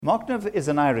Machnamh is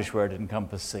an Irish word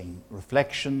encompassing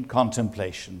reflection,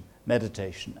 contemplation,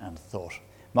 meditation and thought.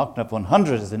 Machnamh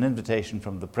 100 is an invitation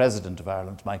from the President of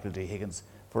Ireland, Michael D. Higgins,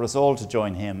 for us all to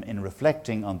join him in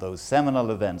reflecting on those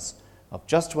seminal events of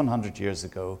just 100 years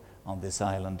ago on this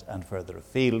island and further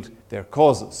afield, their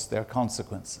causes, their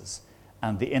consequences,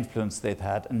 and the influence they've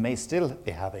had and may still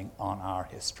be having on our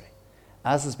history.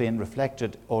 As has been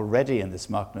reflected already in this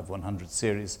Machnamh 100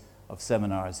 series of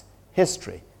seminars,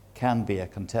 history can be a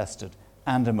contested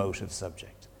and emotive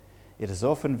subject. It is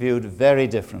often viewed very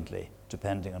differently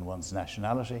depending on one's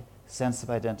nationality, sense of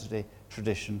identity,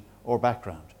 tradition, or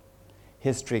background.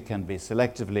 History can be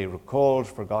selectively recalled,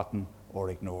 forgotten, or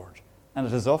ignored, and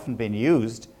it has often been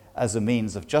used as a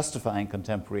means of justifying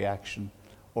contemporary action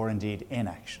or indeed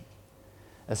inaction.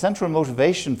 A central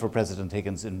motivation for President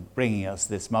Higgins in bringing us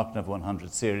this Machnamh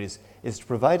 100 series is to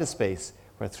provide a space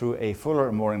where, through a fuller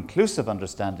and more inclusive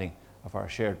understanding of our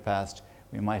shared past,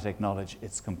 we might acknowledge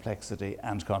its complexity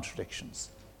and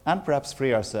contradictions, and perhaps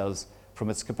free ourselves from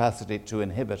its capacity to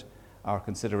inhibit our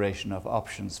consideration of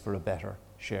options for a better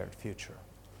shared future.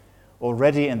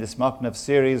 Already in this Machnamh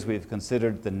series, we've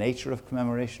considered the nature of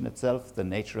commemoration itself, the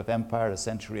nature of empire a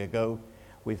century ago.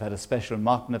 We've had a special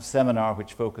Machnamh seminar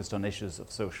which focused on issues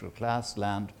of social class,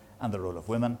 land, and the role of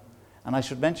women. And I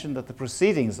should mention that the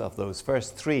proceedings of those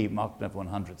first three Machnamh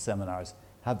 100 seminars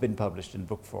have been published in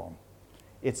book form.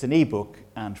 It's an e-book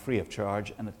and free of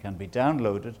charge, and it can be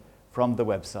downloaded from the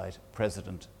website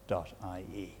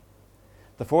president.ie.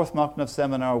 The fourth Machnamh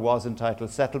seminar was entitled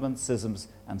Settlements, Schisms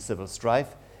and Civil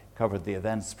Strife, covered the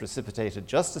events precipitated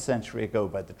just a century ago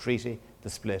by the treaty, the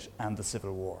split and the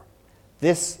Civil War.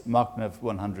 This Machnamh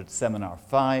 100 Seminar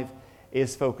 5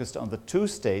 is focused on the two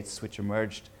states which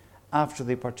emerged after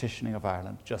the partitioning of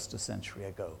Ireland just a century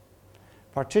ago.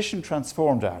 Partition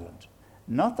transformed Ireland.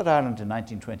 Not that Ireland in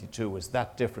 1922 was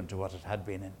that different to what it had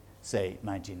been in, say,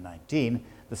 1919.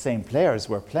 The same players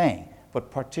were playing,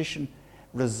 but partition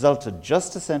resulted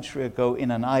just a century ago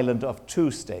in an island of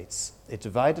two states. It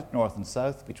divided north and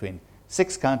south between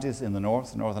 6 counties in the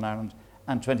north, Northern Ireland,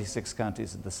 and 26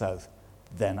 counties in the south,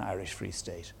 then Irish Free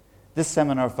State. This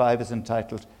Seminar 5 is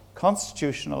entitled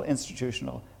Constitutional,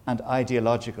 Institutional and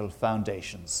Ideological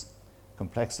Foundations,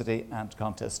 Complexity and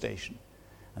Contestation.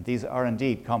 And these are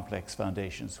indeed complex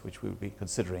foundations which we will be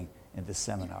considering in this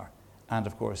seminar. And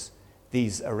of course,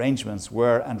 these arrangements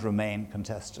were and remain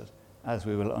contested, as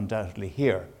we will undoubtedly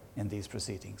hear in these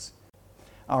proceedings.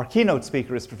 Our keynote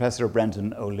speaker is Professor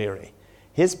Brendan O'Leary.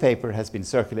 His paper has been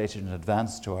circulated in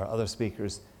advance to our other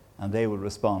speakers, and they will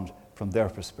respond from their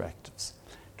perspectives.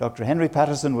 Dr. Henry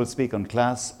Patterson will speak on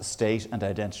class, state and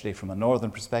identity from a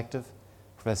northern perspective.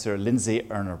 Professor Lindsay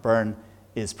Erner-Byrne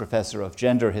is Professor of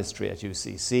Gender History at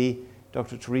UCC.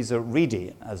 Dr. Teresa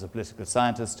Reedy, as a political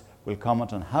scientist, will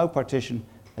comment on how partition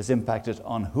has impacted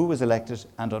on who was elected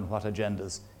and on what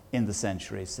agendas in the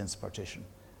century since partition.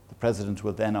 The President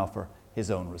will then offer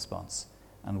his own response.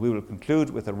 And we will conclude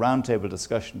with a roundtable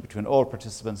discussion between all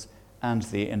participants and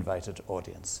the invited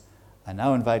audience. I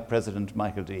now invite President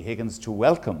Michael D. Higgins to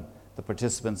welcome the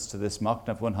participants to this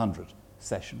Machnamh 100,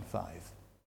 Session 5.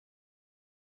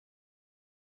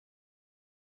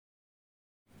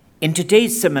 In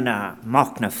today's seminar,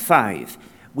 Machnamh 5,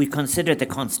 we consider the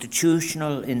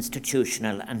constitutional,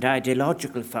 institutional and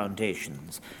ideological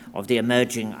foundations of the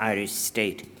emerging Irish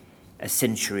state a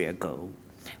century ago.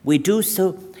 We do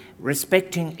so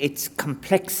respecting its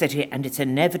complexity and its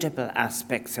inevitable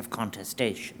aspects of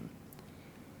contestation.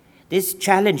 This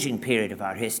challenging period of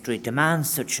our history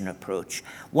demands such an approach,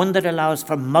 one that allows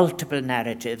for multiple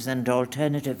narratives and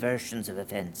alternative versions of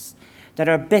events that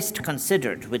are best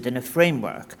considered within a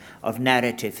framework of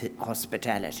narrative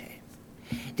hospitality.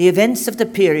 The events of the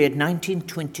period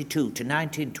 1922 to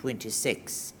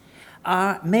 1926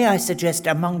 are, may I suggest,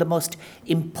 among the most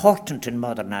important in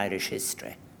modern Irish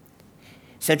history.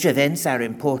 Such events are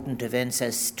important events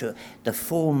as to the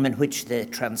form in which they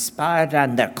transpired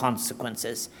and their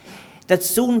consequences that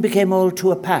soon became all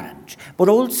too apparent, but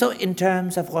also in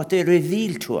terms of what they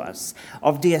reveal to us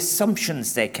of the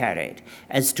assumptions they carried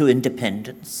as to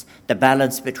independence, the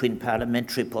balance between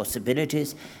parliamentary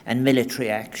possibilities and military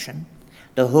action,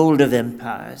 the hold of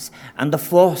empires, and the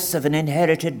force of an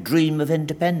inherited dream of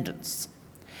independence.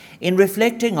 In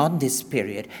reflecting on this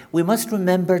period, we must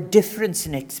remember difference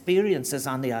in experiences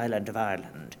on the island of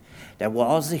Ireland. There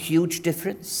was a huge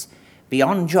difference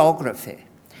beyond geography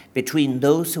between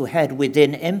those who had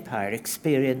within empire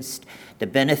experienced the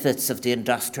benefits of the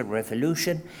Industrial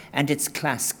Revolution and its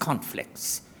class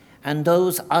conflicts, and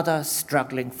those others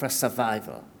struggling for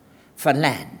survival, for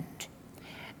land.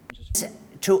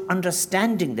 To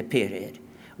understanding the period,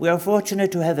 we are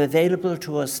fortunate to have available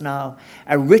to us now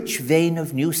a rich vein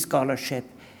of new scholarship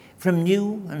from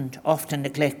new and often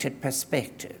neglected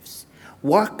perspectives,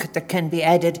 work that can be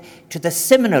added to the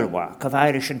seminal work of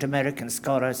Irish and American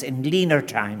scholars in leaner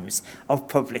times of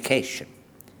publication.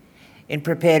 In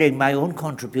preparing my own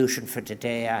contribution for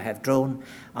today, I have drawn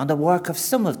on the work of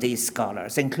some of these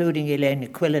scholars, including Elaine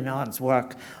Quillinan's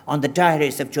work on the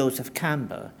diaries of Joseph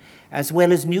Campbell, as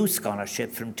well as new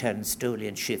scholarship from Terence Dooley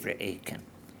and Shivra Aiken.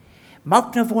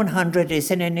 Machnamh 100 is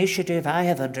an initiative I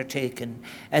have undertaken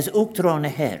as Uachtaráin na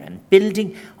hÉireann,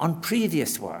 building on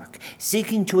previous work,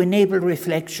 seeking to enable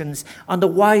reflections on the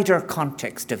wider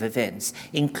context of events,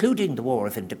 including the War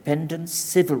of Independence,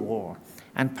 Civil War,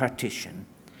 and partition.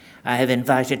 I have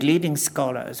invited leading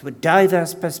scholars with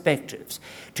diverse perspectives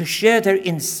to share their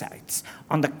insights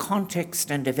on the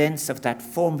context and events of that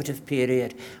formative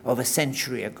period of a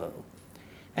century ago,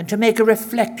 and to make a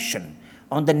reflection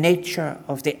on the nature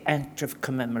of the act of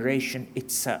commemoration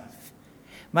itself.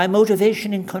 My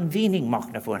motivation in convening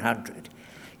Machnamh 100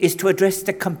 is to address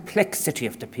the complexity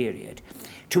of the period,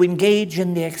 to engage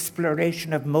in the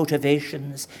exploration of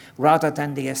motivations rather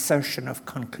than the assertion of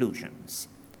conclusions.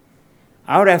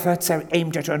 Our efforts are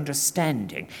aimed at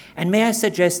understanding, and may I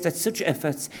suggest that such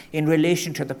efforts in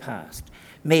relation to the past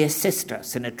may assist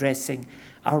us in addressing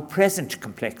our present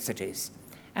complexities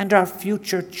and our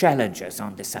future challenges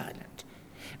on this island.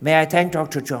 May I thank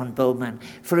Dr. John Bowman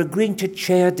for agreeing to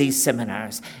chair these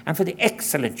seminars and for the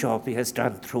excellent job he has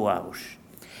done throughout,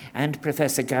 and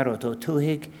Professor Gareth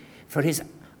O'Tuig for his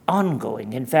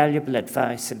ongoing invaluable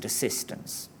advice and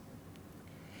assistance.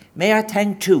 May I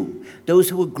thank, too, those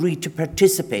who agreed to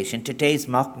participate in today's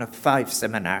Machnamh 5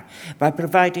 seminar by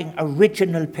providing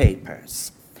original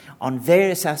papers on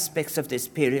various aspects of this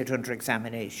period under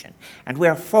examination, and we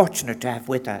are fortunate to have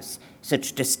with us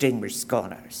such distinguished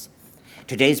scholars.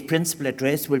 Today's principal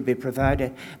address will be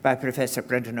provided by Professor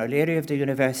Brendan O'Leary of the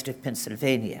University of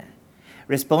Pennsylvania.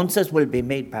 Responses will be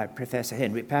made by Professor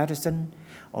Henry Patterson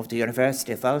of the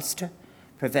University of Ulster,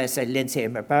 Professor Lindsay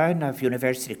Byrne of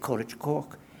University College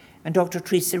Cork, and Dr.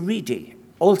 Teresa Reedy,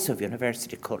 also of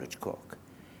University College Cork.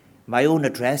 My own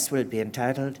address will be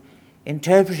entitled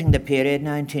Interpreting the Period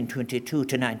 1922 to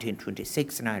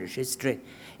 1926 in Irish History,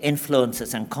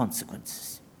 Influences and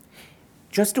Consequences.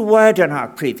 Just a word on our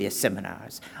previous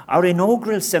seminars. Our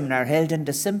inaugural seminar held in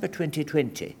December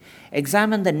 2020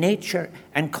 examined the nature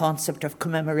and concept of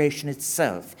commemoration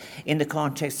itself in the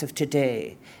context of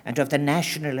today and of the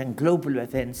national and global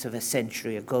events of a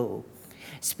century ago.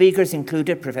 Speakers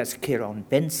included Professor Ciarán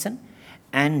Benson,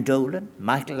 Anne Dolan,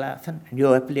 Michael Laffin,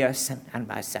 Joep Learson, and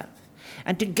myself.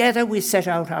 And together we set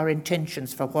out our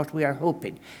intentions for what we are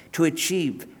hoping to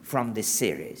achieve from this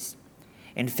series.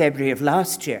 In February of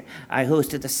last year, I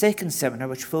hosted the second seminar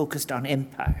which focused on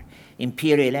empire,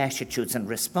 imperial attitudes and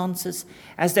responses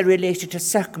as they related to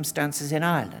circumstances in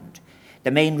Ireland.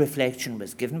 The main reflection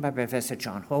was given by Professor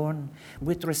John Horn,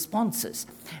 with responses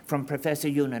from Professor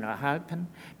Ewan O'Halpin,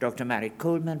 Dr. Mary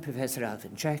Coleman, Professor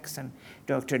Alvin Jackson,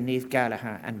 Dr. Niamh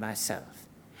Gallagher, and myself.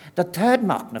 The third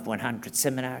Machnamh 100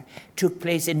 seminar took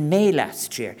place in May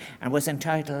last year and was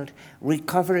entitled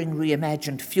Recovering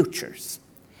Reimagined Futures.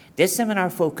 This seminar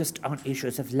focused on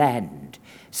issues of land,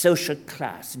 social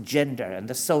class, gender, and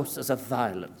the sources of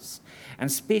violence. And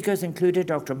speakers included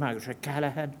Dr. Margaret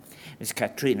Callahan, Ms.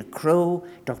 Katrina Crowe,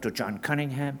 Dr. John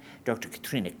Cunningham, Dr.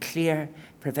 Katrina Clear,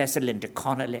 Professor Linda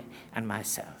Connolly, and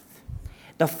myself.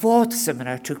 The fourth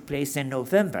seminar took place in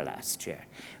November last year,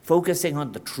 focusing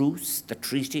on the truce, the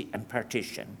treaty, and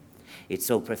partition. It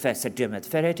saw Professor Diarmaid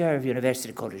Ferriter of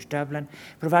University College Dublin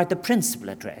provide the principal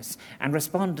address, and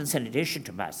respondents, in addition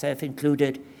to myself,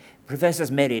 included Professors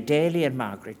Mary Daly and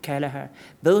Margaret Kelleher,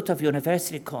 both of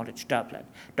University College Dublin,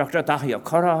 Dr. Daithí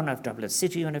Corran of Dublin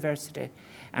City University,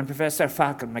 and Professor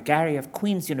Falcon McGarry of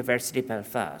Queen's University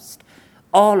Belfast,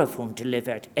 all of whom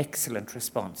delivered excellent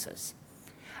responses.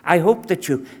 I hope that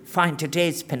you find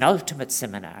today's penultimate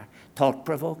seminar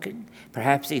thought-provoking,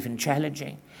 perhaps even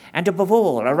challenging, and above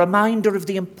all, a reminder of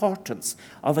the importance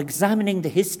of examining the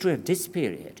history of this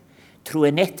period through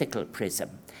an ethical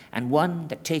prism, and one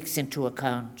that takes into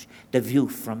account the view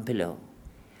from below.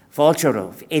 Fáilte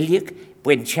romh, Illiach,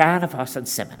 buin teann of us an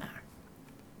seminar.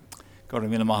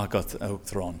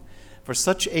 For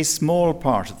such a small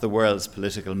part of the world's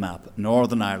political map,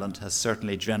 Northern Ireland has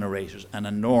certainly generated an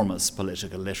enormous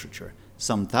political literature,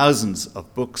 some thousands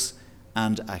of books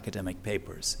and academic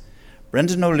papers.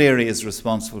 Brendan O'Leary is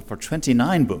responsible for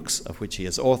 29 books, of which he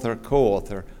is author,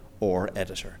 co-author, or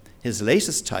editor. His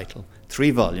latest title,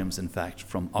 3 volumes in fact,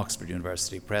 from Oxford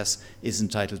University Press, is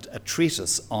entitled A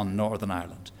Treatise on Northern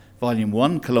Ireland. Volume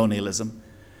 1, Colonialism,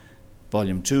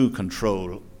 Volume 2,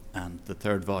 Control, and the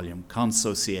third volume,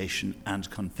 Consociation and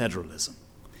Confederalism.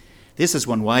 This has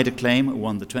won wide acclaim. It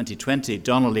won the 2020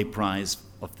 Donnelly Prize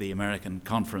of the American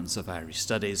Conference of Irish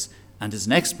Studies, and his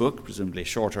next book, presumably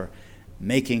shorter,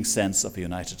 Making Sense of a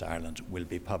United Ireland, will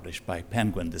be published by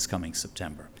Penguin this coming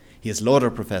September. He is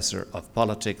Lauder Professor of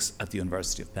Politics at the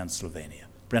University of Pennsylvania.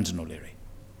 Brendan O'Leary.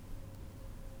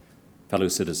 Fellow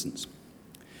citizens,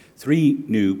 3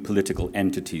 new political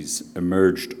entities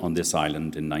emerged on this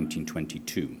island in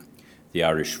 1922, the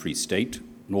Irish Free State,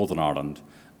 Northern Ireland,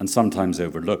 and sometimes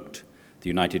overlooked, the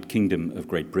United Kingdom of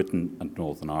Great Britain and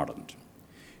Northern Ireland.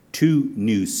 2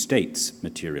 new states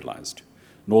materialised.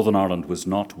 Northern Ireland was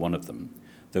not one of them,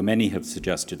 though many have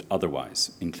suggested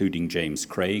otherwise, including James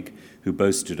Craig, who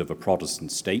boasted of a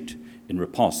Protestant state in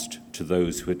riposte to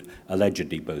those who had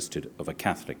allegedly boasted of a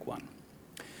Catholic one.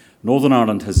 Northern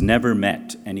Ireland has never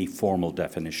met any formal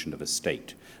definition of a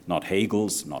state, not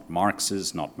Hegel's, not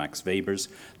Marx's, not Max Weber's,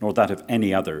 nor that of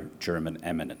any other German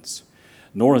eminence.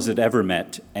 Nor has it ever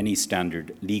met any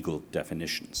standard legal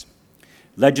definitions.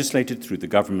 Legislated through the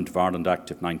Government of Ireland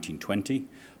Act of 1920,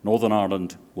 Northern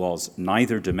Ireland was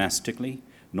neither domestically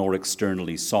nor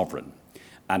externally sovereign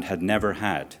and had never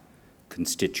had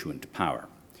constituent power.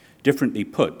 Differently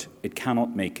put, it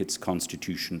cannot make its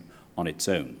constitution on its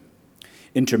own.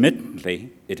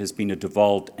 Intermittently, it has been a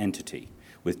devolved entity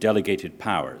with delegated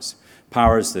powers,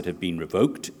 powers that have been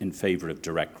revoked in favour of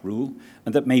direct rule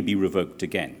and that may be revoked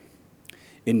again.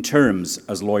 In terms,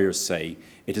 as lawyers say,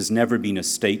 it has never been a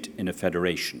state in a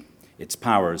federation. Its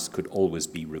powers could always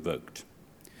be revoked.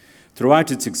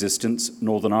 Throughout its existence,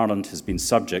 Northern Ireland has been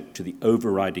subject to the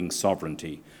overriding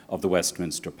sovereignty of the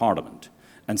Westminster Parliament,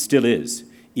 and still is,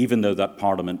 even though that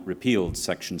Parliament repealed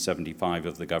Section 75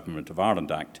 of the Government of Ireland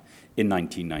Act in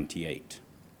 1998.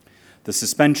 The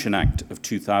Suspension Act of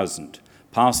 2000,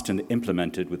 passed and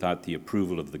implemented without the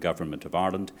approval of the Government of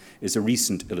Ireland, is a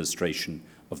recent illustration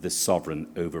of this sovereign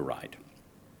override.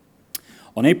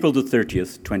 On April the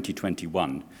 30th,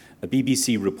 2021, a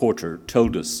BBC reporter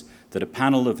told us that a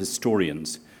panel of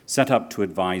historians set up to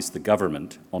advise the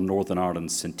government on Northern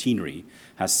Ireland's centenary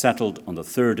has settled on the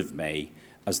 3rd of May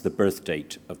as the birth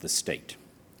date of the state.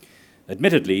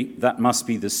 Admittedly, that must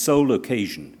be the sole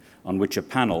occasion on which a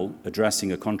panel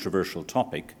addressing a controversial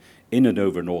topic in and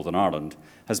over Northern Ireland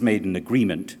has made an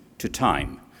agreement to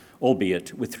time,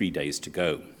 albeit with 3 days to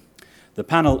go. The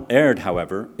panel erred,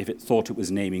 however, if it thought it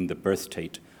was naming the birth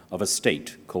date of a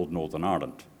state called Northern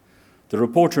Ireland. The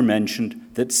reporter mentioned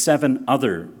that 7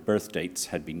 other birth dates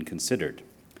had been considered.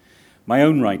 My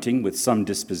own writing, with some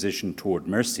disposition toward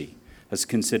mercy, has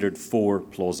considered 4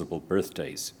 plausible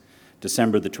birthdays.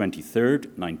 December the 23rd,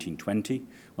 1920,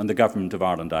 when the Government of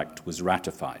Ireland Act was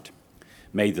ratified.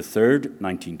 May the 3rd,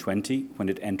 1920, when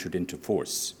it entered into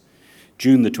force.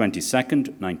 June the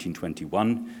 22nd,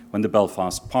 1921, when the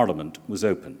Belfast Parliament was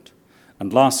opened.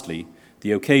 And lastly,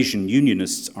 the occasion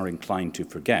Unionists are inclined to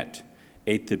forget,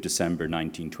 8th of December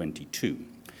 1922.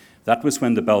 That was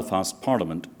when the Belfast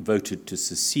Parliament voted to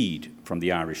secede from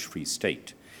the Irish Free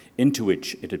State, into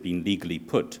which it had been legally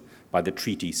put by the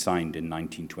treaty signed in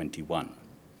 1921.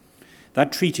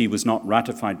 That treaty was not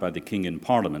ratified by the King in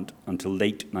Parliament until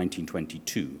late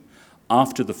 1922,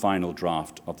 after the final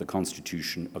draft of the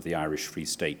Constitution of the Irish Free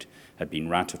State had been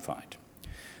ratified.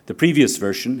 The previous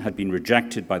version had been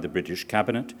rejected by the British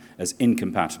Cabinet as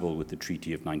incompatible with the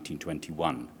Treaty of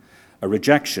 1921, a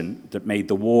rejection that made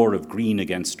the war of green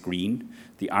against green,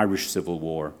 the Irish Civil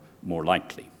War, more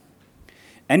likely.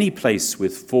 Any place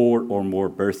with 4 or more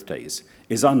birthdays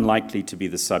is unlikely to be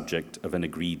the subject of an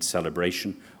agreed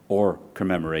celebration or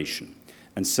commemoration,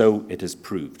 and so it has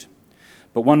proved.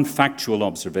 But one factual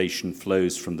observation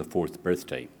flows from the 4th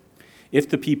birthday. If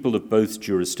the people of both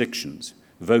jurisdictions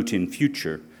vote in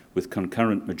future with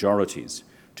concurrent majorities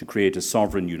to create a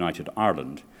sovereign united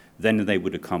Ireland, then they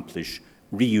would accomplish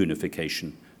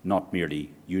reunification, not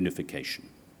merely unification.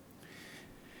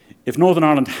 If Northern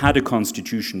Ireland had a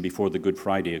constitution before the Good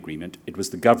Friday Agreement, it was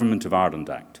the Government of Ireland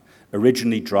Act,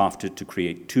 originally drafted to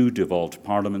create 2 devolved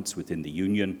parliaments within the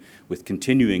Union, with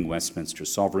continuing Westminster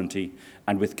sovereignty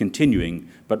and with continuing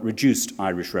but reduced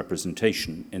Irish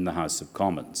representation in the House of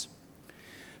Commons.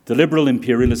 The liberal,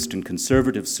 imperialist and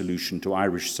conservative solution to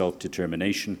Irish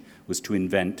self-determination was to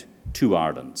invent 2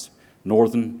 Irelands,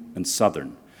 Northern and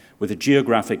Southern, with a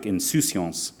geographic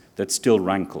insouciance that still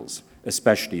rankles,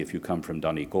 especially if you come from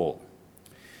Donegal.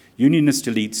 Unionist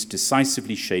elites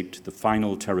decisively shaped the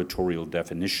final territorial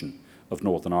definition of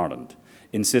Northern Ireland,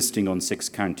 insisting on 6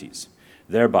 counties,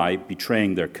 thereby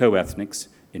betraying their co-ethnics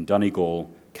in Donegal,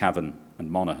 Cavan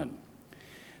and Monaghan.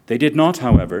 They did not,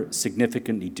 however,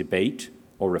 significantly debate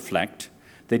or reflect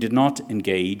they did not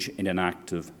engage in an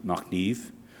active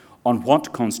machniv on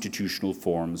what constitutional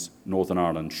forms Northern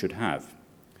Ireland should have.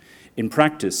 In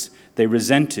practice, they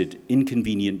resented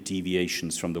inconvenient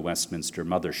deviations from the Westminster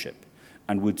mothership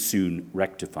and would soon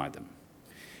rectify them.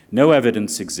 No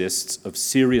evidence exists of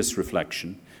serious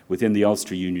reflection within the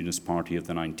Ulster Unionist Party of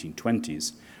the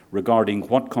 1920s regarding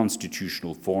what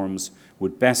constitutional forms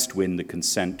would best win the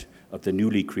consent of the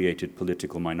newly created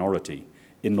political minority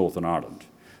in Northern Ireland,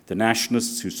 the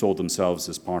nationalists who saw themselves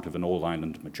as part of an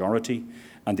all-Ireland majority,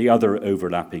 and the other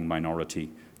overlapping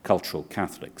minority, cultural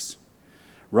Catholics.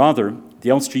 Rather,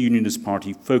 the Ulster Unionist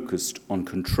Party focused on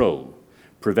control,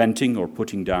 preventing or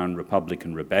putting down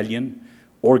Republican rebellion,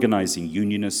 organising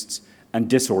Unionists, and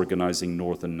disorganising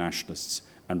Northern nationalists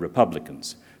and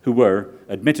Republicans, who were,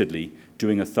 admittedly,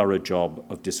 doing a thorough job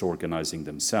of disorganising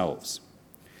themselves.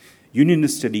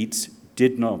 Unionist elites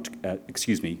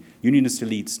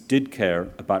did care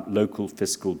about local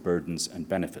fiscal burdens and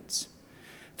benefits.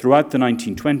 Throughout the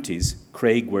 1920s,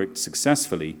 Craig worked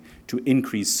successfully to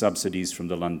increase subsidies from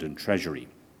the London Treasury,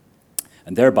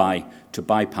 and thereby to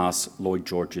bypass Lloyd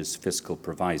George's fiscal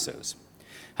provisos.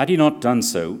 Had he not done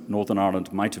so, Northern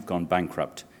Ireland might have gone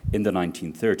bankrupt in the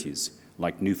 1930s,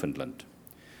 like Newfoundland.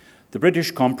 The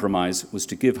British compromise was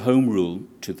to give Home Rule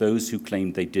to those who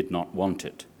claimed they did not want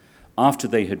it, after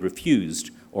they had refused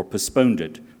or postponed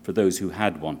it for those who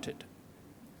had wanted.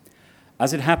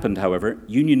 As it happened, however,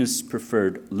 Unionists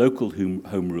preferred local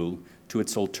Home Rule to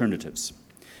its alternatives,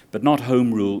 but not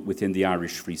Home Rule within the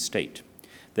Irish Free State.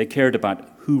 They cared about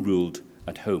who ruled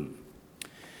at home.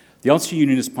 The Ulster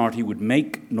Unionist Party would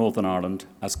make Northern Ireland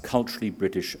as culturally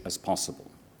British as possible.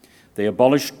 They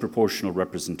abolished proportional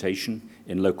representation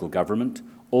in local government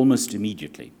almost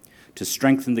immediately to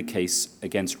strengthen the case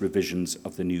against revisions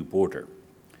of the new border.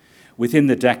 Within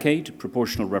the decade,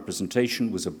 proportional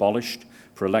representation was abolished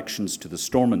for elections to the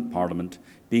Stormont Parliament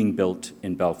being built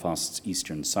in Belfast's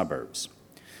eastern suburbs.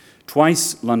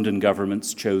 Twice, London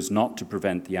governments chose not to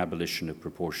prevent the abolition of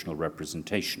proportional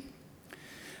representation.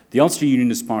 The Ulster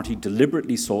Unionist Party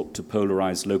deliberately sought to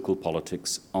polarise local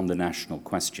politics on the national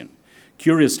question,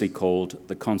 curiously called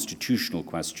the constitutional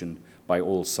question by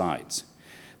all sides,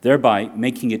 thereby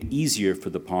making it easier for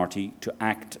the party to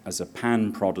act as a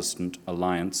pan-Protestant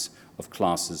alliance of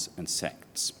classes and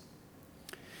sects.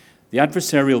 The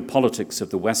adversarial politics of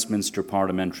the Westminster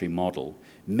parliamentary model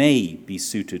may be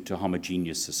suited to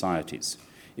homogeneous societies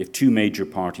if two major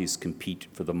parties compete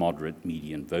for the moderate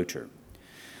median voter.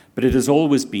 But it has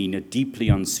always been a deeply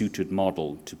unsuited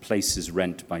model to places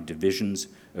rent by divisions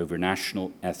over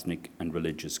national, ethnic, and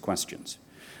religious questions,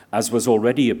 as was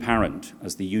already apparent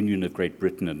as the Union of Great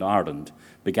Britain and Ireland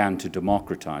began to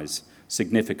democratise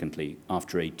significantly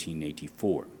after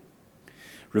 1884.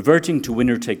 Reverting to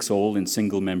winner-takes-all in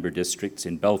single-member districts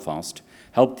in Belfast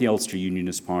helped the Ulster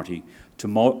Unionist Party to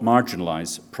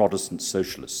marginalise Protestant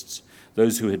socialists,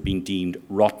 those who had been deemed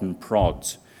rotten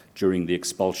prods during the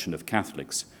expulsion of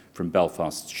Catholics from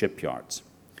Belfast's shipyards.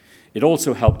 It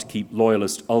also helped keep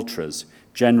loyalist ultras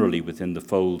generally within the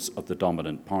folds of the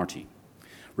dominant party.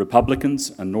 Republicans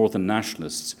and Northern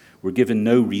nationalists were given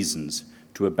no reasons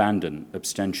to abandon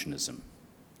abstentionism.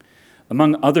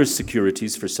 Among other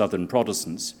securities for Southern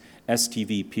Protestants,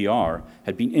 STV-PR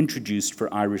had been introduced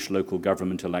for Irish local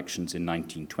government elections in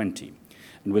 1920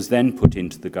 and was then put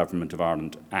into the Government of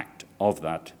Ireland Act of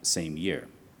that same year.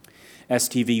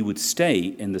 STV would stay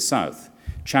in the South,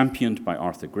 championed by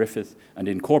Arthur Griffith and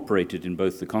incorporated in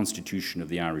both the Constitution of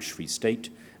the Irish Free State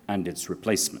and its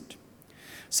replacement.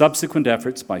 Subsequent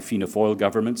efforts by Fianna Fáil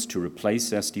governments to replace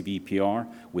STV-PR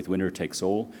with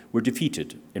winner-takes-all were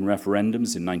defeated in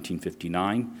referendums in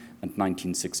 1959 and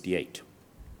 1968.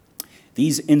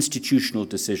 These institutional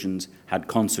decisions had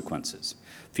consequences.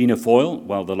 Fianna Fáil,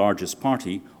 while the largest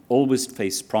party, always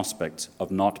faced prospects of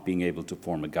not being able to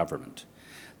form a government.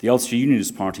 The Ulster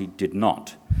Unionist Party did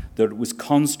not, though it was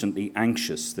constantly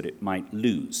anxious that it might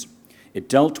lose. It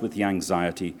dealt with the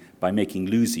anxiety by making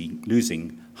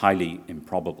losing highly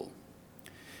improbable.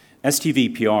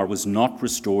 STV-PR was not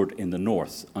restored in the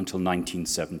North until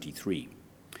 1973.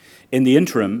 In the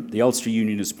interim, the Ulster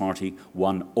Unionist Party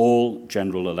won all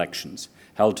general elections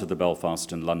held to the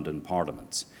Belfast and London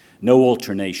parliaments. No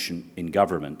alternation in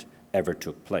government ever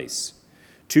took place.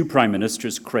 Two Prime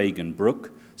Ministers, Craig and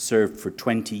Brooke, served for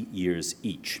 20 years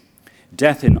each.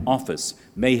 Death in office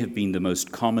may have been the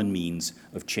most common means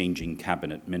of changing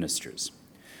cabinet ministers.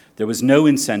 There was no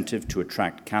incentive to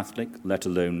attract Catholic, let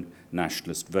alone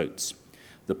nationalist votes.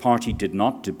 The party did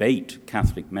not debate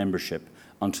Catholic membership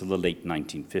until the late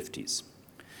 1950s.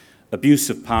 Abuse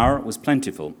of power was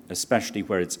plentiful, especially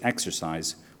where its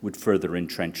exercise would further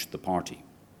entrench the party.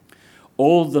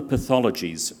 All the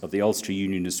pathologies of the Ulster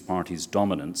Unionist Party's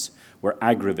dominance were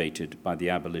aggravated by the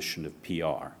abolition of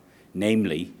PR,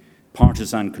 namely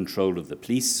partisan control of the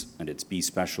police and its B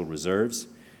Special Reserves,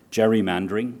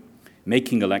 gerrymandering,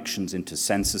 making elections into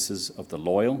censuses of the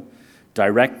loyal,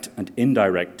 direct and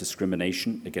indirect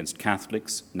discrimination against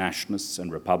Catholics, nationalists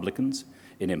and Republicans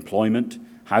in employment,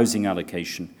 housing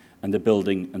allocation and the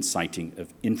building and siting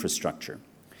of infrastructure,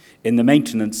 in the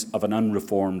maintenance of an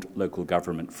unreformed local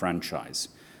government franchise,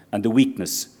 and the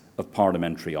weakness of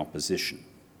parliamentary opposition.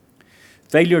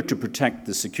 Failure to protect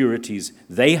the securities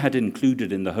they had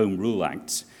included in the Home Rule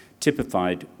Acts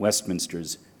typified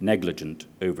Westminster's negligent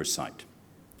oversight.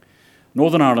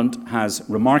 Northern Ireland has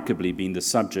remarkably been the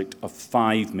subject of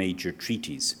 5 major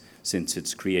treaties since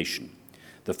its creation.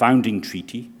 The founding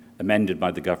treaty, amended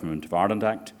by the Government of Ireland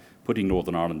Act, putting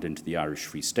Northern Ireland into the Irish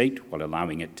Free State while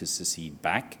allowing it to secede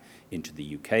back into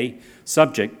the UK,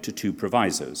 subject to 2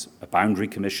 provisos: a boundary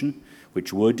commission,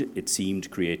 which would, it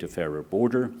seemed, create a fairer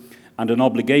border, and an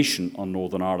obligation on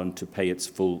Northern Ireland to pay its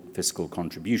full fiscal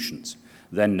contributions,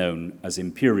 then known as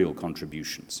imperial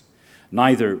contributions.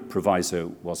 Neither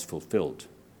proviso was fulfilled.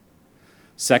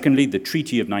 Secondly, the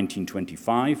Treaty of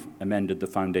 1925 amended the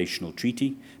foundational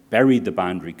treaty, buried the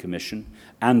Boundary Commission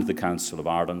and the Council of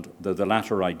Ireland, though the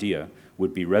latter idea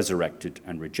would be resurrected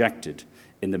and rejected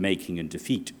in the making and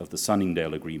defeat of the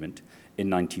Sunningdale Agreement in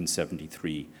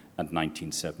 1973 and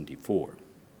 1974.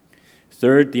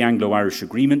 Third, the Anglo-Irish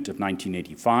Agreement of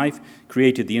 1985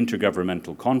 created the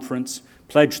Intergovernmental Conference,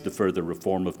 pledged the further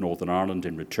reform of Northern Ireland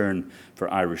in return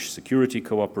for Irish security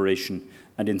cooperation,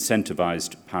 and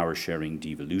incentivised power-sharing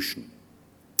devolution.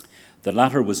 The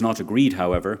latter was not agreed,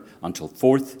 however, until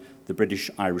fourth, the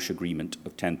British-Irish Agreement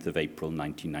of 10th of April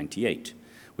 1998,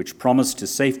 which promised to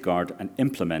safeguard and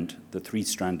implement the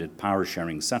 3-stranded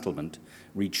power-sharing settlement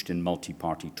reached in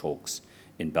multi-party talks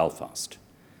in Belfast.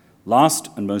 Last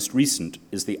and most recent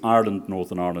is the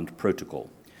Ireland-Northern Ireland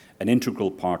Protocol, an integral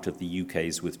part of the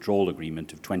UK's withdrawal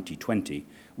agreement of 2020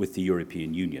 with the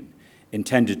European Union,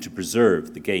 intended to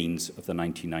preserve the gains of the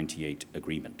 1998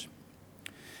 agreement.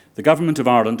 The Government of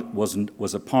Ireland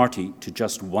was a party to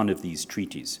just one of these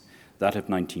treaties, that of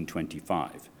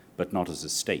 1925, but not as a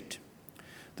state.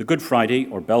 The Good Friday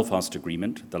or Belfast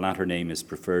Agreement, the latter name is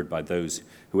preferred by those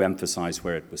who emphasise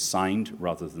where it was signed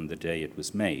rather than the day it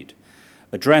was made,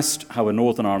 addressed how a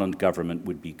Northern Ireland government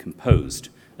would be composed,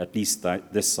 at least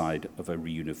this side of a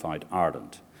reunified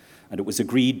Ireland. And it was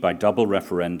agreed by double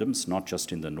referendums, not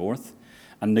just in the north,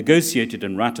 and negotiated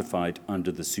and ratified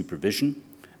under the supervision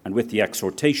and with the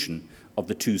exhortation of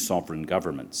the 2 sovereign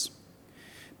governments.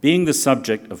 Being the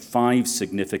subject of 5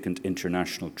 significant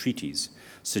international treaties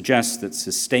suggests that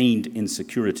sustained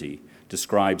insecurity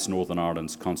describes Northern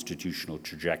Ireland's constitutional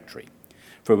trajectory,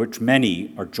 for which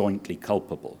many are jointly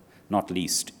culpable, not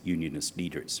least Unionist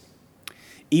leaders.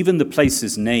 Even the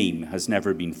place's name has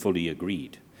never been fully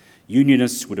agreed.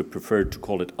 Unionists would have preferred to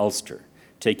call it Ulster,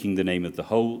 taking the name of the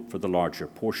whole for the larger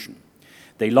portion.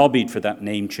 They lobbied for that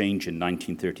name change in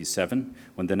 1937,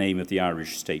 when the name of the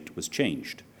Irish state was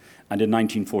changed, and in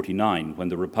 1949, when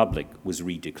the Republic was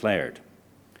redeclared.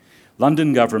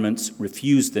 London governments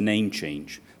refused the name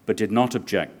change, but did not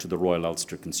object to the Royal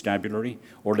Ulster Constabulary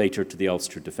or later to the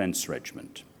Ulster Defence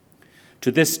Regiment.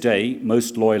 To this day,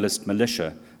 most loyalist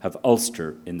militia have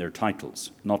Ulster in their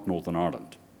titles, not Northern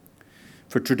Ireland.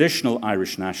 For traditional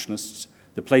Irish nationalists,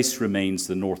 the place remains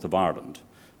the north of Ireland.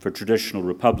 For traditional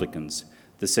Republicans,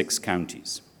 the 6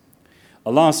 counties.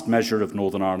 A last measure of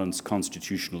Northern Ireland's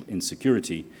constitutional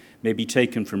insecurity may be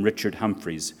taken from Richard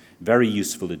Humphrey's very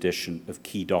useful edition of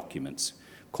key documents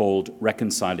called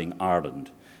Reconciling Ireland,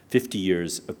 50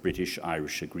 Years of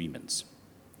British-Irish Agreements.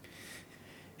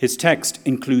 His text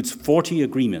includes 40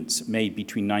 agreements made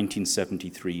between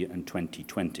 1973 and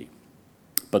 2020,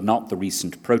 but not the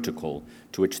recent protocol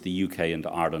to which the UK and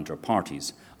Ireland are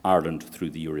parties, Ireland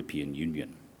through the European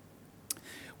Union.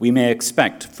 We may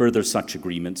expect further such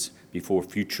agreements before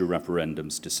future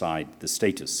referendums decide the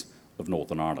status of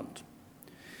Northern Ireland.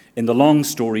 In the long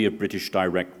story of British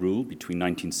direct rule between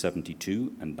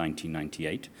 1972 and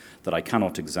 1998 that I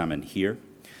cannot examine here,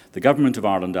 the Government of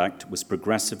Ireland Act was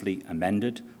progressively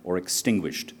amended or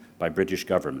extinguished by British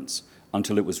governments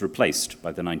until it was replaced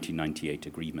by the 1998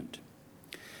 agreement.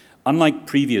 Unlike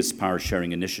previous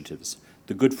power-sharing initiatives,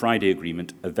 the Good Friday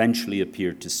Agreement eventually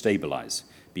appeared to stabilise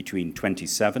between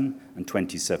 2007 and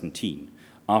 2017,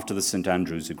 after the St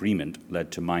Andrews Agreement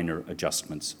led to minor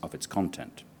adjustments of its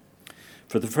content.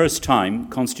 For the first time,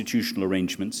 constitutional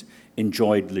arrangements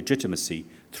enjoyed legitimacy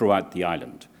throughout the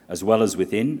island, as well as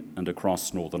within and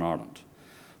across Northern Ireland.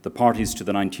 The parties to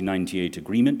the 1998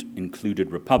 agreement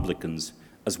included Republicans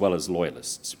as well as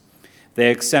loyalists.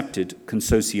 They accepted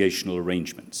consociational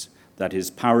arrangements, that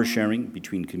is, power sharing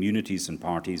between communities and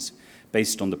parties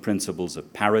based on the principles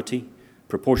of parity,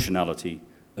 proportionality,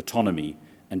 autonomy,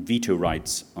 and veto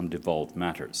rights on devolved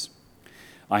matters.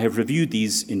 I have reviewed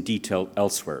these in detail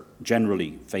elsewhere,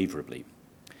 generally favorably.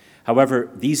 However,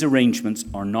 these arrangements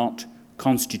are not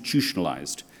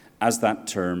constitutionalized as that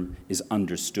term is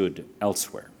understood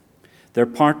elsewhere. They're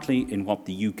partly in what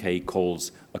the UK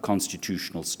calls a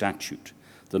constitutional statute,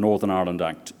 the Northern Ireland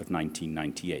Act of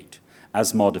 1998,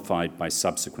 as modified by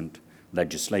subsequent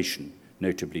legislation,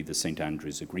 notably the St.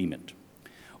 Andrews Agreement.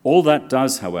 All that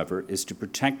does, however, is to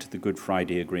protect the Good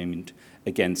Friday Agreement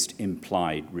against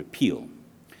implied repeal.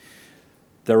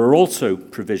 There are also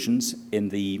provisions in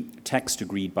the text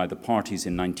agreed by the parties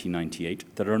in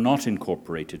 1998 that are not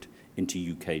incorporated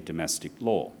into UK domestic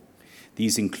law.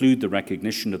 These include the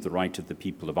recognition of the right of the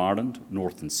people of Ireland,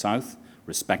 North and South,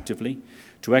 respectively,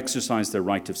 to exercise their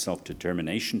right of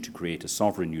self-determination to create a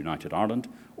sovereign united Ireland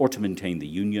or to maintain the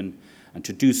Union, and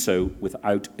to do so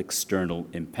without external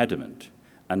impediment,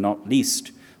 and not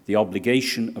least, the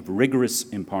obligation of rigorous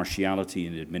impartiality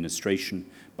in administration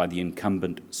by the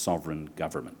incumbent sovereign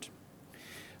government.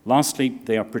 Lastly,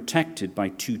 they are protected by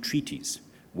two treaties,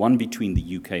 one between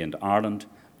the UK and Ireland,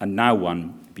 and now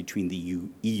one between the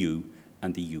EU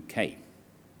and the UK.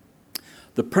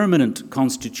 The permanent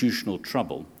constitutional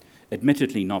trouble,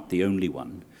 admittedly not the only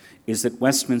one, is that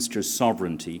Westminster's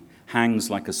sovereignty hangs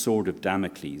like a sword of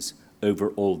Damocles over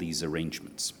all these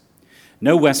arrangements.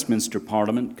 No Westminster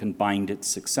Parliament can bind its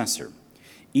successor.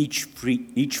 Each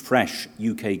fresh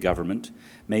UK government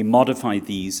may modify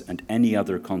these and any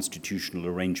other constitutional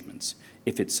arrangements,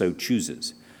 if it so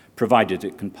chooses, provided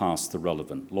it can pass the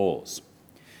relevant laws.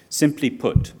 Simply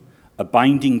put, a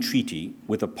binding treaty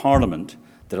with a parliament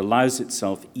that allows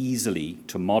itself easily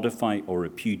to modify or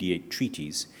repudiate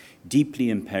treaties deeply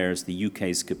impairs the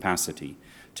UK's capacity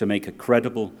to make a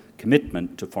credible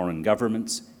commitment to foreign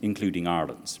governments, including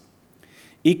Ireland's.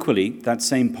 Equally, that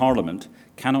same Parliament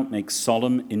cannot make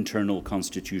solemn internal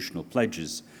constitutional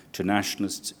pledges to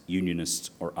nationalists, unionists,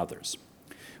 or others.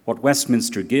 What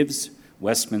Westminster gives,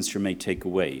 Westminster may take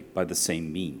away by the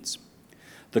same means.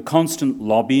 The constant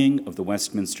lobbying of the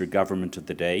Westminster government of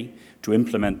the day to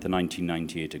implement the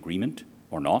 1998 agreement,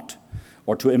 or not,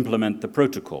 or to implement the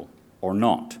protocol, or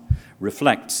not,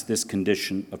 reflects this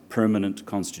condition of permanent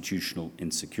constitutional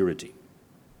insecurity.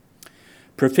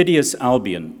 Perfidious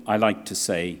Albion, I like to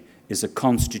say, is a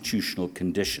constitutional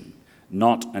condition,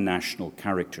 not a national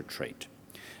character trait.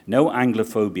 No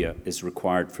Anglophobia is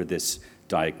required for this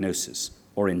diagnosis,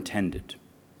 or intended.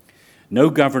 No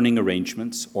governing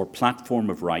arrangements or platform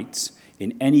of rights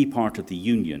in any part of the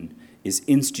Union is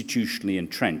institutionally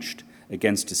entrenched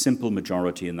against a simple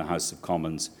majority in the House of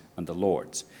Commons and the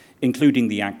Lords, including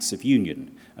the Acts of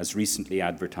Union, as recently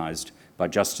advertised by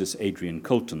Justice Adrian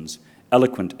Coulton's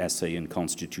eloquent essay in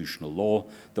constitutional law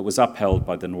that was upheld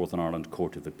by the Northern Ireland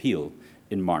Court of Appeal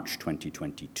in March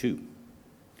 2022.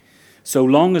 So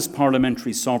long as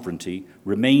parliamentary sovereignty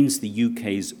remains the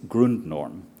UK's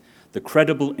Grundnorm, the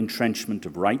credible entrenchment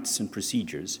of rights and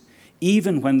procedures,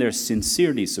 even when they're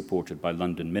sincerely supported by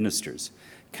London ministers,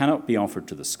 cannot be offered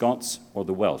to the Scots or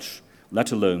the Welsh,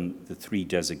 let alone the three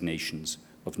designations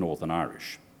of Northern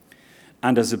Irish.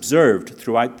 And as observed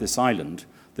throughout this island,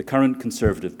 the current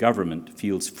Conservative government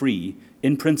feels free,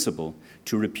 in principle,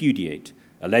 to repudiate,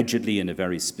 allegedly in a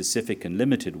very specific and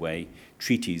limited way,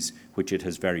 treaties which it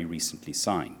has very recently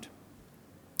signed.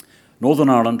 Northern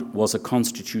Ireland was a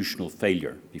constitutional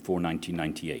failure before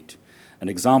 1998, an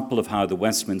example of how the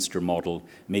Westminster model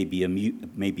may be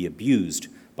abused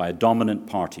by a dominant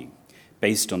party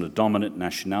based on a dominant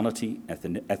nationality,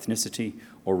 ethnicity,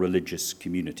 or religious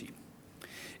community.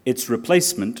 Its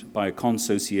replacement by a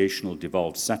consociational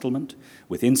devolved settlement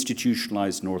with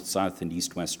institutionalized North-South and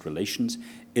East-West relations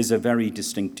is a very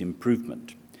distinct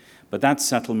improvement. But that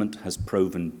settlement has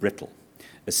proven brittle,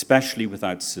 especially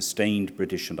without sustained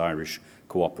British and Irish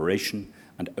cooperation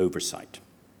and oversight.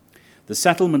 The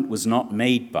settlement was not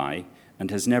made by and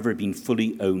has never been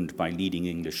fully owned by leading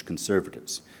English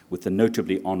Conservatives, with the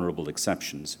notably honourable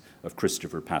exceptions of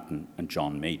Christopher Patten and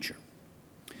John Major.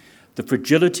 The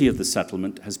fragility of the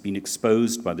settlement has been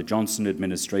exposed by the Johnson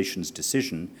administration's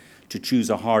decision to choose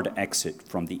a hard exit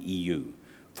from the EU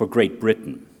for Great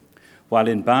Britain, while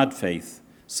in bad faith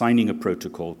signing a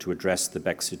protocol to address the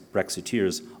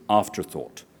Brexiteers'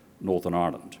 afterthought, Northern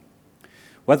Ireland.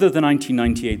 Whether the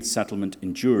 1998 settlement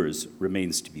endures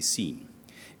remains to be seen.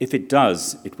 If it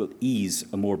does, it will ease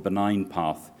a more benign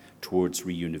path towards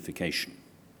reunification.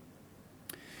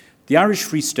 The Irish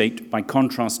Free State, by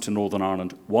contrast to Northern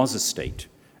Ireland, was a state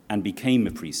and became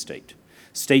a free state.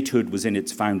 Statehood was in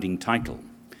its founding title.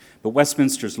 But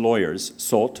Westminster's lawyers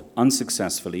sought,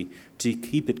 unsuccessfully, to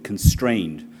keep it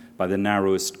constrained by the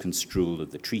narrowest construal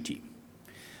of the treaty.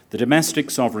 The domestic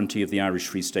sovereignty of the Irish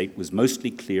Free State was mostly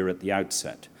clear at the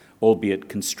outset, albeit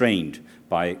constrained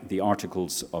by the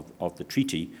articles of the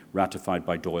treaty ratified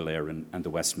by Dáil Éireann and the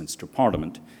Westminster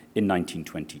Parliament in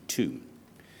 1922.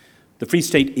 The Free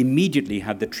State immediately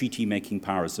had the treaty-making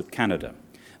powers of Canada,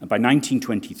 and by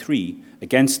 1923,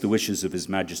 against the wishes of His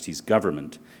Majesty's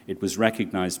government, it was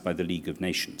recognised by the League of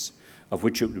Nations, of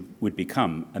which it would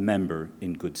become a member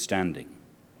in good standing.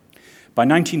 By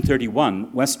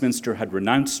 1931, Westminster had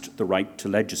renounced the right to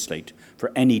legislate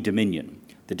for any dominion,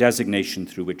 the designation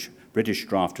through which British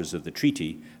drafters of the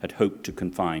treaty had hoped to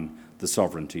confine the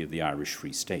sovereignty of the Irish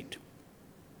Free State.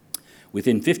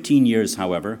 Within 15 years,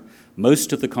 however,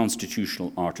 most of the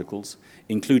constitutional articles,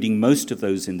 including most of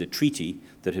those in the treaty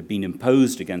that had been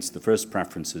imposed against the first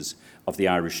preferences of the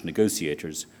Irish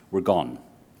negotiators, were gone.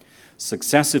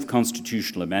 Successive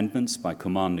constitutional amendments by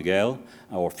Cumann na Gael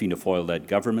or Fianna Fáil-led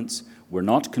governments were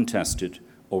not contested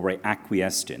or were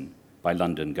acquiesced in by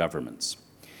London governments.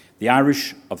 The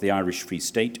Irish of the Irish Free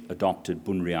State adopted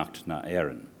Bunreacht na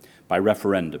Éireann by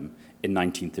referendum in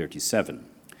 1937.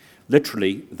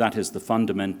 Literally, that is the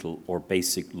fundamental or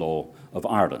basic law of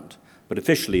Ireland, but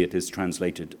officially it is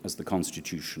translated as the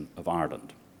Constitution of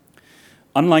Ireland.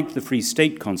 Unlike the Free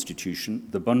State Constitution,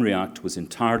 the Bunreacht was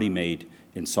entirely made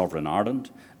in sovereign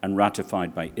Ireland and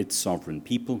ratified by its sovereign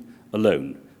people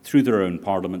alone, through their own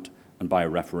parliament and by a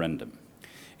referendum.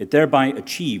 It thereby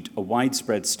achieved a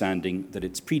widespread standing that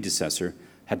its predecessor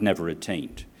had never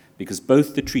attained, because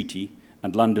both the treaty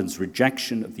and London's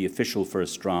rejection of the official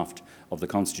first draft of the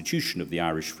Constitution of the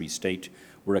Irish Free State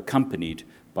were accompanied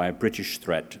by a British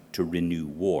threat to renew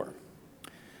war.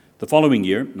 The following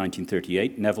year,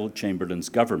 1938, Neville Chamberlain's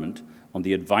government, on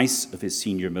the advice of his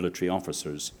senior military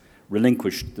officers,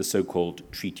 relinquished the so-called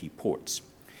treaty ports,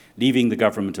 leaving the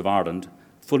government of Ireland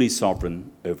fully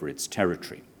sovereign over its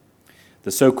territory.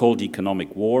 The so-called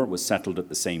economic war was settled at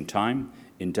the same time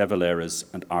in De Valera's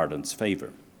and Ireland's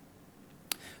favour.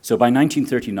 So by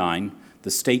 1939, the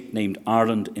state named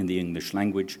Ireland in the English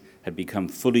language had become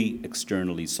fully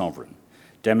externally sovereign,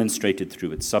 demonstrated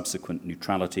through its subsequent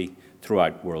neutrality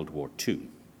throughout World War II.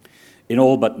 In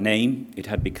all but name, it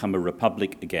had become a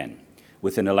republic again,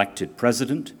 with an elected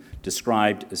president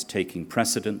described as taking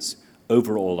precedence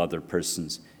over all other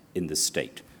persons in the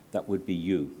state. That would be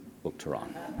you,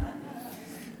 Uachtaráin.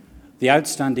 The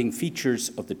outstanding features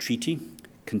of the treaty,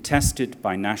 contested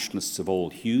by nationalists of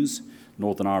all hues,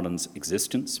 Northern Ireland's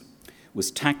existence, was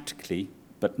tactically,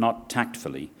 but not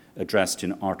tactfully, addressed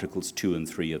in Articles 2 and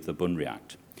 3 of the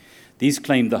Bunreacht. These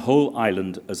claimed the whole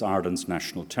island as Ireland's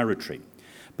national territory,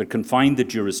 but confined the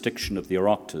jurisdiction of the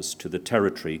Oireachtas to the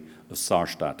territory of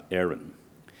Saoirseach Éireann.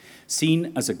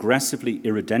 Seen as aggressively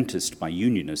irredentist by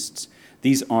Unionists,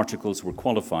 these articles were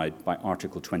qualified by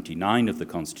Article 29 of the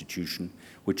Constitution,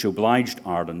 which obliged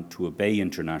Ireland to obey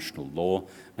international law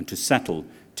and to settle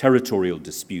territorial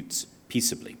disputes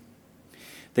peaceably.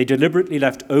 They deliberately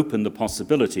left open the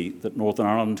possibility that Northern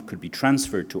Ireland could be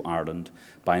transferred to Ireland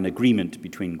by an agreement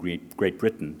between Great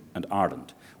Britain and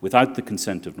Ireland, without the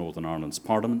consent of Northern Ireland's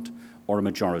Parliament or a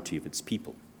majority of its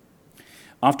people.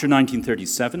 After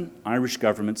 1937, Irish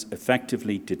governments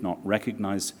effectively did not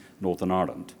recognise Northern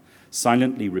Ireland,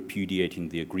 silently repudiating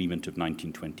the agreement of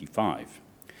 1925.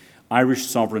 Irish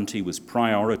sovereignty was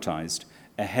prioritised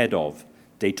ahead of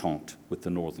détente with the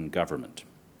Northern government.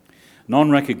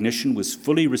 Non-recognition was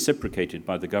fully reciprocated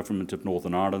by the government of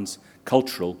Northern Ireland's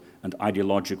cultural and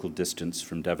ideological distance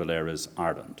from De Valera's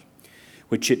Ireland,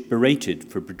 which it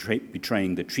berated for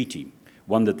betraying the treaty,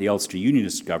 one that the Ulster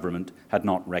Unionist government had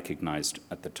not recognised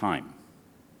at the time.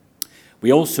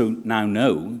 We also now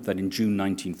know that in June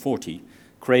 1940,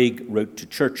 Craig wrote to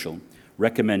Churchill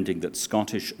recommending that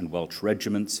Scottish and Welsh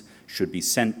regiments should be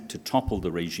sent to topple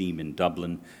the regime in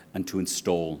Dublin and to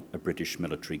install a British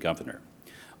military governor.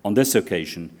 On this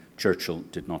occasion, Churchill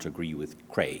did not agree with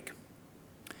Craig.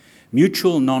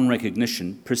 Mutual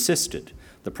non-recognition persisted.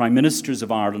 The Prime Ministers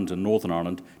of Ireland and Northern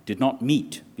Ireland did not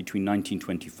meet between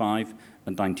 1925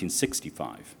 and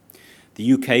 1965.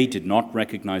 The UK did not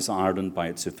recognise Ireland by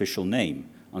its official name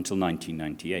until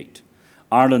 1998.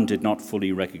 Ireland did not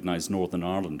fully recognise Northern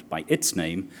Ireland by its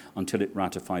name until it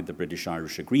ratified the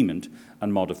British-Irish Agreement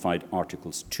and modified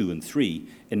Articles 2 and 3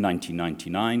 in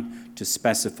 1999 to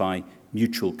specify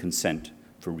mutual consent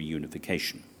for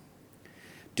reunification.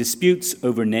 Disputes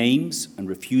over names and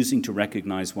refusing to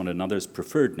recognise one another's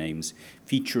preferred names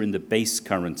feature in the base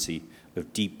currency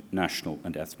of deep national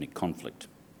and ethnic conflict.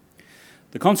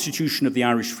 The Constitution of the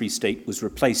Irish Free State was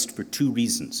replaced for two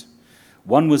reasons.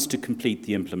 One was to complete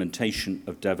the implementation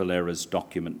of De Valera's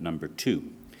document number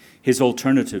 2, his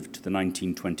alternative to the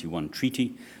 1921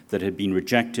 treaty that had been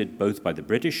rejected both by the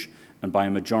British and by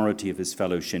a majority of his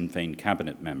fellow Sinn Féin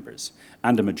cabinet members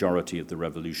and a majority of the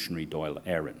revolutionary Dáil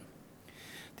Éireann.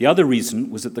 The other reason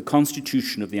was that the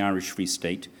Constitution of the Irish Free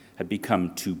State had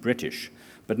become too British,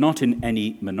 but not in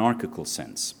any monarchical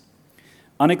sense.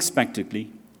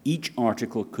 Unexpectedly, each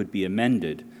article could be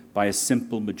amended by a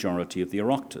simple majority of the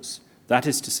Oireachtas. That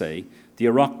is to say, the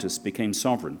Oireachtas became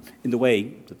sovereign in the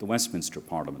way that the Westminster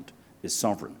Parliament is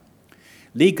sovereign.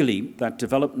 Legally, that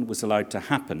development was allowed to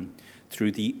happen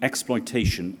through the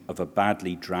exploitation of a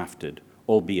badly drafted,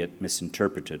 albeit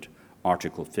misinterpreted,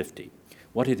 Article 50.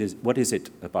 What is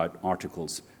it about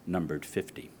articles numbered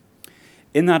 50?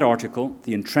 In that article,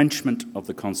 the entrenchment of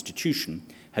the Constitution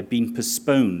had been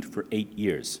postponed for 8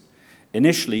 years,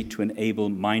 initially to enable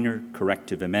minor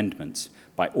corrective amendments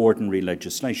by ordinary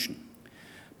legislation.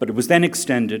 But it was then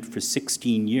extended for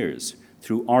 16 years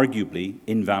through arguably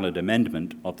invalid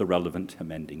amendment of the relevant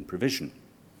amending provision.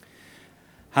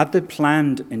 Had the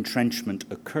planned entrenchment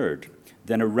occurred,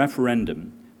 then a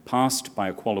referendum passed by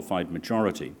a qualified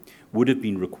majority would have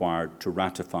been required to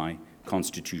ratify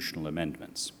constitutional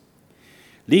amendments.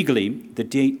 Legally, the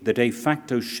de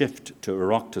facto shift to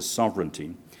Oireachtas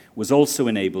sovereignty was also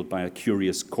enabled by a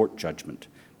curious court judgment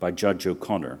by Judge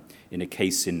O'Connor in a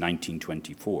case in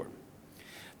 1924.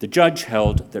 The judge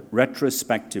held that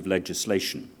retrospective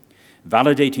legislation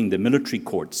validating the military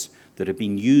courts that had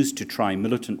been used to try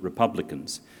militant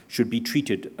Republicans should be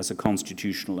treated as a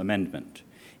constitutional amendment,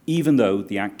 even though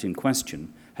the act in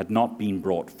question had not been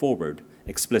brought forward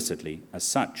explicitly as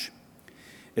such.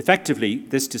 Effectively,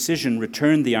 this decision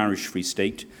returned the Irish Free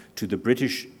State to the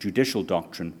British judicial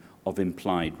doctrine of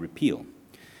implied repeal.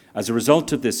 As a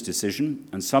result of this decision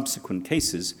and subsequent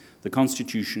cases, the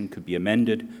Constitution could be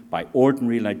amended by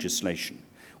ordinary legislation,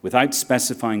 without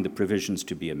specifying the provisions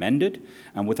to be amended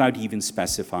and without even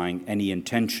specifying any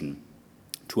intention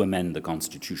to amend the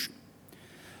Constitution.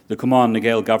 The Cumann na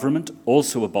Gael government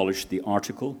also abolished the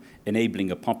article enabling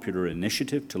a popular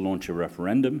initiative to launch a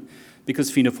referendum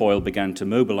because Fianna Fáil began to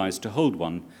mobilise to hold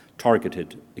one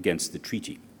targeted against the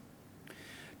treaty.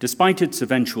 Despite its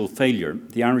eventual failure,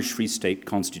 the Irish Free State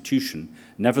Constitution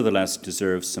nevertheless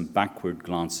deserves some backward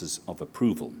glances of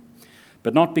approval,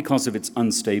 but not because of its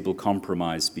unstable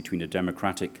compromise between a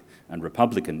democratic and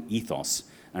republican ethos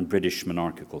and British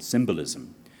monarchical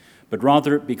symbolism, but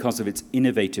rather because of its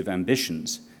innovative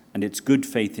ambitions and its good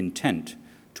faith intent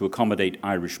to accommodate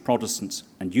Irish Protestants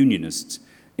and Unionists,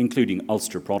 including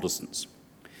Ulster Protestants.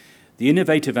 The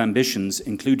innovative ambitions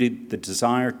included the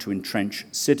desire to entrench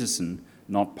citizen,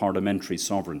 not parliamentary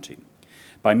sovereignty,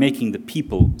 by making the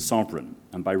people sovereign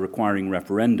and by requiring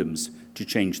referendums to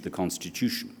change the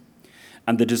Constitution,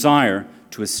 and the desire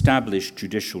to establish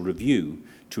judicial review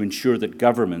to ensure that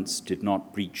governments did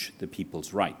not breach the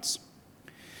people's rights.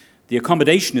 The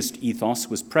accommodationist ethos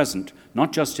was present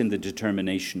not just in the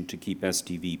determination to keep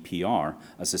STV-PR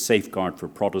as a safeguard for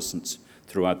Protestants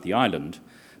throughout the island,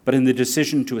 but in the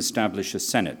decision to establish a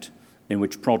Senate in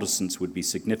which Protestants would be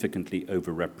significantly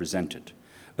overrepresented,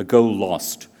 a goal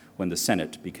lost when the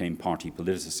Senate became party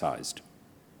politicized.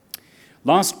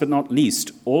 Last but not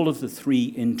least, all of the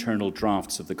 3 internal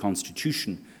drafts of the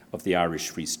Constitution of the Irish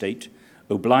Free State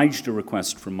obliged a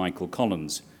request from Michael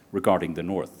Collins regarding the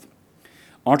North.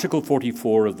 Article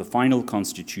 44 of the final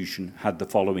Constitution had the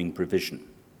following provision: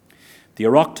 the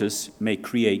Oireachtas may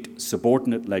create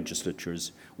subordinate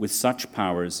legislatures with such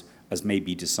powers as may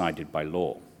be decided by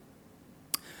law.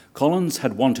 Collins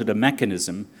had wanted a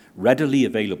mechanism readily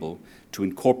available to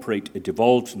incorporate a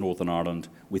devolved Northern Ireland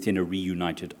within a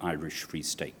reunited Irish Free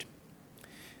State.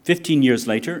 15 years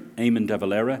later, Eamon de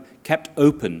Valera kept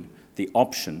open the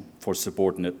option for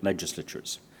subordinate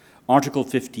legislatures. Article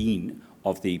 15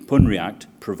 of the Punri Act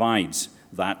provides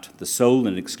that the sole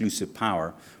and exclusive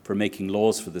power for making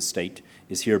laws for the state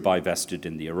is hereby vested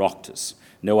in the Oireachtas.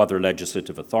 No other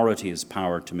legislative authority has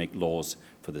power to make laws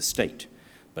for the state.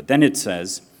 But then it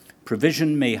says,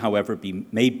 provision may, however, be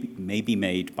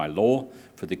made by law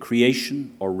for the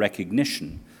creation or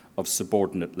recognition of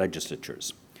subordinate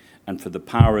legislatures and for the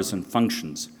powers and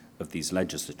functions of these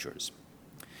legislatures.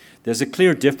 There's a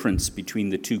clear difference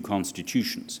between the two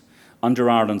constitutions.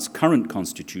 Under Ireland's current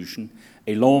constitution,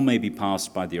 a law may be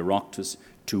passed by the Oireachtas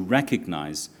to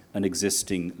recognise an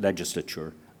existing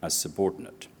legislature as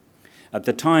subordinate. At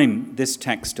the time, this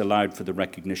text allowed for the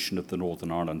recognition of the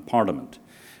Northern Ireland Parliament,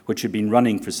 which had been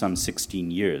running for some 16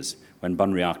 years when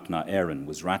Bunreacht na Éireann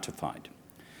was ratified.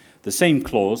 The same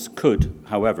clause could,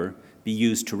 however, be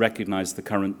used to recognise the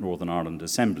current Northern Ireland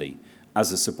Assembly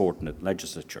as a subordinate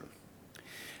legislature.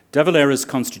 De Valera's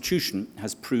constitution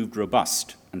has proved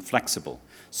robust and flexible,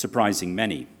 surprising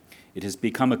many. It has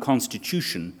become a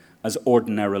constitution as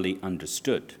ordinarily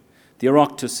understood. The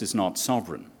Oireachtas is not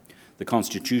sovereign. The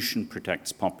constitution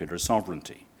protects popular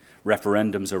sovereignty.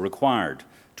 Referendums are required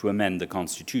to amend the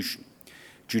constitution.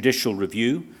 Judicial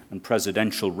review and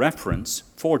presidential reference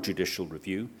for judicial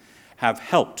review have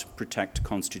helped protect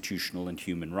constitutional and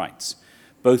human rights,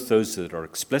 both those that are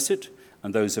explicit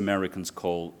and those Americans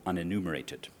call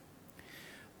unenumerated.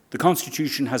 The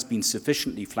Constitution has been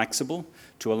sufficiently flexible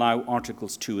to allow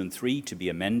Articles 2 and 3 to be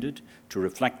amended to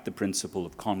reflect the principle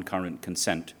of concurrent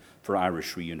consent for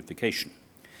Irish reunification,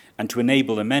 and to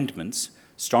enable amendments,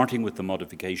 starting with the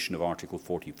modification of Article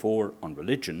 44 on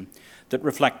religion, that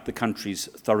reflect the country's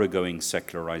thoroughgoing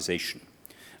secularisation,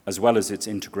 as well as its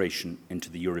integration into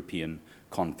the European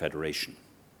Confederation.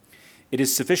 It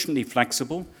is sufficiently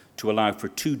flexible to allow for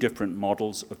two different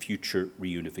models of future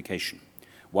reunification,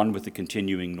 one with the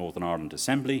continuing Northern Ireland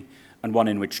Assembly and one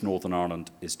in which Northern Ireland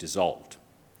is dissolved.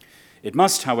 It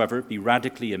must, however, be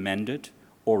radically amended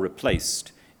or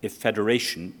replaced if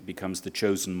federation becomes the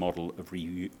chosen model of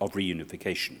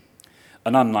reunification,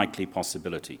 an unlikely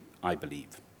possibility, I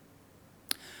believe.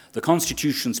 The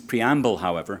Constitution's preamble,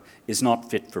 however, is not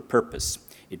fit for purpose.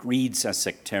 It reads as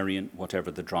sectarian,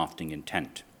 whatever the drafting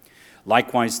intent.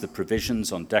 Likewise, the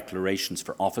provisions on declarations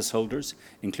for office holders,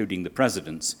 including the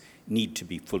president's, need to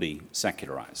be fully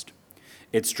secularized.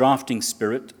 Its drafting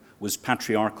spirit was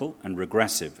patriarchal and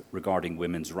regressive regarding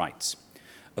women's rights.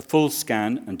 A full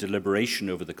scan and deliberation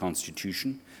over the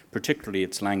Constitution, particularly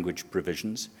its language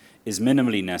provisions, is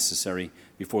minimally necessary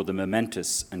before the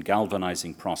momentous and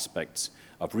galvanizing prospects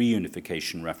of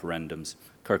reunification referendums,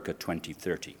 circa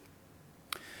 2030.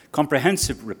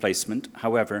 Comprehensive replacement,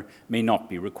 however, may not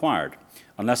be required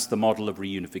unless the model of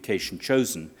reunification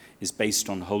chosen is based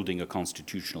on holding a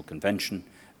constitutional convention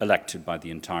elected by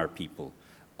the entire people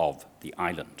of the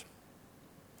island.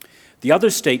 The other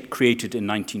state created in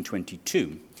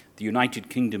 1922, the United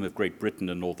Kingdom of Great Britain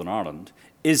and Northern Ireland,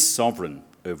 is sovereign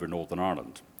over Northern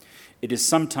Ireland. It is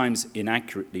sometimes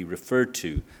inaccurately referred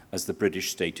to as the British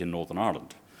state in Northern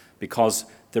Ireland because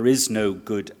there is no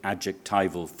good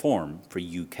adjectival form for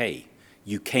UK.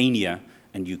 Ukania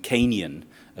and Ukanian,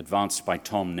 advanced by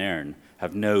Tom Nairn,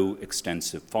 have no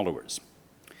extensive followers.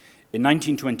 In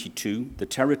 1922, the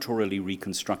territorially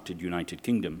reconstructed United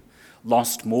Kingdom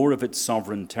lost more of its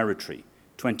sovereign territory,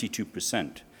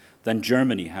 22%, than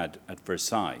Germany had at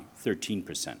Versailles,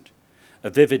 13%, a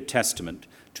vivid testament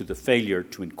to the failure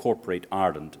to incorporate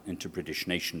Ireland into British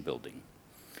nation building.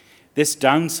 This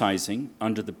downsizing,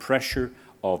 under the pressure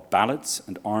of ballots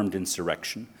and armed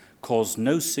insurrection, caused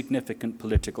no significant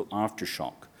political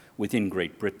aftershock within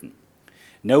Great Britain.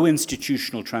 No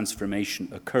institutional transformation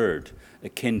occurred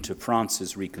akin to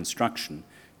France's reconstruction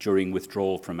during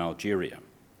withdrawal from Algeria.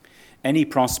 Any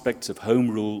prospects of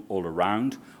home rule all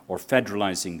around or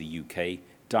federalising the UK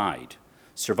died,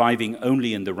 surviving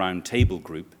only in the Round Table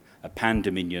Group, a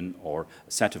pan-Dominion or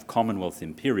a set of Commonwealth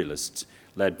imperialists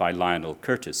led by Lionel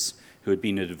Curtis, who had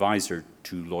been an advisor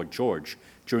to Lloyd George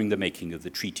during the making of the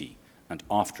treaty and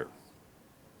after.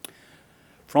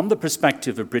 From the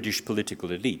perspective of British political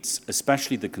elites,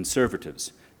 especially the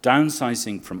Conservatives,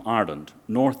 downsizing from Ireland,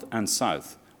 north and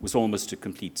south, was almost a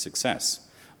complete success.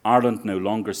 Ireland no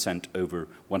longer sent over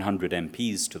 100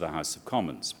 MPs to the House of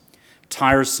Commons.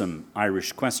 Tiresome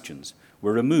Irish questions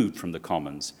were removed from the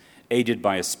Commons, aided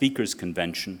by a Speaker's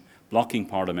Convention blocking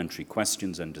parliamentary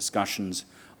questions and discussions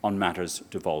on matters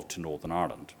devolved to Northern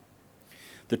Ireland.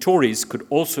 The Tories could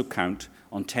also count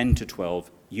on 10 to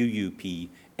 12 UUP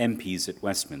MPs at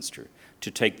Westminster to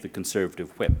take the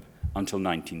Conservative whip until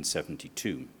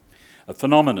 1972, a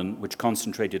phenomenon which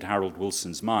concentrated Harold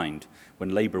Wilson's mind when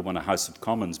Labour won a House of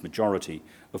Commons majority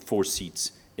of 4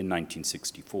 seats in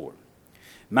 1964.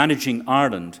 Managing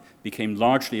Ireland became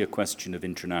largely a question of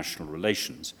international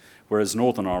relations, whereas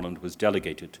Northern Ireland was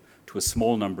delegated to a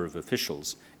small number of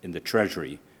officials in the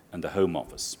Treasury and the Home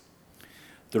Office.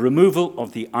 The removal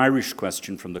of the Irish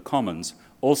question from the Commons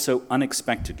also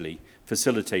unexpectedly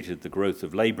facilitated the growth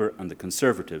of Labour and the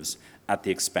Conservatives at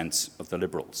the expense of the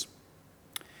Liberals.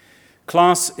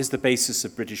 Class is the basis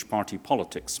of British party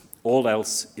politics. All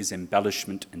else is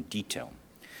embellishment and detail.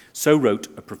 So wrote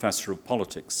a professor of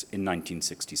politics in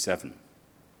 1967.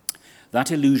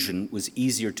 That illusion was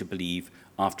easier to believe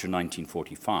after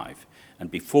 1945 and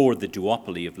before the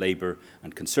duopoly of Labour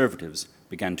and Conservatives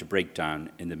began to break down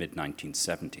in the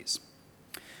mid-1970s.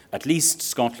 At least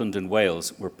Scotland and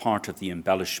Wales were part of the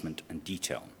embellishment and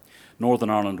detail. Northern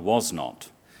Ireland was not.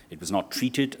 It was not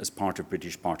treated as part of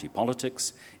British party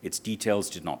politics. Its details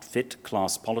did not fit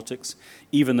class politics,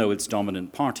 even though its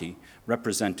dominant party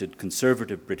represented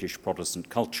conservative British Protestant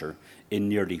culture in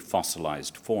nearly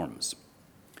fossilized forms.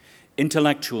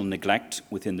 Intellectual neglect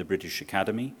within the British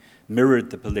Academy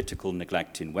mirrored the political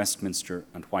neglect in Westminster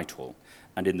and Whitehall,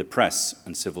 and in the press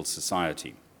and civil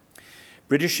society.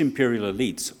 British imperial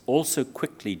elites also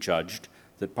quickly judged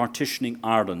that partitioning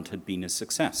Ireland had been a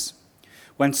success,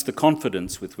 whence the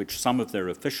confidence with which some of their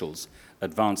officials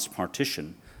advanced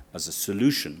partition as a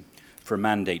solution for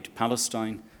Mandate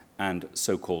Palestine and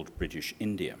so-called British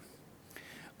India.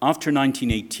 After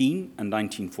 1918 and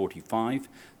 1945,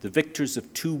 the victors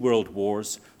of 2 world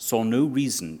wars saw no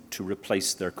reason to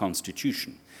replace their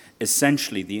constitution,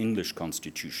 essentially the English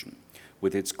constitution,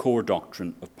 with its core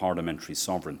doctrine of parliamentary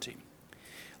sovereignty.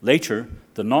 Later,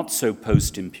 the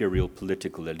not-so-post-imperial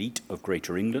political elite of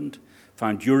Greater England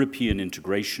found European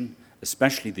integration,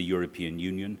 especially the European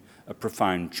Union, a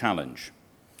profound challenge.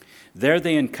 There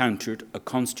they encountered a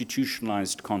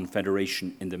constitutionalized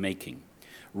confederation in the making,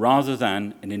 rather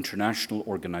than an international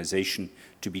organization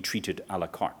to be treated à la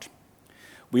carte.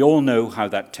 We all know how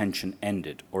that tension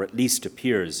ended, or at least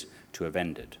appears to have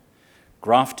ended.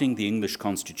 Grafting the English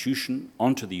constitution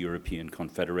onto the European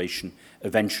Confederation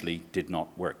eventually did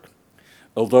not work.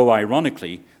 Although,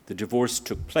 ironically, the divorce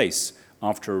took place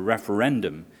after a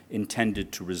referendum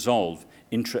intended to resolve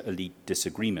intra-elite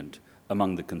disagreement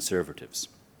among the Conservatives.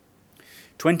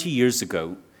 20 years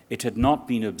ago, it had not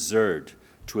been absurd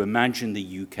to imagine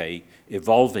the UK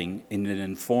evolving in an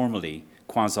informally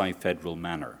quasi-federal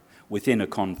manner within a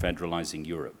confederalizing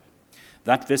Europe.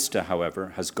 That vista,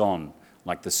 however, has gone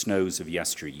like the snows of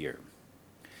yesteryear.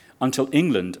 Until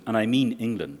England, and I mean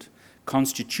England,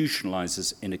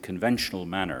 constitutionalizes in a conventional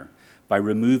manner by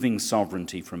removing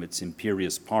sovereignty from its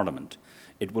imperious parliament,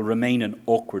 it will remain an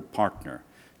awkward partner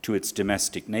to its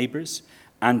domestic neighbours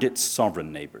and its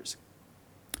sovereign neighbours.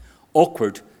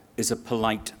 Awkward is a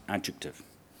polite adjective.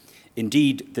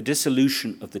 Indeed, the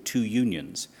dissolution of the 2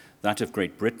 unions, that of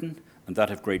Great Britain and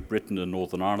that of Great Britain and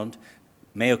Northern Ireland,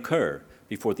 may occur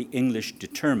before the English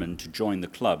determine to join the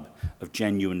club of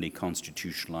genuinely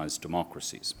constitutionalized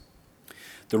democracies.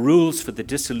 The rules for the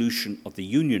dissolution of the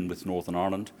union with Northern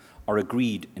Ireland are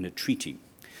agreed in a treaty.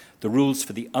 The rules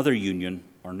for the other union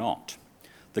are not.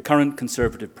 The current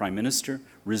Conservative Prime Minister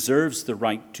reserves the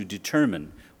right to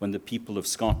determine when the people of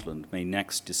Scotland may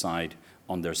next decide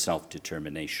on their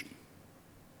self-determination.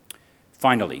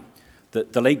 Finally,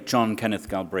 the late John Kenneth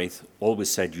Galbraith always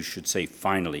said you should say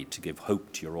finally to give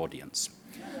hope to your audience.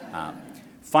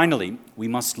 Finally, we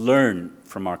must learn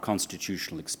from our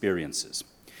constitutional experiences.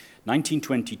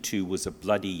 1922 was a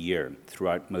bloody year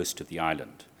throughout most of the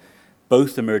island.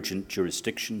 Both emergent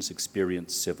jurisdictions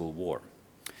experienced civil war.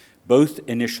 Both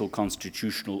initial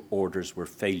constitutional orders were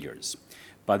failures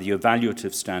by the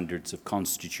evaluative standards of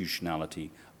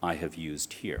constitutionality I have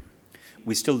used here.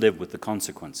 We still live with the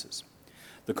consequences.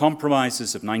 The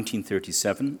compromises of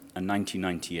 1937 and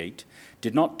 1998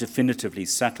 did not definitively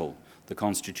settle the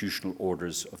constitutional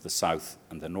orders of the South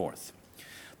and the North.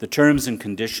 The terms and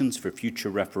conditions for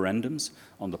future referendums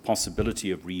on the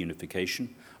possibility of reunification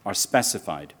are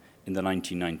specified in the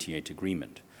 1998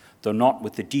 agreement, though not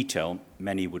with the detail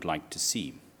many would like to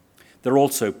see. They're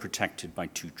also protected by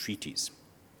 2 treaties.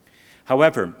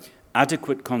 However,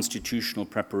 adequate constitutional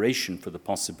preparation for the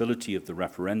possibility of the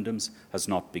referendums has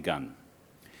not begun.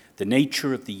 The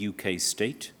nature of the UK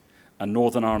state and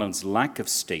Northern Ireland's lack of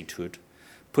statehood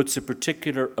puts a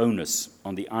particular onus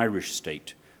on the Irish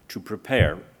state to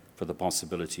prepare for the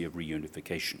possibility of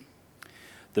reunification.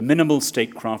 The minimal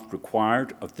statecraft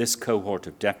required of this cohort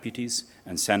of deputies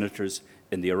and senators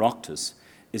in the Oireachtas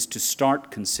is to start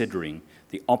considering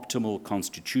the optimal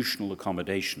constitutional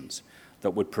accommodations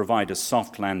that would provide a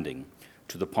soft landing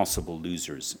to the possible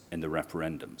losers in the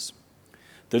referendums.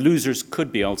 The losers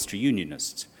could be Ulster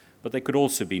Unionists, but they could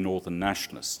also be Northern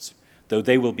Nationalists, though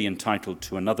they will be entitled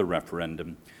to another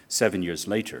referendum 7 years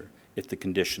later if the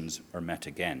conditions are met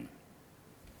again.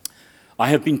 I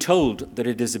have been told that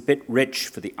it is a bit rich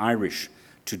for the Irish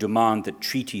to demand that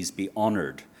treaties be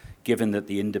honoured, given that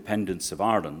the independence of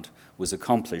Ireland was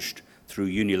accomplished through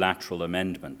unilateral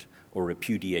amendment or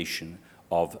repudiation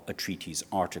of a treaty's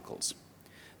articles.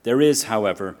 There is,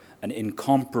 however, an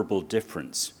incomparable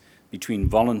difference between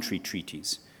voluntary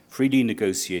treaties, freely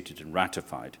negotiated and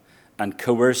ratified, and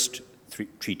coerced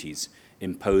treaties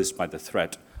imposed by the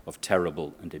threat of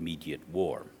terrible and immediate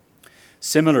war.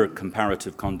 Similar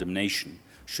comparative condemnation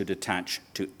should attach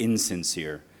to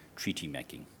insincere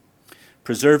treaty-making.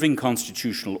 Preserving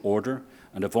constitutional order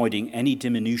and avoiding any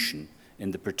diminution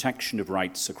in the protection of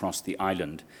rights across the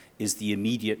island is the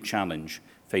immediate challenge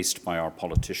faced by our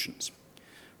politicians.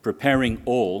 Preparing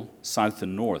all, south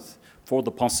and north, for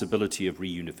the possibility of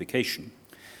reunification,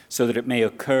 so that it may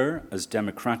occur as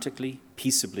democratically,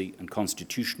 peaceably, and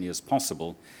constitutionally as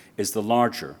possible, is the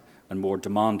larger and more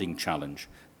demanding challenge,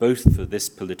 both for this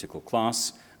political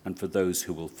class and for those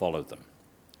who will follow them.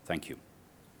 Thank you.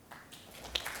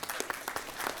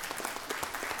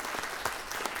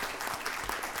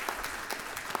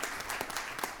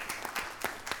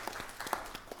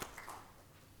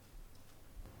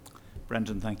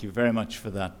 Brendan, thank you very much for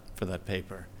that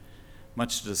paper.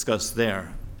 Much to discuss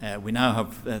there. We now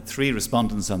have three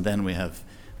respondents, and then we have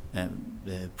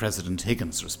President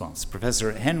Higgins' response.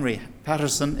 Professor Henry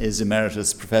Patterson is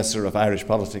Emeritus Professor of Irish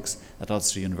Politics at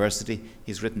Ulster University.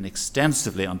 He's written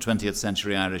extensively on 20th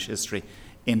century Irish history,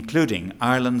 including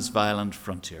Ireland's violent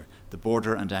frontier, the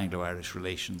border and Anglo-Irish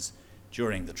relations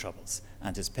during the Troubles.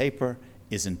 And his paper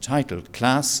is entitled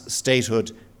Class,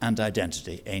 Statehood and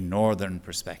Identity, a Northern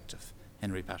Perspective.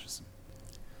 Henry Patterson.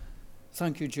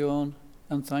 Thank you, John,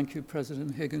 and thank you,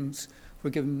 President Higgins,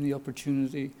 for giving me the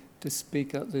opportunity to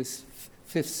speak at this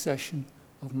fifth session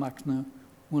of MACNA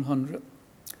 100.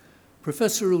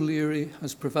 Professor O'Leary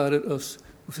has provided us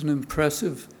with an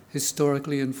impressive,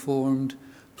 historically informed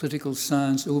political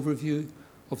science overview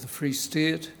of the Free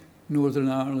State, Northern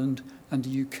Ireland, and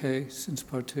the UK since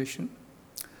partition.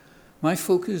 My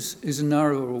focus is a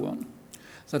narrower one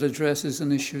that addresses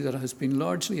an issue that has been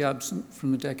largely absent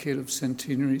from the decade of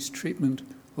centenary's treatment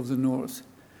of the North,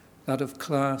 that of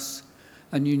class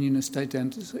and unionist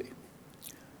identity.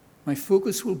 My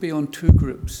focus will be on two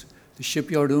groups, the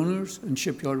shipyard owners and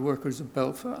shipyard workers of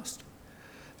Belfast.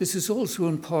 This is also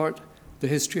in part the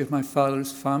history of my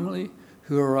father's family,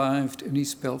 who arrived in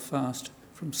East Belfast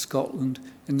from Scotland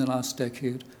in the last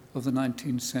decade of the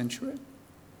 19th century.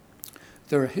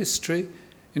 Their history,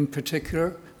 in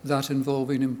particular that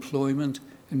involving employment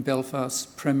in Belfast's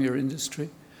premier industry,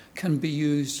 can be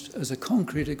used as a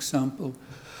concrete example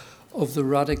of the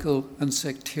radical and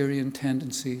sectarian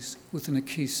tendencies within a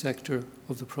key sector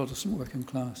of the Protestant working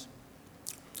class.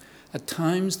 At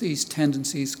times, these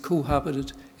tendencies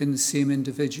cohabited in the same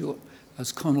individual,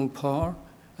 as Conall Power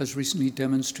has recently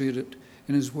demonstrated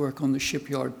in his work on the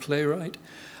shipyard playwright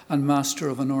and master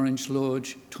of an Orange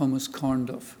Lodge, Thomas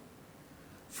Carnduff.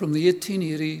 From the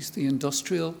 1880s, the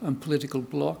industrial and political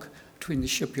bloc between the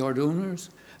shipyard owners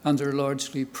and their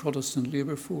largely Protestant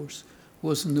labour force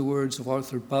was, in the words of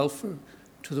Arthur Balfour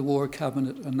to the War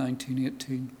Cabinet in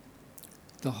 1918,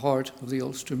 the heart of the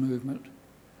Ulster movement.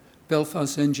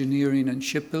 Belfast's engineering and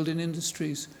shipbuilding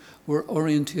industries were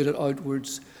orientated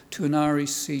outwards to an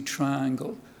Irish Sea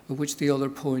triangle, of which the other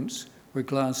points were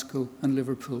Glasgow and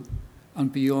Liverpool,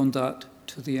 and beyond that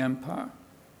to the Empire.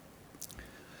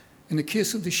 In the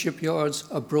case of the shipyards,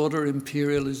 a broader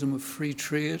imperialism of free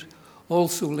trade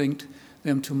also linked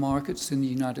them to markets in the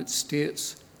United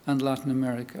States and Latin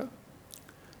America.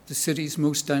 The city's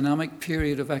most dynamic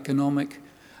period of economic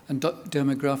and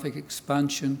demographic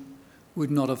expansion would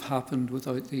not have happened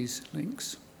without these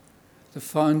links. The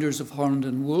founders of Holland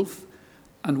and Wolff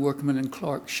and Workman and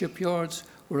Clark shipyards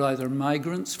were either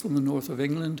migrants from the north of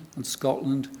England and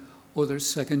Scotland or their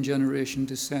second-generation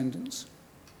descendants.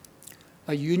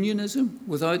 A unionism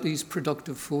without these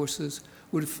productive forces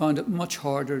would have found it much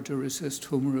harder to resist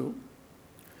Home Rule.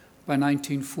 By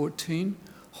 1914,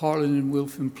 Harland and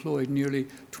Wolff employed nearly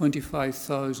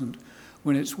 25,000,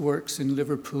 when its works in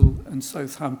Liverpool and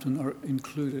Southampton are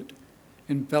included.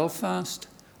 In Belfast,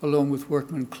 along with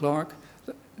Workman Clark,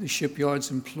 the shipyards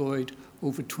employed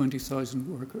over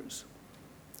 20,000 workers.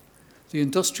 The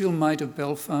industrial might of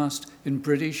Belfast in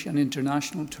British and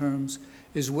international terms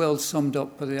is well summed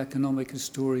up by the economic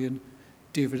historian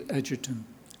David Edgerton.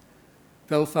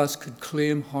 Belfast could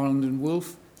claim Harland and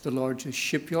Wolff, the largest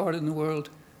shipyard in the world.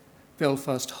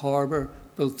 Belfast Harbour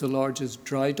built the largest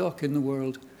dry dock in the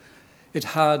world. It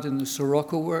had in the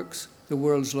Sirocco Works, the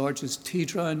world's largest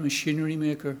tea-drying machinery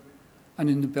maker, and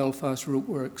in the Belfast Rope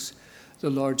Works, the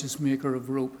largest maker of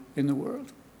rope in the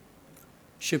world.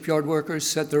 Shipyard workers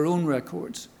set their own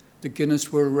records. The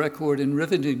Guinness World Record in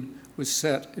riveting was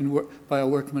set by a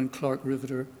Workman Clark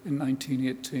riveter in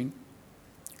 1918.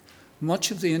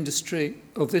 Much of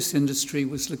this industry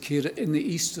was located in the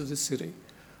east of the city,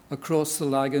 across the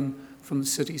Lagan from the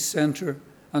city centre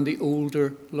and the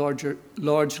older,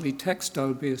 largely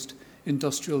textile-based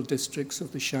industrial districts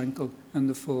of the Shankill and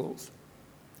the Falls.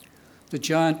 The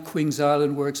giant Queen's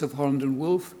Island works of Holland and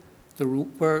Wolff, the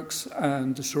Rope Works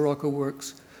and the Sirocco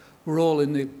Works were all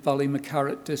in the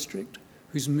Ballymacarrat district,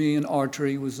 whose main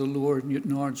artery was the Lower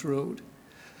Newtownards Road.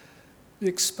 The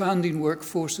expanding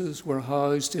workforces were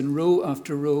housed in row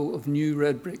after row of new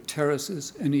red brick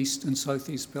terraces in East and South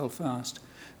East Belfast,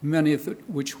 many of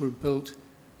which were built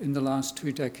in the last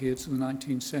 2 decades of the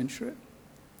 19th century.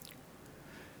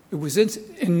 It was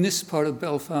in this part of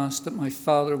Belfast that my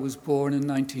father was born in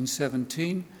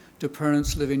 1917 to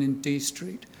parents living in D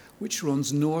Street, which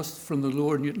runs north from the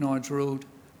Lower Newtownards Road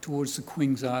towards the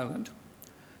Queen's Island.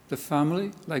 The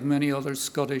family, like many other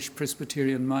Scottish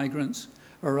Presbyterian migrants,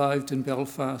 arrived in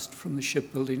Belfast from the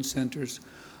shipbuilding centres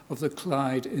of the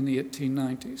Clyde in the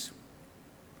 1890s.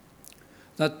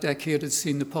 That decade had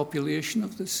seen the population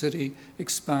of the city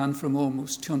expand from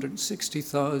almost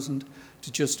 260,000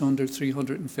 to just under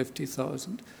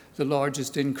 350,000, the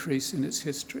largest increase in its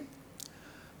history.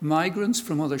 Migrants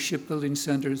from other shipbuilding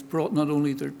centres brought not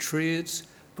only their trades,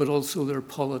 but also their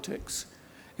politics.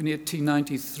 In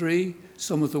 1893,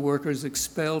 some of the workers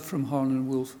expelled from Harland and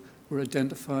Wolff were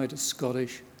identified as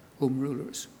Scottish Home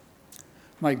Rulers.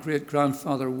 My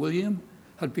great-grandfather William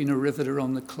had been a riveter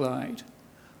on the Clyde.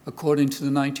 According to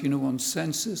the 1901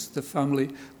 census, the family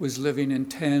was living in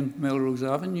 10 Melrose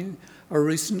Avenue, a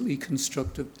recently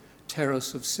constructed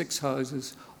terrace of 6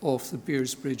 houses off the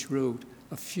Beersbridge Road,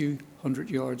 a few hundred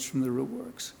yards from the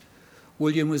roadworks.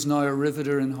 William was now a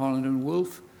riveter in Harland and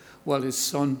Wolff, while his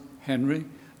son Henry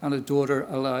and a daughter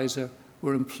Eliza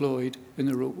were employed in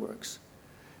the roadworks.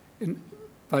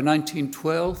 By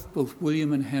 1912, both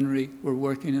William and Henry were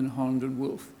working in Harland and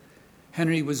Wolff.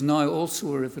 Henry was now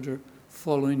also a riveter,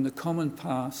 following the common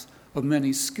path of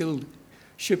many skilled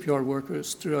shipyard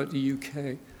workers throughout the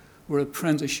UK, where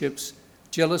apprenticeships,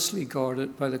 jealously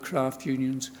guarded by the craft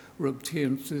unions, were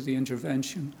obtained through the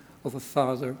intervention of a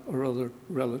father or other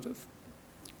relative.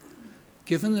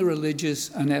 Given the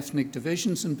religious and ethnic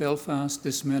divisions in Belfast,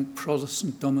 this meant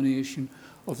Protestant domination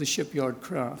of the shipyard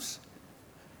crafts.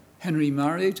 Henry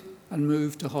married and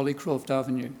moved to Hollycroft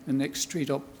Avenue, the next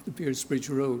street up the Beersbridge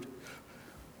Road.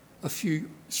 A few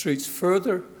streets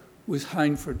further was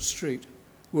Hindford Street,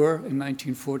 where in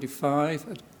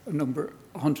 1945, at number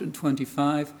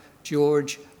 125,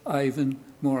 George Ivan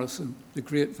Morrison, the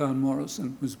great Van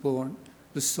Morrison, was born,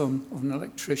 the son of an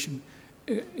electrician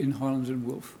in Harland and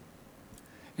Wolff.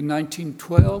 In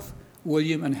 1912,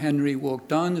 William and Henry walked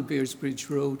down the Beersbridge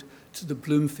Road to the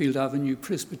Bloomfield Avenue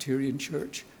Presbyterian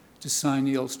Church to sign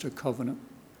the Ulster Covenant.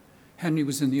 Henry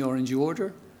was in the Orange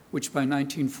Order, which by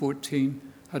 1914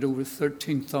 had over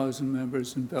 13,000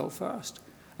 members in Belfast,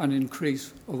 an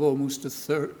increase of almost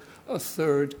a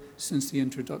third since the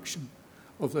introduction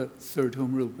of the Third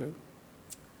Home Rule Bill.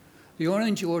 The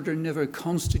Orange Order never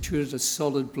constituted a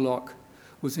solid bloc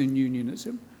within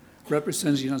unionism,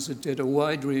 representing as it did a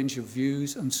wide range of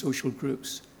views and social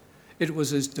groups. It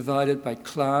was as divided by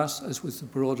class as was the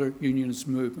broader unionist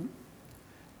movement.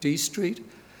 D Street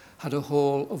had a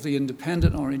hall of the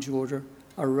independent Orange Order,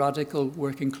 a radical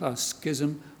working-class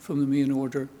schism from the main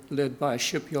order led by a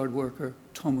shipyard worker,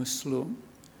 Thomas Sloan.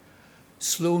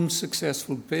 Sloan's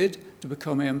successful bid to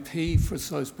become MP for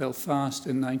South Belfast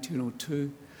in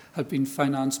 1902 had been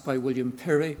financed by William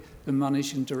Perry, the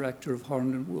managing director of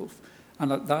Harland and Wolff,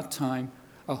 and at that time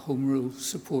a Home Rule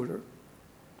supporter.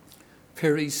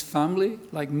 Perry's family,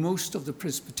 like most of the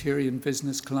Presbyterian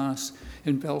business class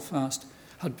in Belfast,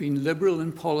 had been liberal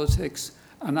in politics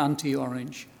and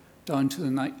anti-Orange down to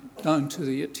the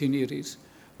 1880s,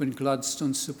 when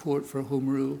Gladstone's support for Home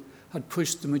Rule had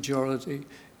pushed the majority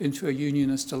into a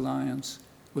unionist alliance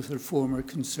with their former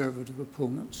Conservative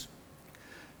opponents.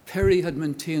 Perry had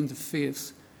maintained the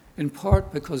faith, in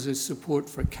part because his support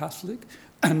for Catholic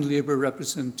and Labour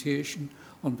representation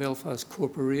on Belfast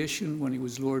Corporation when he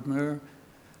was Lord Mayor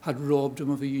had robbed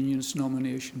him of a unionist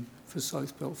nomination for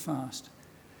South Belfast.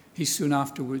 He soon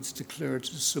afterwards declared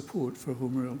his support for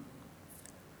Home Rule.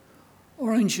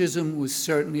 Orangism was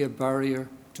certainly a barrier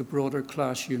to broader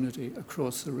class unity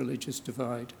across the religious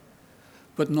divide,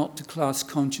 but not to class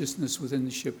consciousness within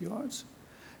the shipyards.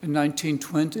 In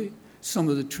 1920, some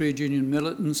of the trade union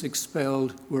militants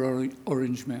expelled were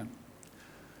Orange men.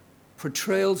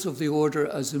 Portrayals of the order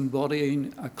as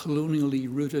embodying a colonially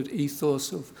rooted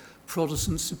ethos of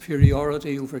Protestant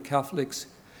superiority over Catholics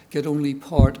get only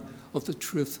part of the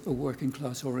truth of working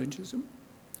class Orangism.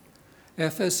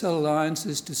 FSL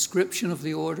Alliance's description of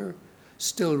the order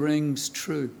still rings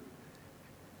true.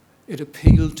 It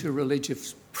appealed to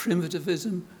religious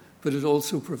primitivism, but it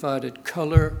also provided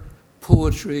colour,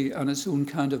 poetry, and its own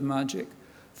kind of magic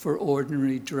for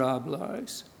ordinary drab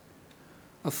lives.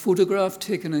 A photograph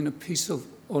taken on a piece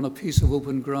of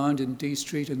open ground in D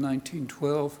Street in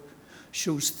 1912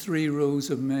 shows 3 rows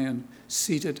of men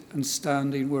seated and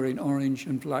standing wearing orange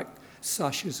and black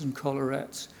sashes and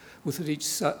collarettes, with at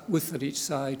each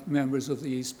side members of the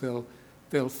East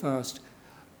Belfast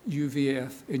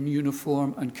UVF in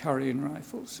uniform and carrying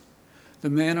rifles. The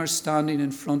men are standing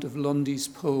in front of Lundy's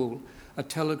pole, a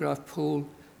telegraph pole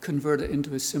converted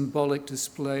into a symbolic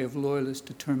display of loyalist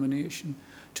determination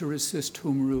to resist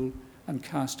Home Rule and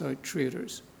cast out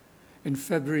traitors. In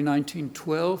February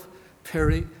 1912,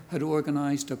 Perry had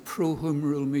organised a pro-Home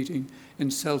Rule meeting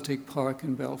in Celtic Park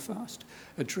in Belfast,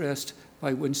 addressed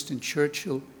by Winston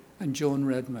Churchill and John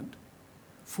Redmond.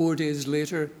 4 days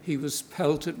later, he was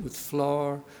pelted with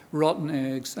flour, rotten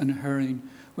eggs and herring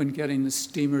when getting the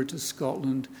steamer to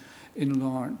Scotland in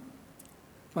Larne.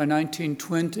 By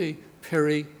 1920,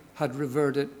 Perry had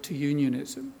reverted to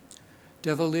unionism.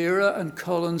 De Valera and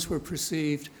Collins were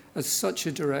perceived as such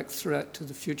a direct threat to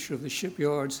the future of the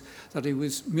shipyards that he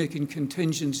was making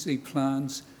contingency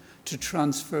plans to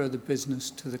transfer the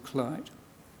business to the Clyde.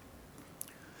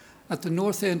 At the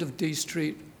north end of D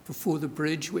Street, before the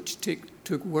bridge which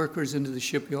took workers into the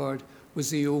shipyard, was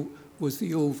the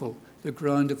Oval, the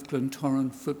ground of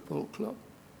Glentoran Football Club.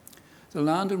 The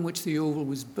land on which the Oval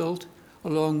was built,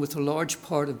 along with a large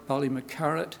part of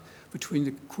Ballymacarrat between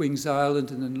the Queen's Island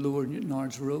and the Lower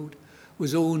Newtonards Road,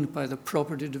 was owned by the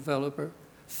property developer,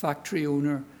 factory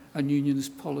owner and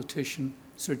unionist politician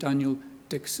Sir Daniel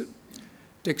Dixon.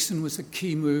 Dixon was a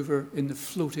key mover in the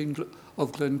floating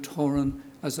of Glentoran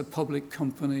as a public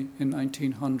company in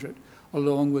 1900,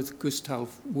 along with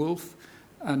Gustav Wolff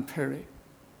and Perry.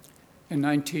 In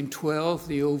 1912,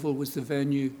 the Oval was the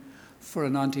venue for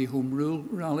an anti-Home Rule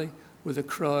rally where the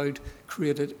crowd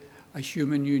created a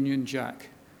human Union Jack.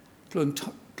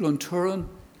 Glentoran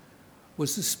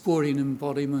was the sporting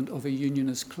embodiment of a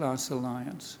unionist class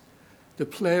alliance. The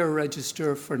player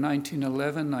register for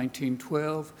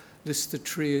 1911-1912 lists the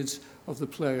trades of the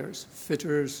players: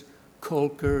 fitters,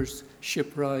 caulkers,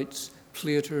 shipwrights,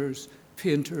 platers,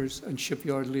 painters, and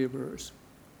shipyard labourers.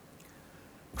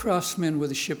 Craftsmen were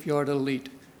the shipyard elite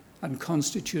and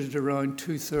constituted around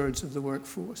 2/3 of the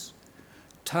workforce.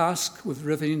 Tasked with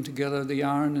riveting together the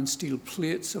iron and steel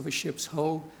plates of a ship's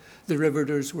hull, the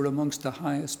riveters were amongst the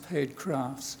highest paid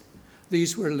crafts.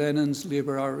 These were Lenin's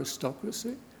labour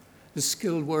aristocracy, the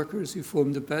skilled workers who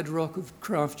formed the bedrock of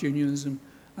craft unionism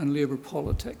and labour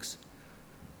politics.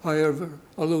 However,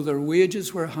 although their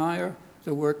wages were higher,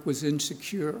 the work was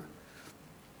insecure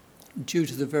due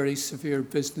to the very severe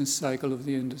business cycle of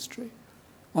the industry.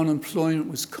 Unemployment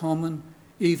was common,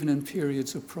 even in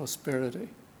periods of prosperity.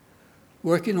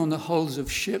 Working on the hulls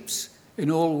of ships in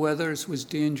all weathers was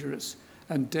dangerous,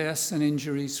 and deaths and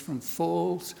injuries from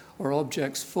falls or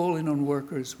objects falling on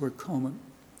workers were common.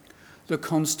 The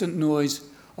constant noise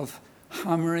of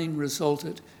hammering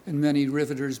resulted in many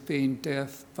riveters being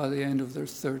deaf by the end of their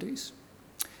 30s.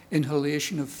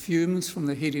 Inhalation of fumes from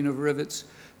the heating of rivets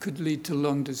could lead to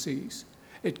lung disease.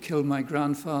 It killed my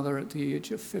grandfather at the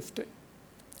age of 50.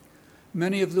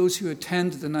 Many of those who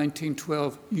attended the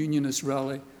 1912 Unionist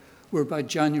rally were by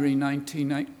January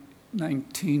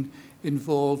 1919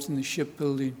 involved in the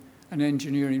shipbuilding and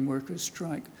engineering workers'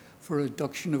 strike for a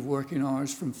reduction of working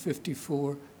hours from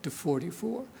 54 to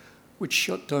 44, which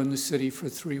shut down the city for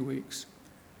 3 weeks.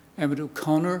 Emmett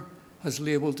O'Connor has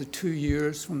labelled the 2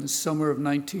 years from the summer of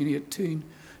 1918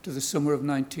 to the summer of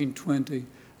 1920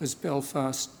 as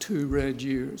Belfast's 2 red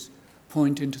years,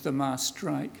 pointing to the mass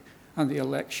strike and the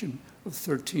election of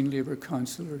 13 Labour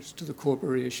councillors to the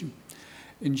corporation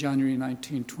in January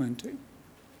 1920.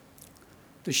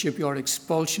 The shipyard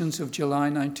expulsions of July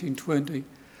 1920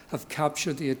 have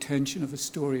captured the attention of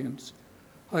historians.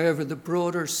 However, the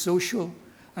broader social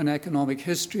and economic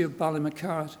history of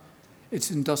Ballymacarrat,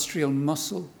 its industrial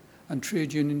muscle and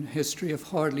trade union history have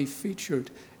hardly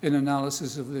featured in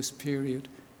analysis of this period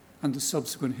and the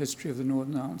subsequent history of the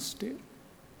Northern Ireland state.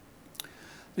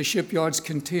 The shipyards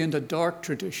contained a dark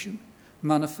tradition,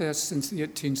 manifest since the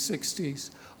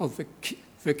 1860s, of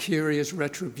vicarious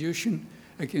retribution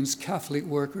against Catholic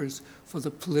workers for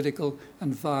the political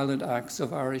and violent acts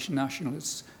of Irish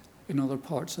nationalists in other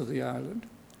parts of the island.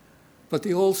 But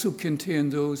they also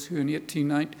contained those who in the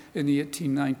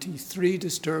 1893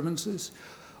 disturbances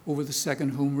over the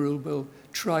Second Home Rule Bill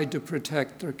tried to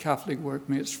protect their Catholic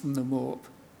workmates from the mob.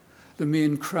 The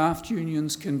main craft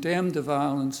unions condemned the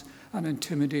violence and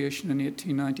intimidation in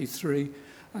 1893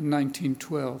 and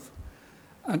 1912.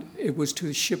 And it was to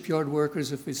the shipyard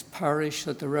workers of his parish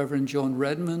that the Reverend John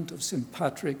Redmond of St.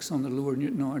 Patrick's on the Lower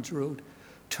Newtonards Road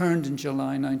turned in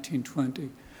July 1920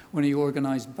 when he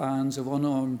organised bands of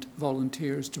unarmed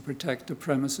volunteers to protect the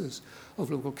premises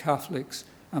of local Catholics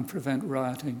and prevent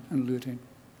rioting and looting.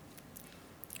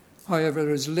 However,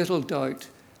 there is little doubt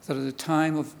that at a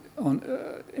time of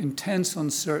intense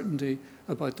uncertainty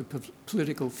about the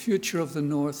political future of the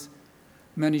North,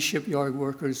 many shipyard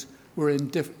workers were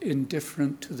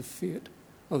indifferent to the fate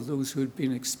of those who had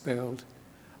been expelled,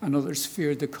 and others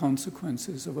feared the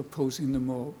consequences of opposing the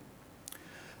mob.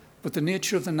 But the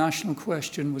nature of the national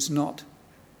question was not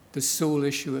the sole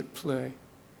issue at play.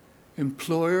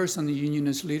 Employers and the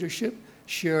unionist leadership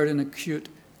shared an acute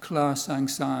class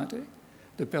anxiety.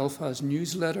 The Belfast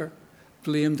newsletter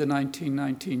blamed the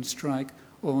 1919 strike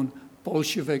on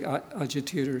Bolshevik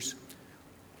agitators,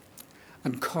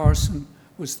 and Carson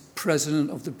was president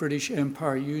of the British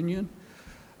Empire Union,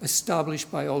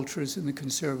 established by ultras in the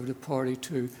Conservative Party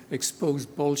to expose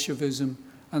Bolshevism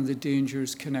and the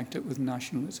dangers connected with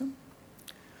nationalism.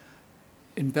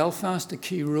 In Belfast, a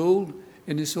key role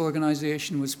in this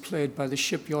organisation was played by the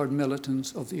shipyard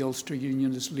militants of the Ulster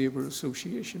Unionist Labour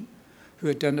Association, who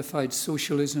identified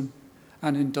socialism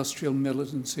and industrial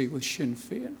militancy with Sinn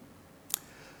Féin.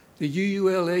 The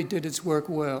UULA did its work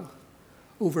well.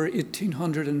 Over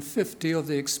 1,850 of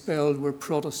the expelled were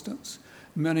Protestants,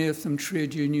 many of them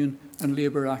trade union and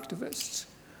labour activists.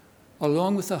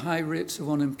 Along with the high rates of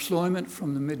unemployment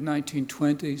from the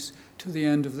mid-1920s to the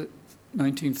end of the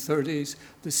 1930s,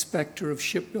 the spectre of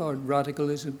shipyard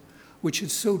radicalism, which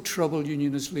had so troubled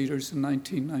unionist leaders in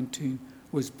 1919,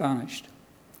 was banished.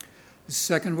 The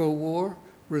Second World War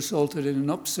resulted in an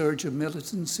upsurge of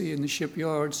militancy in the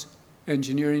shipyards,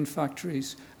 engineering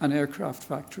factories, and aircraft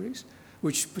factories,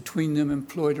 which between them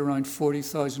employed around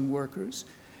 40,000 workers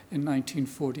in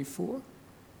 1944.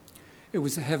 It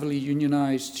was the heavily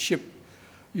unionised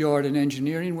shipyard and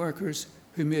engineering workers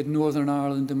who made Northern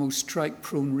Ireland the most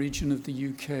strike-prone region of the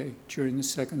UK during the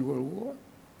Second World War.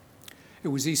 It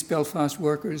was East Belfast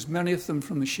workers, many of them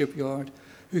from the shipyard,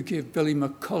 who gave Billy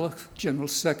McCulloch, General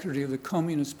Secretary of the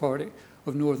Communist Party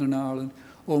of Northern Ireland,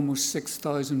 almost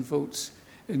 6,000 votes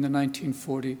in the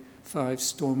 1945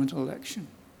 Stormont election.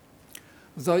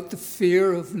 Without the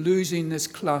fear of losing this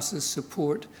class's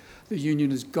support, the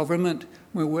unionist government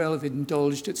may well have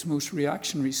indulged its most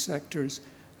reactionary sectors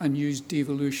and used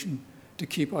devolution to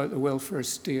keep out the welfare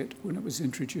state when it was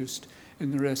introduced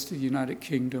in the rest of the United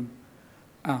Kingdom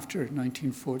after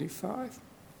 1945.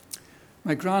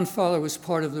 My grandfather was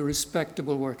part of the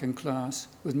respectable working class,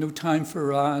 with no time for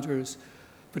rioters,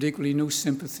 but equally no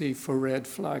sympathy for red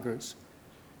flaggers.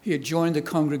 He had joined the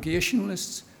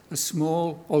Congregationalists, a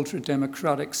small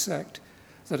ultra-democratic sect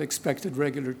that expected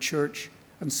regular church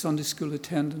and Sunday school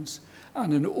attendance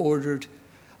and an ordered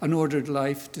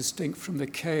life distinct from the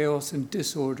chaos and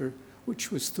disorder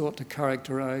which was thought to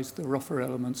characterize the rougher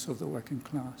elements of the working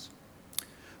class.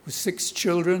 With 6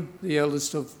 children, the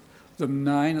eldest of them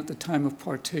 9 at the time of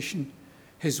partition,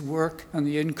 his work and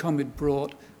the income it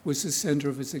brought was the center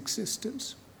of his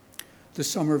existence. The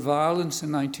summer violence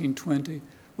in 1920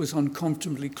 was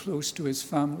uncomfortably close to his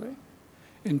family.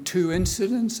 In 2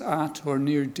 incidents at or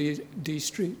near D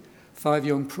Street, 5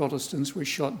 young Protestants were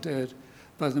shot dead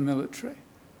by the military.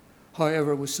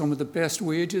 However, with some of the best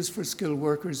wages for skilled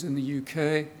workers in the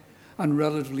UK and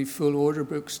relatively full order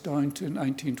books down to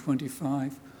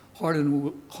 1925,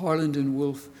 Harland and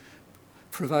Wolff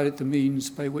provided the means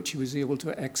by which he was able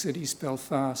to exit East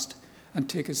Belfast and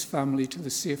take his family to the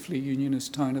safely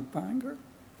unionist town of Bangor.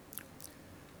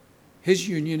 His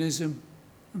unionism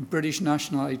and British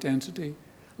national identity,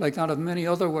 like that of many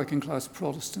other working class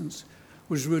Protestants,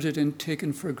 was rooted in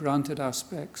taken for granted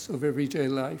aspects of everyday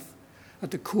life,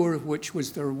 at the core of which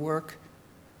was their work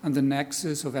and the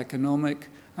nexus of economic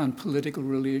and political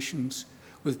relations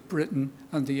with Britain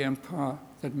and the empire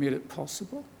that made it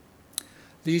possible.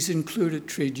 These included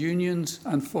trade unions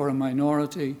and, for a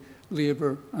minority,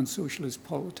 labour and socialist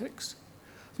politics.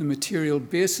 The material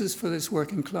basis for this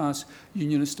working class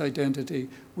unionist identity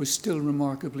was still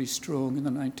remarkably strong in the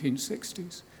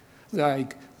 1960s. The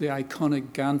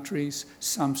iconic gantries,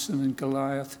 Samson and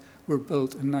Goliath, were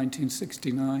built in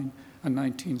 1969 and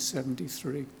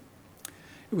 1973.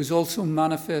 It was also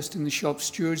manifest in the shop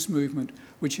stewards movement,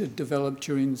 which had developed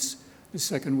during the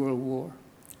Second World War.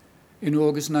 In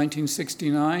August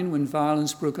 1969, when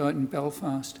violence broke out in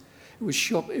Belfast,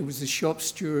 it was the shop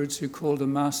stewards who called a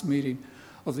mass meeting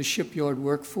of the shipyard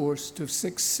workforce to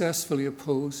successfully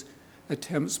oppose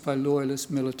attempts by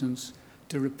loyalist militants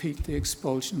to repeat the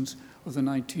expulsions of the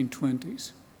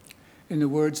 1920s. In the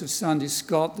words of Sandy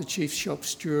Scott, the chief shop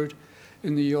steward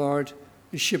in the yard,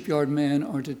 the shipyard men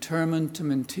are determined to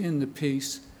maintain the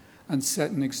peace and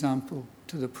set an example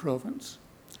to the province.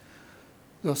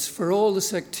 Thus, for all the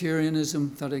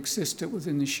sectarianism that existed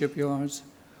within the shipyards,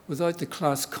 without the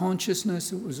class consciousness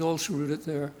that was also rooted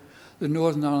there, the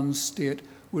Northern Ireland state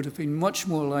would have been much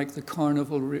more like the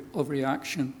carnival of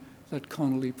reaction that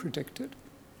Connolly predicted.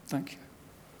 Thank you.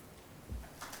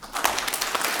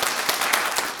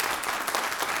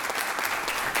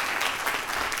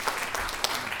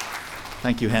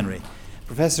 Thank you, Henry.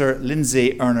 Professor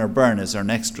Lindsay Erner-Byrne is our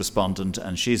next respondent,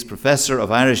 and she's Professor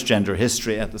of Irish Gender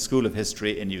History at the School of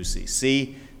History in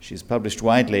UCC. She's published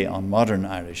widely on modern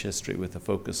Irish history with a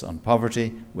focus on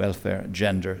poverty, welfare,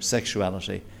 gender,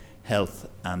 sexuality, health,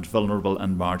 and vulnerable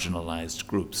and marginalised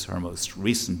groups. Her most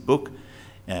recent book,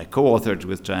 co-authored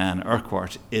with Diane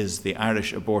Urquhart, is The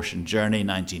Irish Abortion Journey,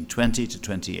 1920 to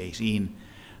 2018.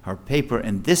 Her paper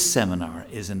in this seminar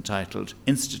is entitled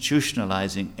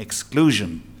Institutionalising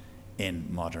Exclusion in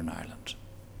Modern Ireland.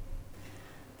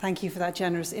 Thank you for that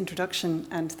generous introduction,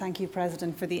 and thank you,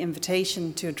 President, for the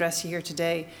invitation to address you here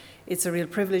today. It's a real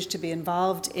privilege to be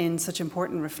involved in such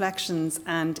important reflections,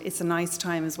 and it's a nice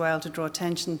time as well to draw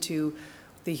attention to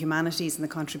the humanities and the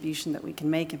contribution that we can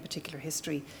make, in particular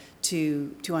history,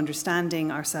 to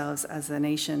understanding ourselves as a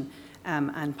nation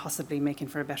and possibly making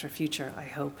for a better future, I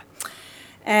hope.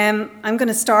 I'm going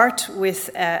to start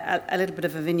with a little bit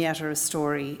of a vignette or a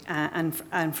story,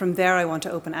 and from there I want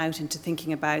to open out into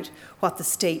thinking about what the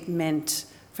state meant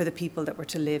for the people that were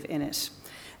to live in it.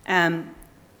 On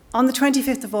the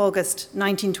 25th of August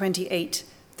 1928,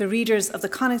 the readers of the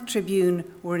Connacht Tribune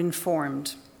were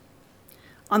informed.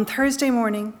 On Thursday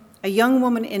morning, a young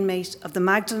woman inmate of the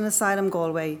Magdalen Asylum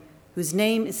Galway, whose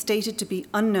name is stated to be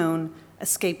unknown,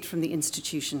 escaped from the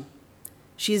institution.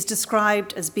 She is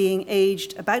described as being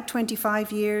aged about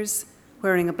 25 years,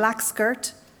 wearing a black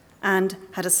skirt, and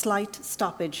had a slight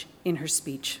stoppage in her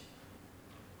speech.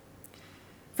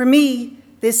 For me,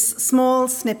 this small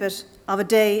snippet of a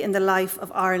day in the life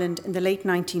of Ireland in the late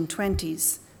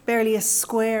 1920s, barely a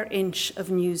square inch of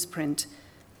newsprint,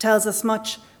 tells us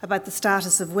much about the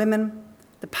status of women,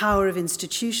 the power of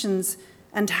institutions,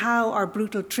 and how our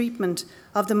brutal treatment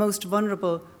of the most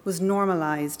vulnerable was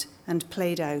normalised and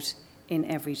played out in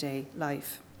everyday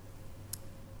life.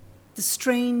 The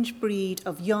strange breed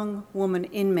of young woman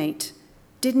inmate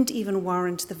didn't even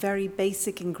warrant the very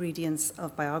basic ingredients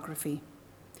of biography.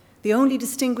 The only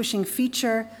distinguishing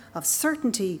feature of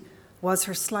certainty was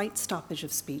her slight stoppage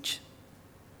of speech.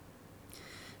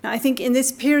 Now, I think in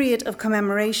this period of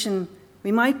commemoration,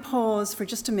 we might pause for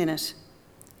just a minute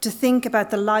to think about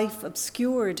the life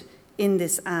obscured in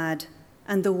this ad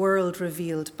and the world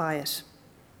revealed by it.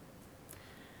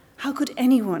 How could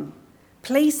anyone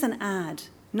place an ad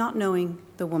not knowing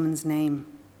the woman's name?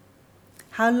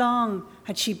 How long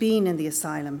had she been in the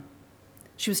asylum?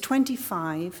 She was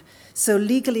 25, so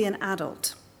legally an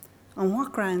adult. On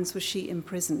what grounds was she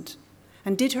imprisoned?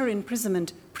 And did her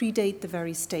imprisonment predate the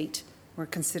very state we're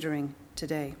considering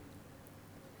today?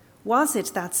 Was it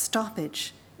that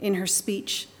stoppage in her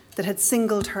speech that had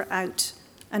singled her out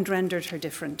and rendered her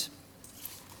different?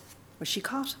 Was she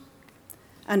caught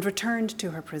and returned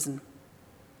to her prison?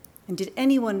 And did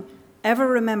anyone ever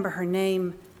remember her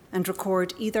name and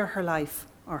record either her life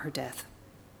or her death?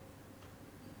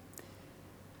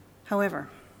 However,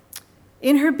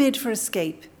 in her bid for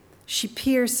escape, she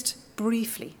pierced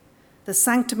briefly the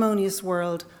sanctimonious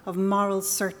world of moral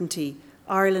certainty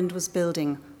Ireland was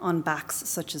building on backs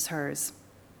such as hers.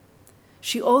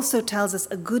 She also tells us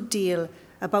a good deal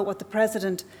about what the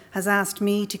President has asked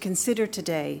me to consider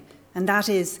today, and that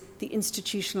is the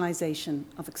institutionalisation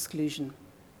of exclusion.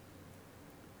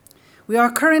 We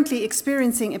are currently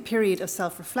experiencing a period of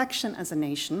self-reflection as a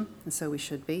nation, and so we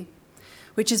should be,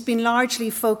 which has been largely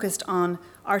focused on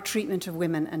our treatment of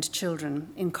women and children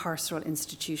in carceral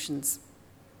institutions.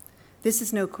 This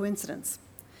is no coincidence,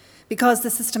 because the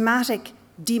systematic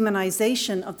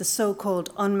demonisation of the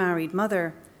so-called unmarried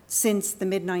mother since the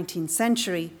mid-19th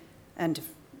century, and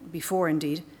before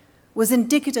indeed, was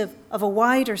indicative of a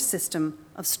wider system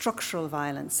of structural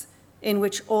violence in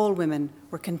which all women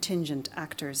were contingent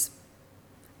actors,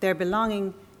 their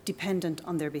belonging dependent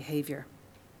on their behaviour.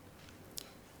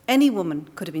 Any woman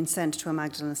could have been sent to a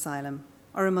Magdalen asylum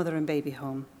or a mother and baby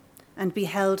home and be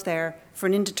held there for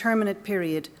an indeterminate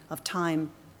period of time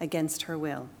against her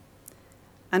will.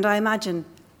 And I imagine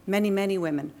many, many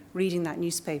women reading that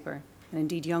newspaper, and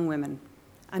indeed young women,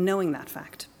 and knowing that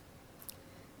fact.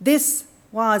 This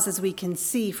was, as we can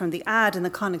see from the ad in the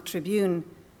Connacht Tribune,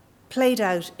 played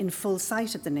out in full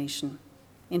sight of the nation,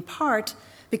 in part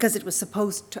because it was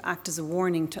supposed to act as a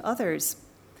warning to others,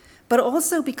 but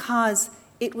also because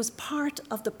it was part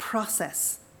of the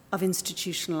process of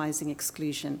institutionalising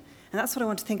exclusion. And that's what I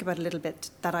want to think about a little bit,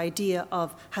 that idea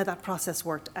of how that process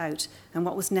worked out and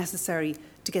what was necessary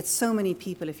to get so many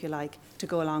people, if you like, to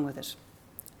go along with it.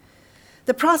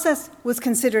 The process was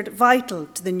considered vital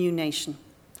to the new nation,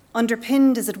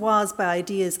 underpinned as it was by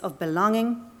ideas of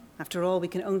belonging. After all, we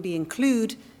can only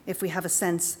include if we have a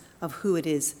sense of who it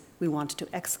is we want to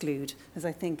exclude, as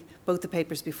I think both the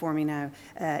papers before me now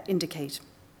indicate.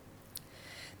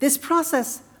 This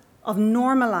process of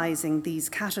normalizing these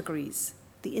categories,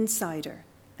 the insider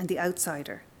and the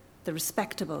outsider, the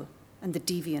respectable and the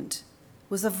deviant,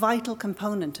 was a vital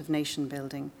component of nation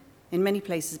building in many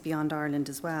places beyond Ireland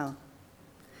as well.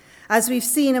 As we've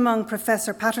seen among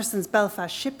Professor Patterson's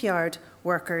Belfast shipyard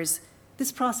workers,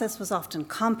 this process was often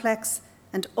complex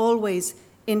and always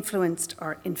influenced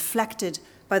or inflected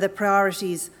by the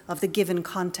priorities of the given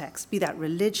context, be that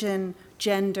religion,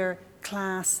 gender,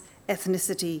 class,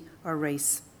 ethnicity, or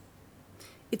race.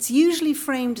 It's usually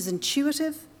framed as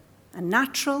intuitive and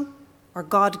natural or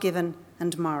God-given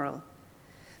and moral,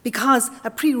 because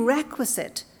a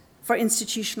prerequisite for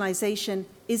institutionalization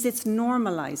is its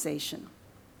normalization.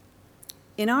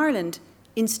 In Ireland,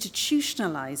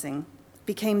 institutionalizing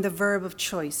became the verb of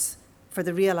choice for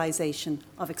the realization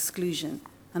of exclusion,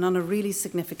 and on a really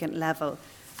significant level.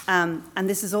 And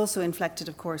this is also inflected,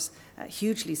 of course,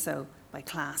 hugely so by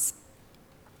class.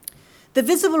 The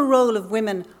visible role of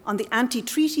women on the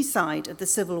anti-treaty side of the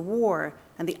Civil War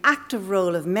and the active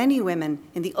role of many women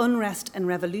in the unrest and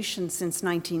revolution since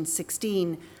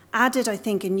 1916 added, I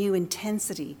think, a new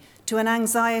intensity to an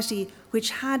anxiety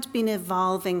which had been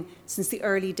evolving since the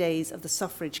early days of the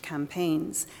suffrage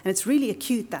campaigns. And it's really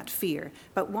acute, that fear.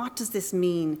 But what does this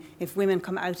mean if women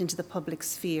come out into the public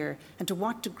sphere? And to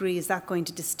what degree is that going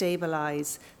to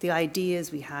destabilise the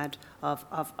ideas we had of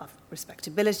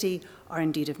respectability or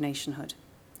indeed of nationhood?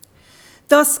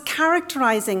 Thus,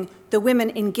 characterising the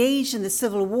women engaged in the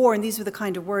Civil War, and these were the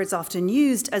kind of words often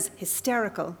used, as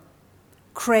hysterical,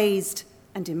 crazed,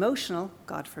 and emotional,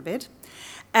 God forbid,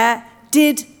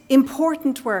 did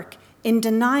important work in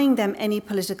denying them any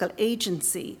political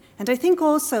agency, and I think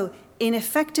also in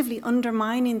effectively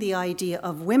undermining the idea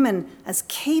of women as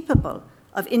capable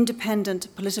of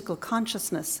independent political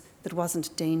consciousness that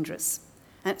wasn't dangerous.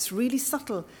 And it's really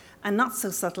subtle and not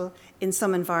so subtle in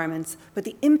some environments, but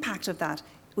the impact of that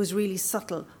was really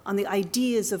subtle on the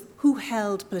ideas of who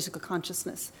held political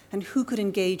consciousness and who could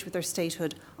engage with their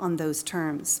statehood on those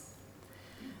terms.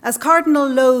 As Cardinal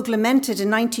Logue lamented in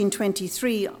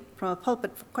 1923, from a pulpit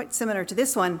quite similar to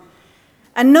this one,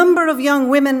 a number of young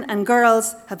women and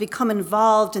girls have become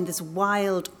involved in this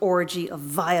wild orgy of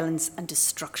violence and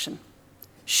destruction.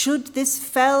 Should this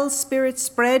fell spirit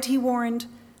spread, he warned,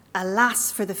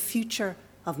 alas for the future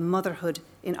of motherhood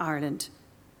in Ireland.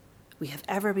 We have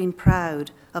ever been proud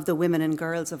of the women and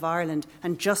girls of Ireland,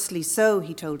 and justly so,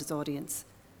 he told his audience.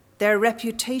 Their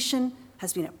reputation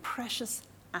has been a precious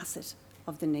asset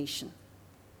of the nation.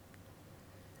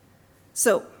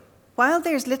 So, while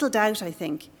there's little doubt, I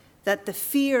think, that the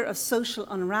fear of social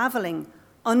unravelling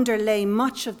underlay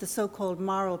much of the so-called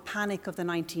moral panic of the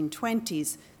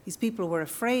 1920s, these people were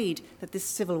afraid that this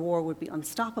civil war would be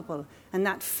unstoppable, and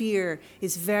that fear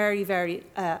is very, very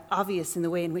obvious in the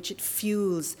way in which it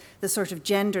fuels the sort of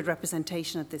gendered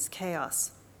representation of this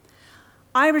chaos.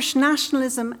 Irish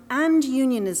nationalism and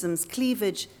unionism's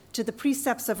cleavage to the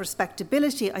precepts of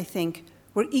respectability, I think,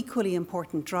 were equally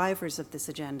important drivers of this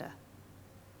agenda.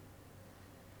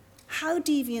 How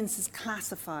deviance is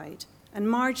classified and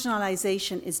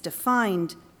marginalisation is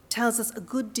defined tells us a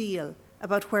good deal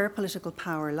about where political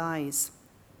power lies.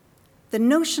 The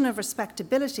notion of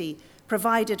respectability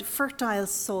provided fertile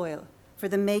soil for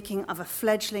the making of a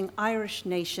fledgling Irish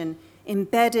nation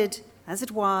embedded, as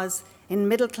it was, in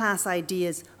middle-class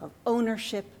ideas of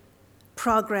ownership,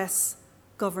 progress,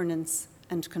 governance,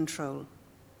 and control.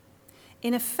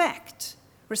 In effect,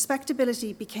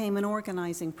 respectability became an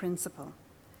organising principle.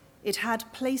 It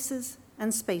had places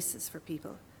and spaces for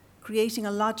people, creating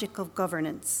a logic of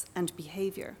governance and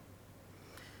behaviour.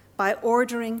 By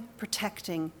ordering,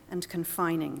 protecting, and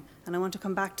confining, and I want to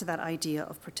come back to that idea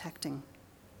of protecting.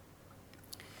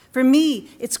 For me,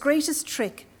 its greatest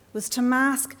trick was to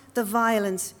mask the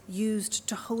violence used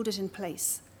to hold it in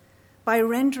place by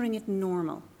rendering it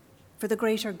normal for the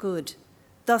greater good,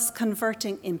 thus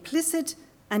converting implicit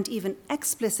and even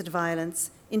explicit violence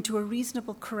into a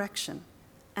reasonable correction,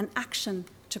 an action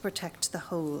to protect the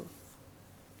whole.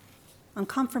 On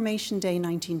Confirmation Day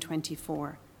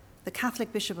 1924, the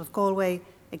Catholic Bishop of Galway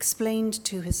explained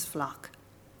to his flock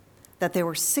that there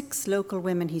were 6 local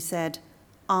women, he said,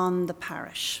 on the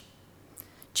parish,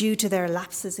 due to their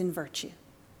lapses in virtue.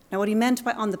 Now, what he meant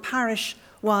by on the parish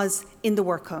was in the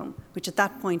work home, which at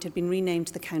that point had been renamed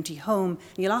the county home.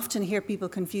 And you'll often hear people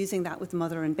confusing that with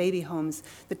mother and baby homes.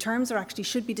 The terms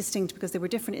should be distinct because they were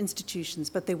different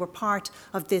institutions, but they were part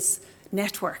of this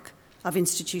network of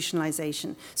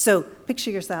institutionalization. So picture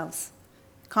yourselves.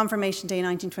 Confirmation Day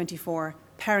 1924,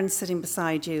 parents sitting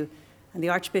beside you, and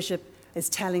the bishop is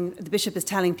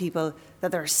telling people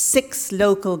that there are 6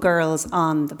 local girls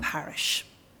on the parish.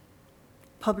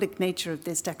 public nature of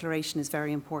this declaration is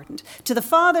very important. To the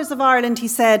fathers of Ireland, he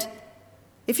said,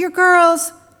 "If your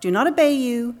girls do not obey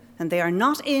you, and they are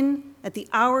not in at the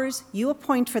hours you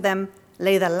appoint for them,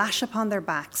 lay the lash upon their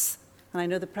backs." And I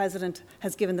know the President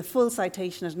has given the full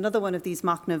citation at another one of these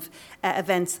Machnamh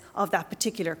events of that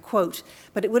particular quote,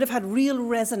 but it would have had real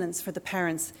resonance for the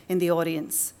parents in the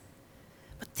audience.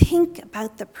 But think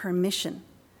about the permission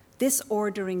this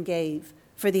ordering gave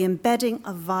for the embedding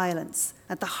of violence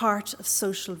at the heart of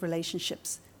social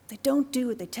relationships. They don't do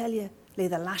it, they tell you, lay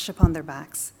the lash upon their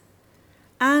backs.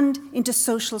 And into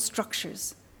social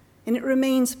structures. And it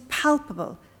remains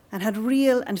palpable and had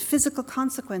real and physical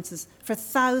consequences for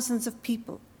thousands of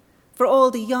people, for all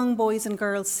the young boys and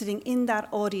girls sitting in that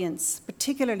audience,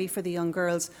 particularly for the young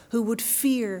girls who would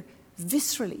fear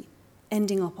viscerally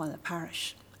ending up on the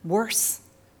parish. Worse,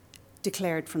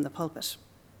 declared from the pulpit.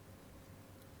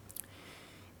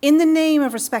 In the name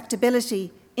of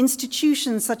respectability,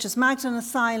 institutions such as Magdalen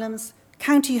asylums,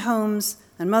 county homes,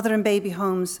 and mother and baby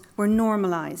homes were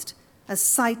normalised as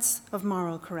sites of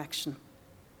moral correction.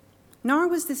 Nor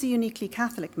was this a uniquely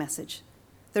Catholic message.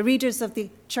 The readers of the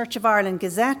Church of Ireland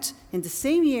Gazette in the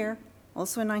same year,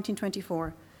 also in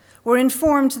 1924, were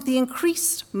informed that the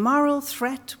increased moral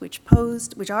threat which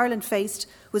Ireland faced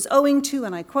was owing to,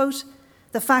 and I quote,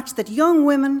 the fact that young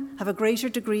women have a greater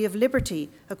degree of liberty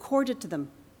accorded to them.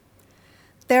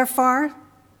 Therefore,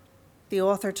 the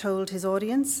author told his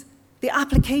audience, the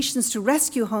applications to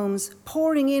rescue homes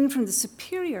pouring in from the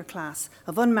superior class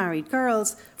of unmarried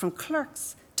girls, from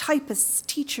clerks, typists,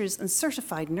 teachers, and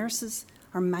certified nurses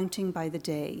are mounting by the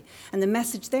day. And the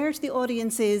message there to the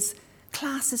audience is,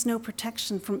 class is no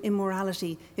protection from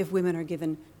immorality if women are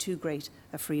given too great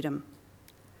a freedom.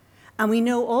 And we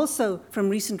know also from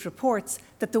recent reports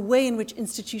that the way in which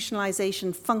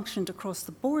institutionalization functioned across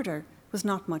the border was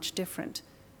not much different.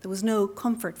 There was no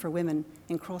comfort for women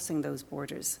in crossing those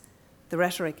borders. The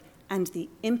rhetoric and the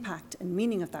impact and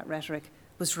meaning of that rhetoric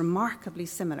was remarkably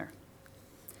similar.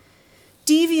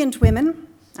 Deviant women,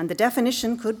 and the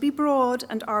definition could be broad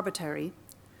and arbitrary,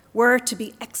 were to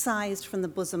be excised from the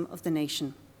bosom of the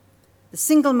nation. The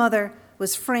single mother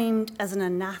was framed as an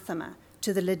anathema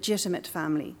to the legitimate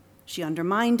family. She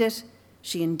undermined it,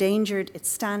 she endangered its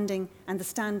standing and the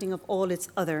standing of all its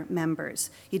other members.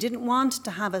 You didn't want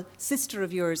to have a sister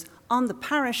of yours on the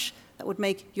parish that would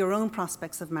make your own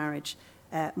prospects of marriage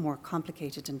more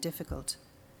complicated and difficult.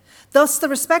 Thus, the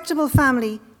respectable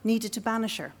family needed to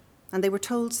banish her, and they were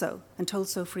told so, and told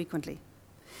so frequently.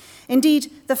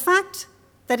 Indeed, the fact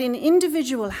that in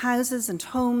individual houses and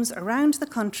homes around the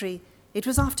country, it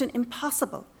was often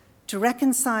impossible to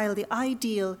reconcile the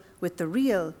ideal with the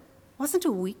real wasn't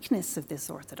a weakness of this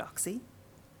orthodoxy.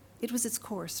 It was its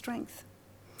core strength.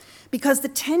 Because the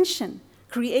tension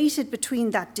created between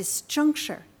that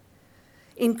disjuncture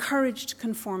encouraged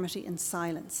conformity and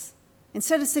silence.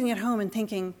 Instead of sitting at home and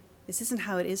thinking, this isn't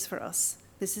how it is for us,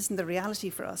 this isn't the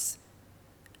reality for us,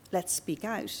 let's speak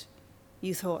out,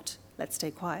 you thought, let's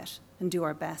stay quiet and do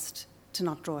our best to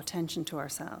not draw attention to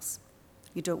ourselves.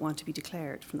 You don't want to be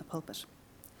declared from the pulpit.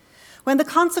 When the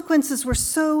consequences were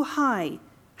so high,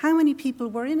 how many people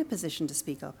were in a position to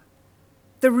speak up?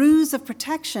 The ruse of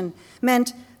protection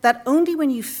meant that only when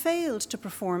you failed to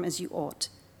perform as you ought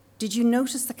did you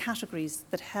notice the categories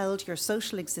that held your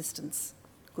social existence: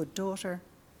 good daughter,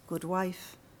 good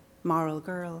wife, moral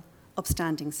girl,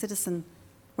 upstanding citizen,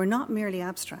 were not merely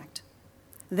abstract.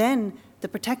 Then the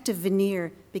protective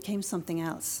veneer became something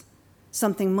else,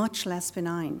 something much less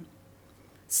benign,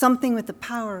 something with the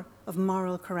power of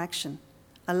moral correction,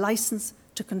 a license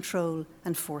to control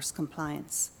and force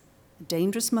compliance. A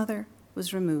dangerous mother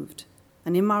was removed,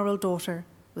 an immoral daughter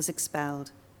was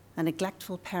expelled, a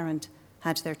neglectful parent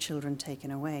had their children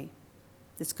taken away.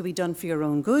 This could be done for your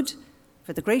own good,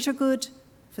 for the greater good,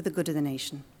 for the good of the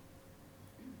nation.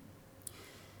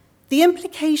 The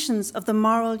implications of the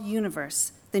moral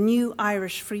universe the new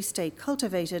Irish Free State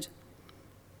cultivated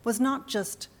was not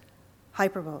just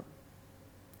hyperbole.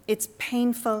 Its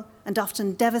painful and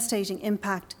often devastating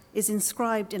impact is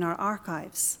inscribed in our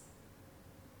archives.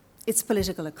 Its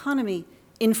political economy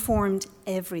informed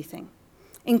everything,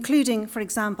 including, for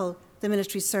example, the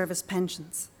military service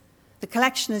pensions. The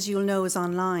collection, as you'll know, is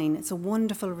online. It's a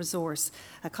wonderful resource.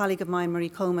 A colleague of mine, Marie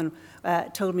Coleman,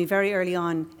 told me very early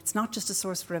on, it's not just a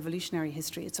source for revolutionary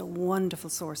history, it's a wonderful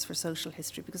source for social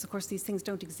history, because, of course, these things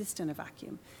don't exist in a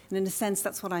vacuum. And in a sense,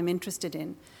 that's what I'm interested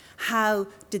in. How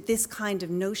did this kind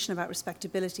of notion about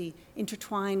respectability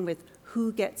intertwine with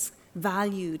who gets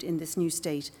valued in this new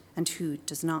state and who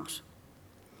does not?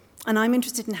 And I'm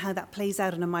interested in how that plays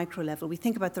out on a micro level. We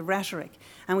think about the rhetoric,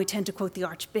 and we tend to quote the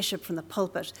Archbishop from the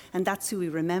pulpit, and that's who we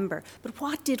remember. But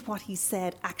what did what he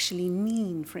said actually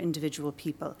mean for individual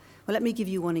people? Well, let me give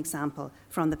you one example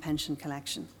from the pension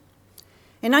collection.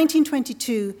 In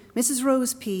 1922, Mrs.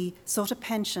 Rose P. sought a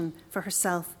pension for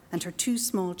herself and her 2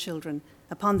 small children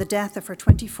upon the death of her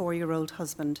 24-year-old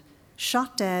husband,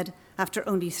 shot dead after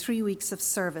only 3 weeks of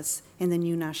service in the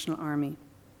new National Army.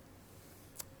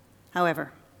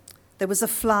 However, there was a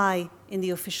fly in the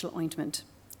official ointment.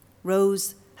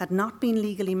 Rose had not been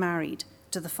legally married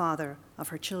to the father of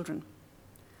her children.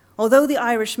 Although the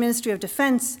Irish Ministry of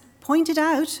Defence pointed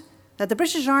out that the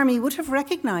British Army would have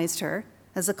recognised her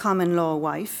as a common law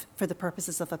wife for the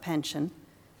purposes of a pension,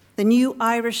 the new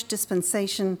Irish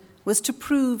dispensation was to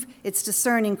prove its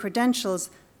discerning credentials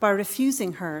by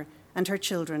refusing her and her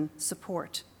children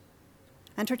support.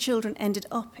 And her children ended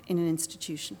up in an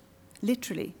institution,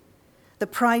 literally. The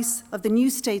price of the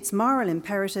new state's moral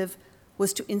imperative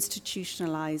was to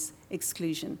institutionalise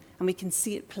exclusion, and we can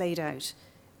see it played out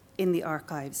in the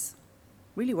archives,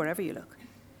 really wherever you look.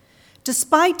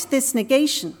 Despite this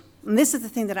negation, and this is the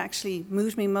thing that actually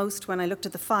moved me most when I looked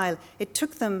at the file, it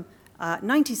took them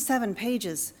 97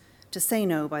 pages to say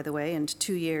no, by the way, and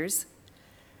 2 years.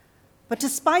 But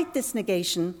despite this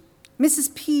negation,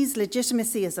 Mrs. P's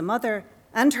legitimacy as a mother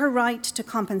and her right to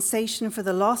compensation for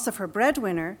the loss of her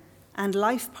breadwinner and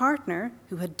life partner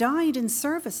who had died in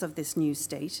service of this new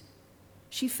state,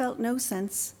 she felt no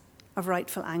sense of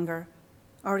rightful anger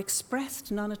or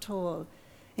expressed none at all.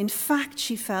 In fact,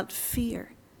 she felt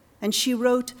fear, and she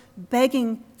wrote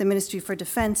begging the Ministry for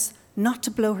Defence not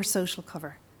to blow her social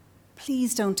cover.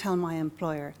 Please don't tell my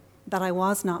employer that I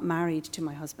was not married to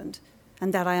my husband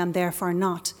and that I am therefore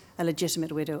not a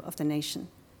legitimate widow of the nation,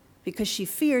 because she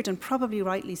feared, and probably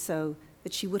rightly so,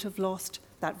 that she would have lost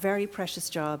that very precious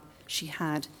job she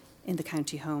had in the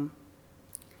county home.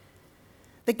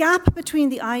 The gap between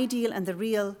the ideal and the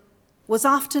real was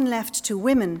often left to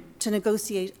women to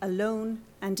negotiate alone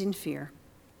and in fear.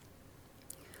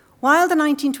 While the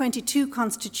 1922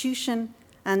 Constitution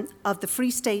of the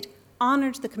Free State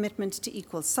honoured the commitment to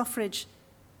equal suffrage,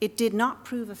 it did not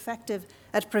prove effective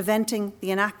at preventing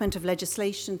the enactment of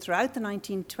legislation throughout the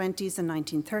 1920s and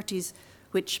 1930s,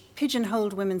 which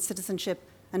pigeonholed women's citizenship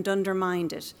and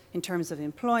undermined it in terms of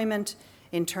employment,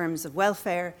 in terms of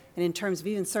welfare, and in terms of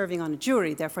even serving on a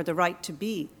jury. Therefore, the right to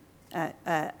be,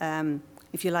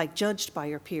 if you like, judged by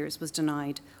your peers was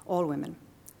denied all women.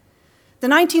 The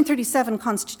 1937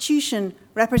 Constitution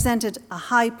represented a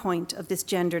high point of this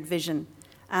gendered vision.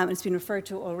 It's been referred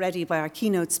to already by our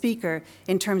keynote speaker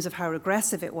in terms of how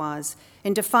regressive it was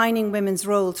in defining women's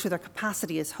role through their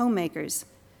capacity as homemakers.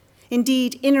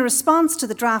 Indeed, in a response to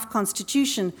the draft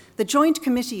constitution, the Joint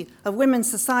Committee of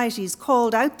Women's Societies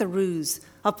called out the ruse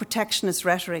of protectionist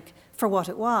rhetoric for what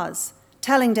it was,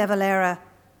 telling De Valera,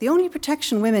 the only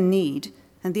protection women need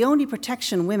and the only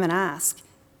protection women ask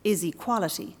is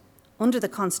equality under the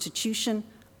Constitution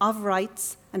of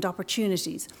rights and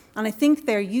opportunities. And I think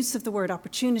their use of the word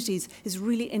opportunities is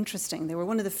really interesting. They were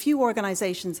one of the few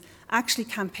organisations actually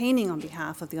campaigning on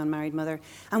behalf of the unmarried mother,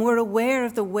 and were aware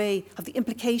of the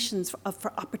implications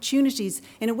for opportunities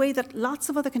in a way that lots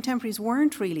of other contemporaries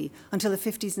weren't really until the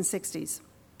 50s and 60s.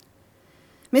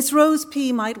 Miss Rose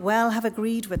P. might well have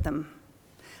agreed with them,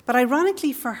 but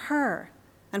ironically for her,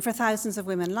 and for thousands of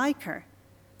women like her,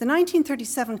 the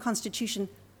 1937 Constitution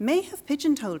may have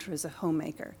pigeonholed her as a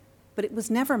homemaker, but it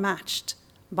was never matched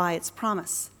by its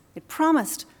promise. It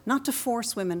promised not to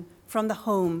force women from the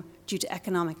home due to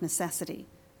economic necessity.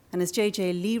 And as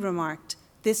J.J. Lee remarked,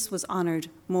 this was honoured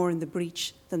more in the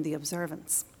breach than the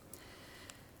observance.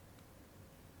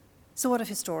 So what of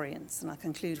historians? And I'll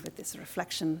conclude with this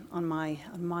reflection on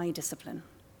my discipline.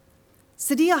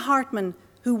 Saidiya Hartman,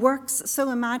 who works so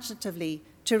imaginatively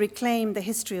to reclaim the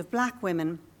history of black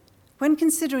women, when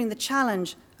considering the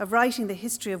challenge of writing the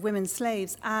history of women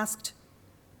slaves, asked,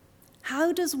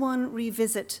 how does one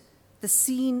revisit the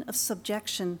scene of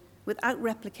subjection without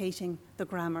replicating the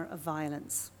grammar of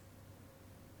violence?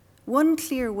 One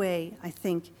clear way, I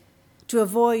think, to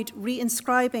avoid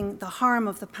reinscribing the harm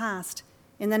of the past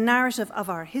in the narrative of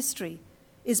our history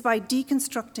is by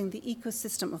deconstructing the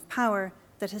ecosystem of power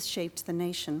that has shaped the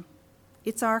nation,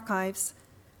 its archives,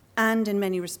 and in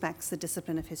many respects, the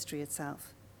discipline of history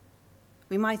itself.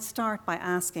 We might start by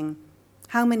asking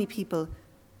how many people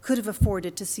could have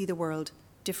afforded to see the world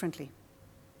differently?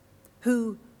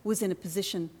 Who was in a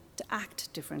position to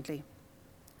act differently?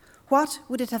 What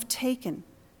would it have taken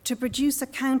to produce a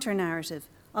counter-narrative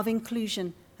of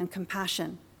inclusion and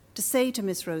compassion to say to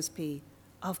Miss Rose P.,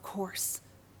 of course,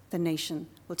 the nation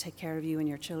will take care of you and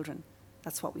your children,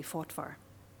 That's what we fought for.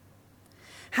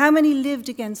 How many lived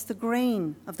against the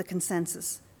grain of the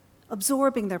consensus,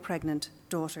 absorbing their pregnant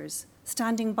daughters,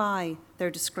 standing by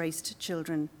their disgraced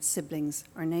children, siblings,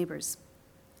 or neighbours?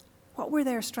 What were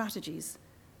their strategies,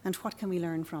 and what can we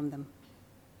learn from them?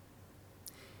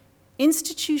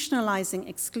 Institutionalising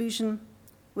exclusion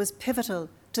was pivotal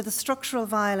to the structural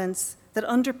violence that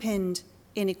underpinned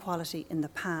inequality in the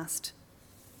past.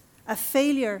 A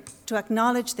failure to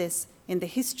acknowledge this in the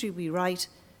history we write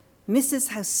misses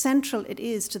how central it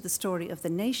is to the story of the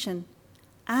nation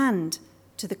and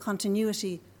to the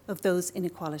continuity of those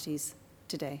inequalities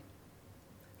today.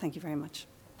 Thank you very much.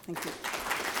 Thank you.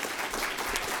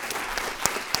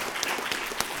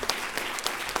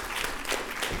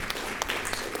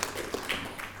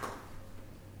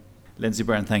 Lindsay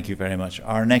Byrne, thank you very much.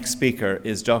 Our next speaker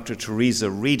is Dr. Teresa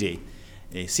Reedy,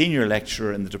 a senior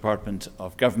lecturer in the Department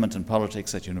of Government and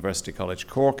Politics at University College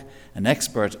Cork, an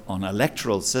expert on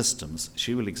electoral systems.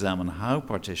 She will examine how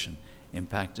partition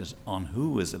impacted on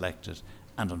who was elected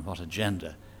and on what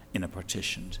agenda in a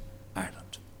partitioned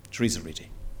Ireland. Teresa Reedy.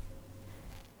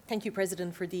 Thank you,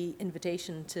 President, for the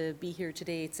invitation to be here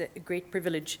today. It's a great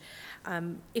privilege.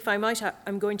 If I might,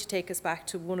 I'm going to take us back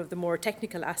to one of the more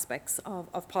technical aspects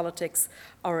of politics,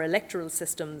 our electoral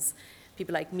systems.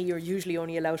 People like me are usually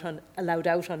only allowed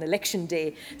out on election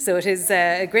day, so it is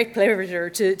a great pleasure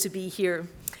to be here.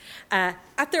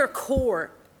 At their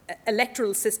core,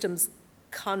 electoral systems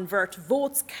convert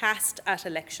votes cast at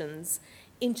elections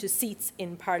into seats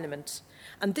in Parliament.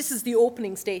 And this is the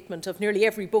opening statement of nearly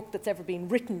every book that's ever been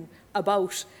written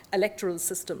about electoral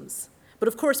systems. But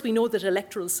of course, we know that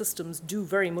electoral systems do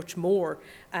very much more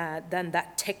than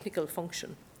that technical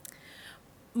function.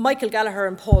 Michael Gallagher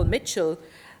and Paul Mitchell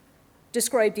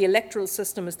described the electoral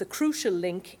system as the crucial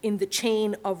link in the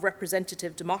chain of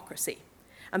representative democracy.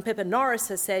 And Pippa Norris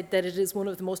has said that it is one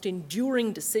of the most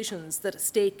enduring decisions that a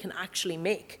state can actually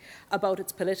make about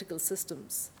its political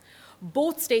systems.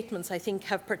 Both statements, I think,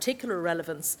 have particular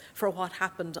relevance for what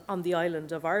happened on the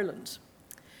island of Ireland.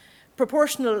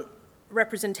 Proportional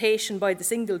representation by the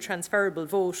single transferable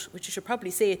vote, which I should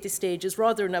probably say at this stage is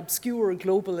rather an obscure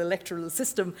global electoral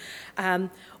system,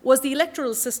 was the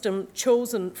electoral system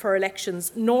chosen for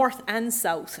elections north and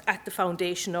south at the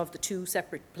foundation of the two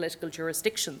separate political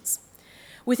jurisdictions.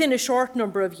 Within a short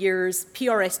number of years,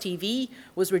 PRSTV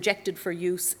was rejected for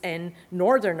use in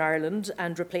Northern Ireland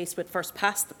and replaced with first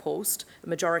past the post, a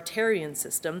majoritarian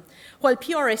system, while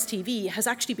PRSTV has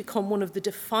actually become one of the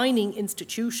defining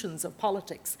institutions of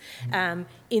politics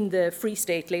in the Free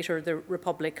State, later the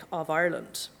Republic of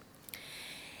Ireland.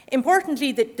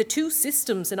 Importantly, the two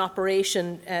systems in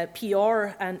operation,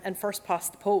 PR and first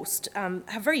past the post,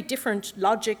 have very different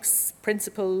logics,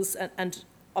 principles and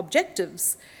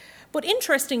objectives. But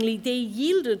interestingly, they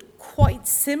yielded quite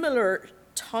similar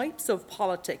types of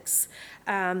politics,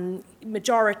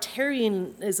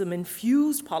 majoritarianism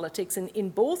infused politics in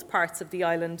both parts of the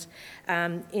island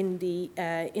in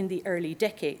the early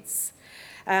decades.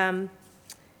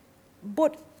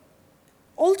 But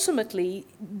ultimately,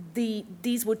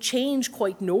 these would change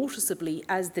quite noticeably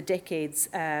as the decades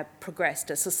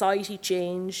progressed. As society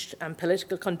changed and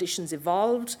political conditions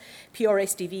evolved,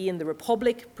 PRSTV in the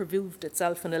Republic proved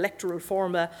itself an electoral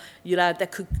formula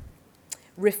that could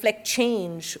reflect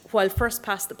change, while first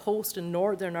past the post in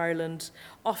Northern Ireland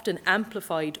often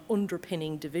amplified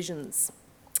underpinning divisions.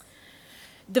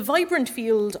 The vibrant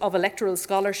field of electoral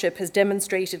scholarship has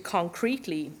demonstrated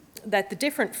concretely that the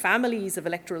different families of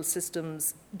electoral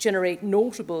systems generate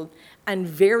notable and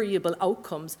variable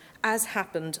outcomes, as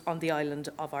happened on the island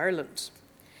of Ireland.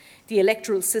 The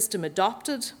electoral system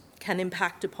adopted can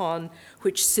impact upon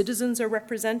which citizens are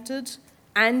represented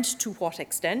and to what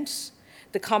extent,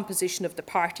 the composition of the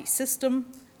party system,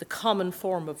 the common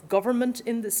form of government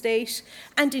in the state,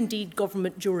 and indeed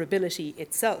government durability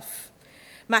itself.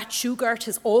 Matt Shugart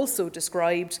has also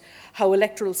described how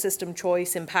electoral system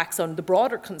choice impacts on the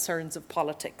broader concerns of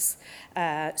politics,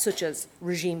 such as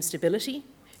regime stability,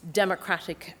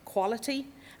 democratic quality,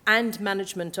 and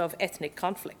management of ethnic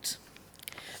conflict.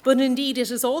 But indeed, it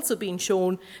has also been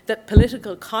shown that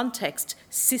political context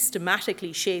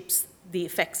systematically shapes the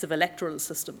effects of electoral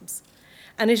systems.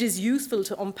 And it is useful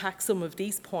to unpack some of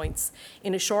these points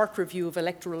in a short review of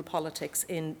electoral politics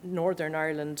in Northern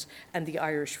Ireland and the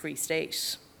Irish Free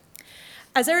State.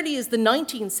 As early as the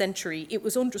 19th century, it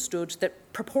was understood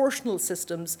that proportional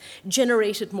systems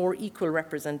generated more equal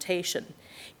representation,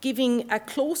 giving a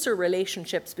closer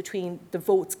relationships between the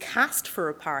votes cast for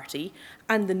a party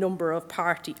and the number of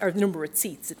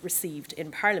seats it received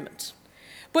in Parliament.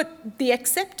 But the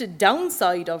accepted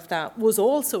downside of that was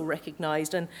also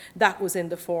recognised, and that was in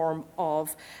the form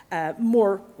of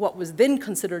more what was then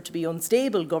considered to be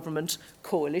unstable government,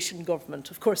 coalition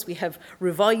government. Of course, we have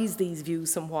revised these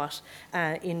views somewhat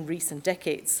in recent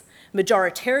decades.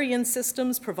 Majoritarian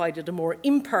systems provided a more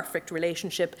imperfect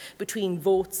relationship between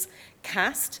votes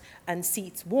cast and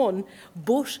seats won,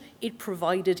 but it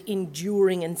provided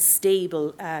enduring and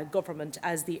stable government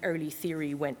as the early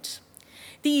theory went.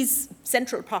 These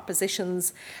central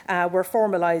propositions were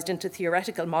formalised into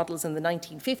theoretical models in the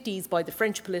 1950s by the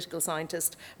French political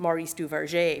scientist Maurice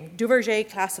Duverger. Duverger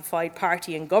classified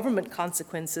party and government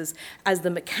consequences as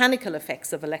the mechanical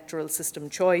effects of electoral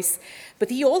system choice, but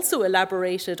he also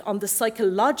elaborated on the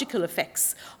psychological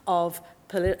effects of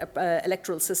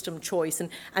electoral system choice,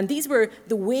 and these were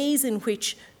the ways in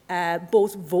which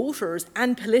both voters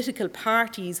and political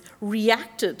parties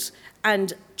reacted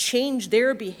and changed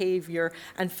their behaviour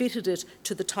and fitted it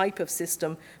to the type of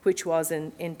system which was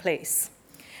in place.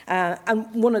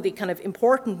 And one of the kind of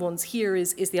important ones here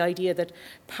is the idea that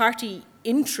party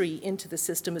entry into the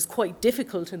system is quite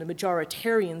difficult in a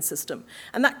majoritarian system,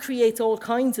 and that creates all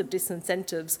kinds of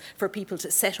disincentives for people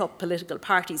to set up political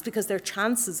parties because their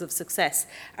chances of success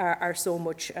are so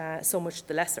much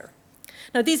the lesser.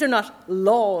 Now, these are not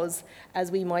laws,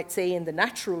 as we might say in the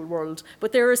natural world,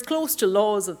 but they're as close to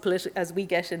laws of as we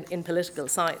get in political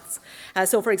science.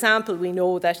 So, for example, we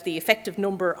know that the effective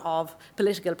number of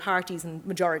political parties in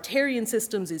majoritarian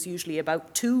systems is usually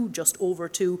about 2, just over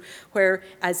 2,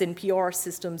 whereas in PR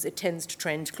systems it tends to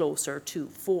trend closer to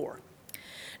 4.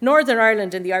 Northern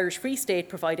Ireland and the Irish Free State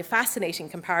provide a fascinating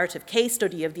comparative case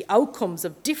study of the outcomes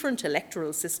of different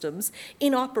electoral systems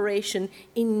in operation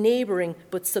in neighbouring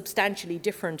but substantially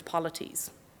different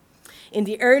polities. In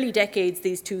the early decades,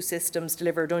 these two systems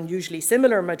delivered unusually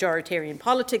similar majoritarian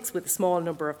politics with a small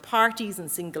number of parties and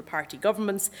single-party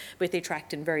governments, but they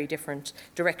tracked in very different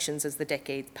directions as the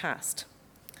decades passed.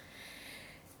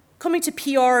 Coming to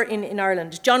PR in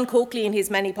Ireland, John Coakley in his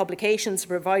many publications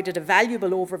provided a valuable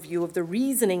overview of the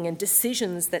reasoning and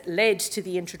decisions that led to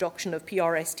the introduction of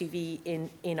PRS-TV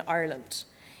in Ireland.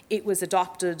 It was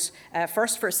adopted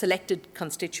first for selected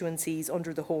constituencies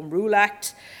under the Home Rule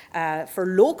Act, for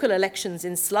local elections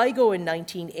in Sligo in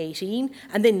 1918,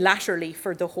 and then latterly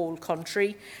for the whole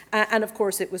country. And of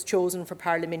course it was chosen for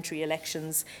parliamentary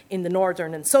elections in the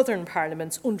Northern and Southern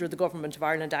Parliaments under the Government of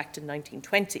Ireland Act in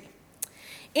 1920.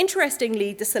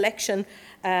 Interestingly, the selection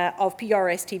of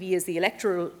PRS-TV as the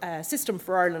electoral system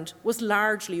for Ireland was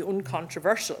largely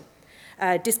uncontroversial.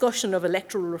 Discussion of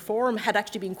electoral reform had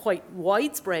actually been quite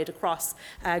widespread across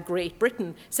Great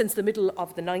Britain since the middle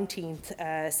of the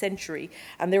 19th century,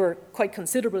 and there were quite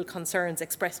considerable concerns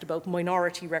expressed about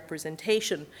minority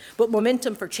representation. But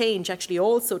momentum for change actually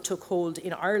also took hold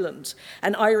in Ireland.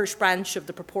 An Irish branch of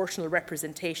the Proportional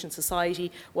Representation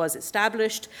Society was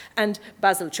established, and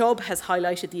Basil Chubb has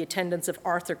highlighted the attendance of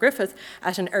Arthur Griffith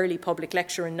at an early public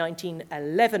lecture in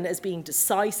 1911 as being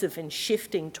decisive in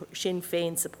shifting Sinn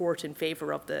Féin support in favour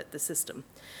of the system.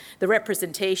 The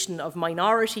representation of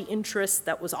minority interests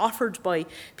that was offered by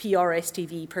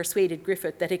PRS-TV persuaded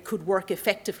Griffith that it could work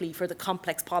effectively for the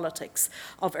complex politics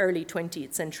of early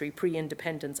 20th century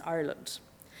pre-independence Ireland.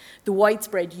 The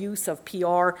widespread use of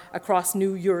PR across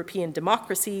new European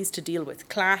democracies to deal with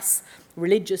class,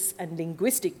 religious and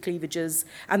linguistic cleavages,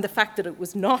 and the fact that it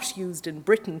was not used in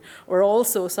Britain were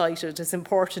also cited as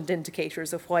important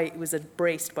indicators of why it was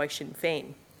embraced by Sinn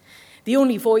Féin. The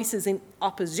only voices in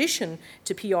opposition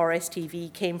to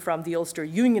PRS-TV came from the Ulster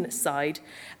Unionist side,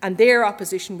 and their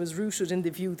opposition was rooted in the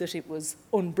view that it was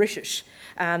un-British.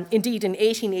 Indeed, in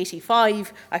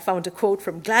 1885, I found a quote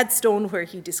from Gladstone where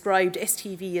he described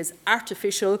STV as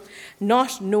artificial,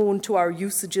 not known to our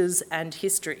usages and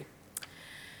history.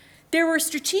 There were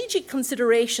strategic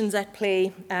considerations at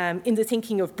play in the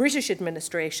thinking of British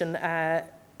administration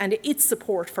and its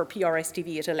support for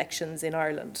PRS-TV at elections in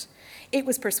Ireland. It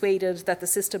was persuaded that the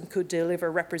system could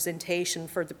deliver representation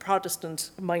for the Protestant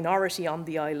minority on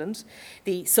the island,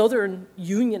 the Southern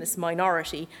Unionist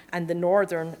minority, and the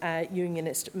Northern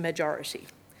Unionist majority.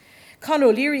 Con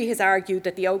O'Leary has argued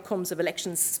that the outcomes of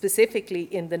elections, specifically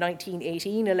in the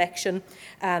 1918 election,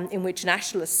 in which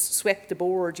nationalists swept the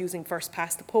board using first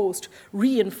past the post,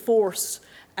 reinforced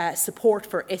support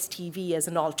for STV as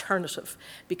an alternative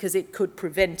because it could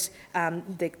prevent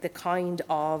the kind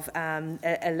of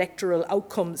electoral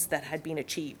outcomes that had been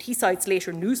achieved. He cites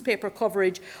later newspaper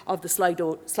coverage of the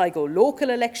Sligo local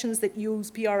elections that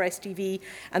used PRS-TV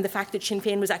and the fact that Sinn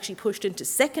Féin was actually pushed into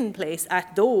second place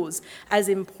at those as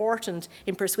important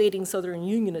in persuading Southern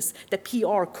Unionists that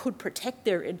PR could protect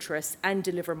their interests and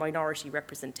deliver minority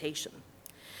representation.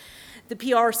 The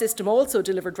PR system also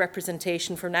delivered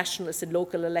representation for nationalists in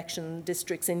local election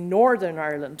districts in Northern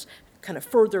Ireland, kind of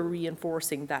further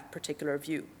reinforcing that particular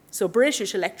view. So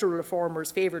British electoral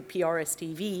reformers favoured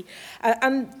PRSTV.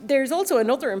 And there's also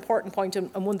another important point,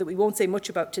 and one that we won't say much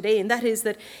about today, and that is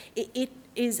that it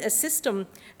is a system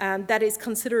that is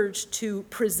considered to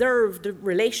preserve the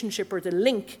relationship or the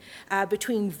link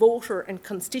between voter and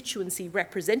constituency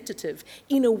representative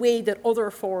in a way that other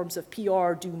forms of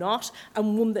PR do not,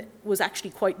 and one that was actually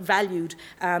quite valued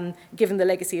given the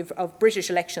legacy of British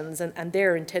elections and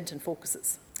their intent and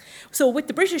focuses. So with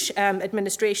the British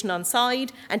administration on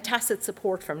side and tacit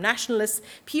support from nationalists,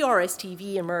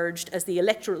 PRSTV emerged as the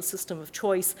electoral system of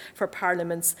choice for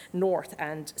parliaments north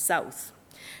and south.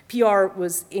 PR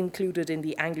was included in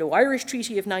the Anglo-Irish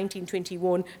Treaty of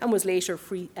 1921 and was later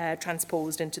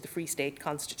transposed into the Free State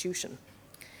Constitution.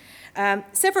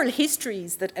 Several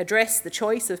histories that address the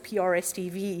choice of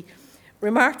PRSTV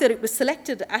remarked that it was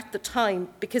selected at the time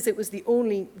because it was the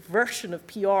only version of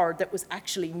PR that was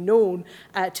actually known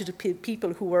to the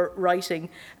people who were writing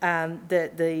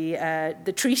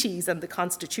the treaties and the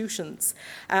constitutions.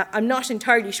 I'm not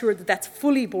entirely sure that that's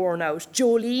fully borne out.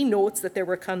 Jolie notes that there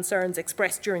were concerns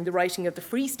expressed during the writing of the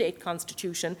Free State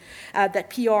Constitution that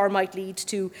PR might lead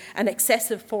to an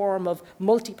excessive form of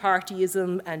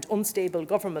multi-partyism and unstable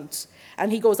government.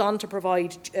 And he goes on to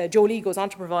provide, Jolie goes on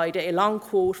to provide a long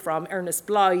quote from Ernest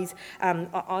Blythe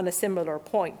on a similar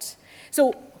point.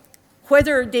 So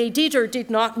whether they did or did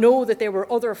not know that there were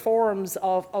other forms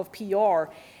of PR,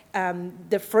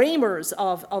 the framers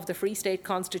of the Free State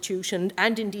Constitution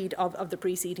and indeed of the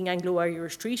preceding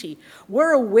Anglo-Irish Treaty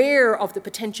were aware of the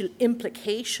potential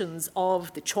implications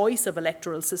of the choice of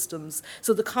electoral systems,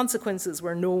 so the consequences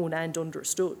were known and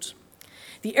understood.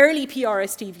 The early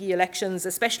PRSTV elections,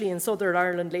 especially in Southern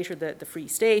Ireland, later the Free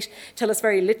State, tell us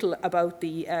very little about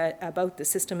the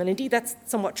system, and indeed that's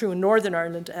somewhat true in Northern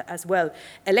Ireland as well.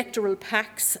 Electoral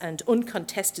pacts and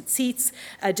uncontested seats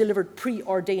delivered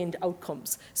preordained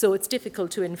outcomes, so it's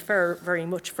difficult to infer very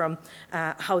much from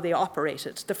how they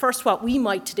operated. The first, what we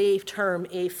might today term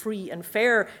a free and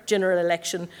fair general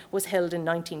election, was held in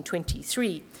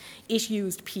 1923. It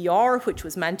used PR, which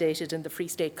was mandated in the Free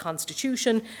State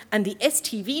Constitution, and the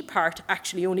STV part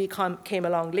actually only came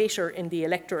along later in the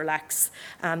Electoral Acts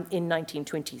in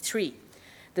 1923.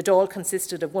 The Dáil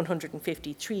consisted of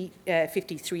 153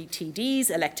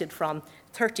 TDs elected from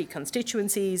 30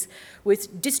 constituencies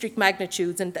with district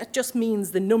magnitudes, and that just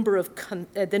means the number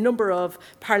of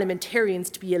parliamentarians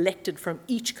to be elected from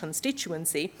each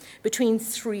constituency between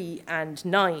 3 and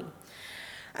 9.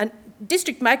 And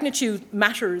district magnitude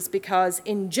matters because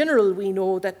in general we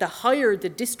know that the higher the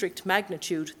district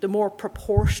magnitude, the more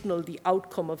proportional the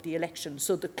outcome of the election.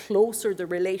 So the closer the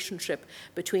relationship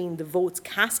between the votes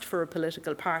cast for a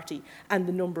political party and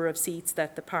the number of seats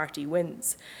that the party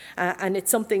wins. And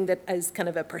it's something that is kind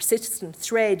of a persistent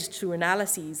thread through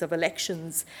analyses of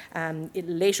elections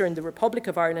later in the Republic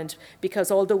of Ireland, because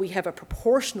although we have a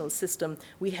proportional system,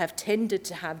 we have tended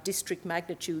to have district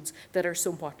magnitudes that are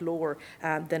somewhat lower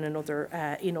than in other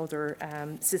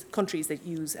countries that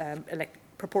use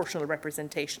proportional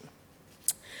representation.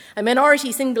 A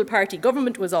minority single-party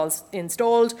government was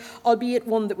installed, albeit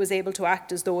one that was able to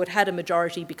act as though it had a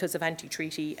majority because of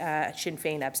anti-treaty Sinn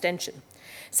Féin abstention.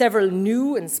 Several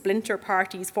new and splinter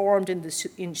parties formed in the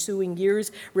ensuing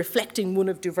years, reflecting one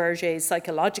of Duverger's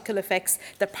psychological effects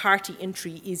that party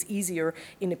entry is easier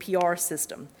in a PR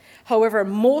system. However,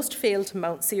 most failed to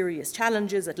mount serious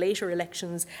challenges at later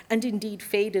elections and indeed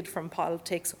faded from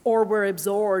politics or were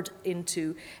absorbed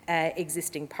into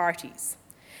existing parties.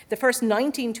 The first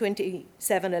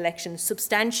 1927 election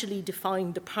substantially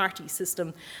defined the party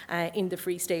system in the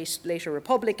Free State later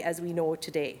Republic as we know it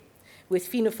today, with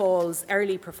Fianna Fáil's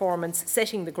early performance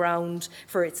setting the ground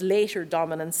for its later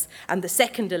dominance, and the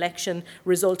second election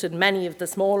resulted in many of the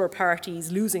smaller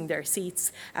parties losing their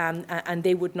seats and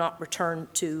they would not return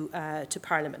to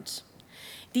Parliament.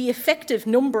 The effective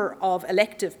number of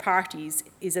elective parties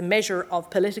is a measure of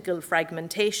political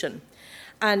fragmentation.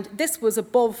 And this was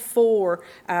above 4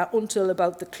 until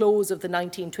about the close of the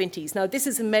 1920s. Now, this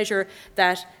is a measure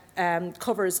that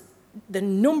covers the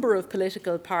number of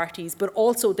political parties, but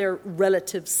also their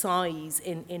relative size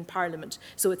in Parliament.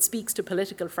 So it speaks to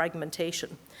political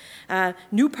fragmentation.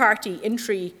 New party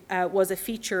entry was a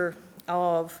feature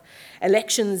of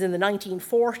elections in the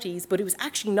 1940s, but it was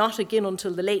actually not again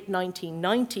until the late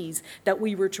 1990s that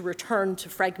we were to return to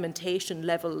fragmentation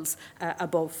levels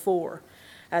above 4.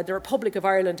 The Republic of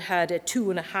Ireland had a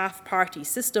 2.5 party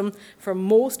system for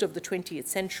most of the 20th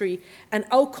century, an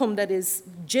outcome that is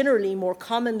generally more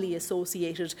commonly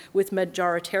associated with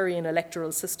majoritarian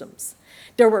electoral systems.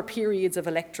 There were periods of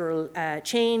electoral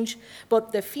change,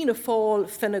 but the Fianna Fáil,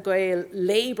 Fine Gael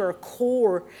Labour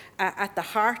core at the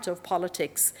heart of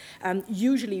politics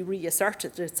usually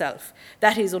reasserted itself.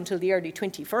 That is until the early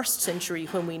 21st century,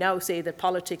 when we now say that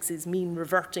politics is mean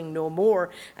reverting no more,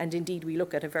 and indeed we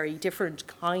look at a very different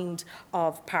kind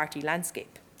of party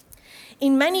landscape.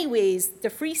 In many ways,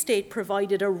 the Free State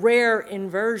provided a rare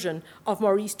inversion of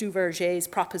Maurice Duverger's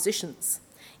propositions.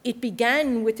 It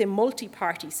began with a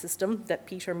multi-party system that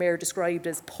Peter Mayer described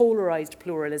as polarised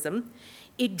pluralism.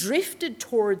 It drifted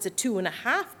towards a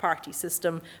 2.5-party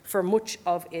system for much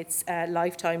of its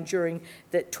lifetime during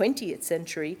the 20th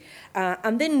century.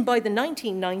 And then by the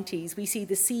 1990s, we see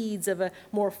the seeds of a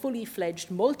more fully fledged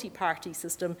multi-party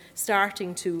system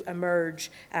starting to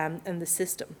emerge in the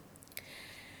system.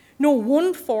 No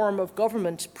one form of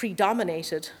government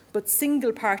predominated, but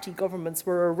single-party governments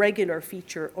were a regular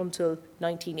feature until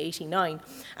 1989.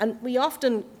 And we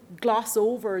often gloss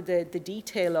over the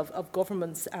detail of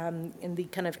governments in the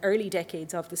kind of early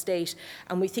decades of the state,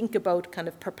 and we think about kind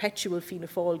of perpetual Fianna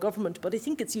Fáil government, but I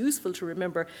think it's useful to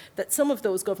remember that some of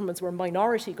those governments were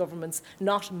minority governments,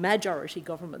 not majority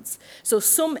governments. So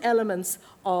some elements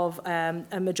of a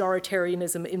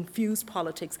majoritarianism infused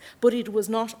politics, but it was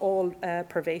not all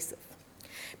pervasive.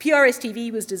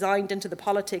 PRS-TV was designed into the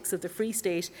politics of the Free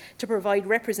State to provide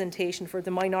representation for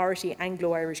the minority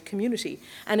Anglo-Irish community,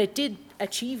 and it did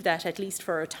achieve that, at least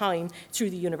for a time, through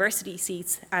the university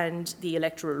seats and the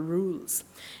electoral rules.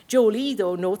 Joe Lee,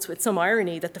 though, notes with some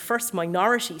irony that the first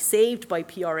minority saved by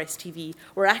PRS-TV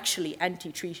were actually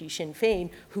anti-treaty Sinn Féin,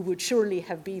 who would surely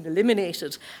have been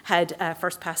eliminated had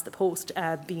First Past the Post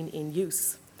been in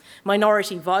use.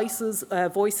 Minority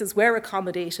voices were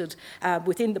accommodated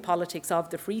within the politics of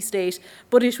the Free State,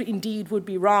 but it indeed would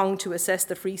be wrong to assess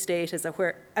the Free State as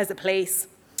a place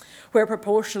where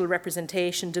proportional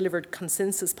representation delivered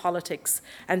consensus politics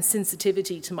and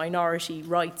sensitivity to minority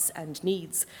rights and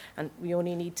needs. And we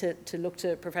only need to look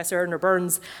to Professor Erna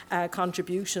Byrne's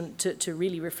contribution to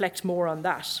really reflect more on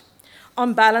that.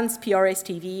 On balance,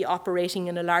 PRS-TV, operating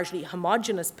in a largely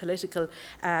homogenous polity,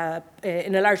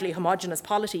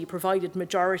 provided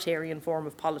majoritarian form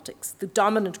of politics. The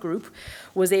dominant group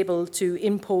was able to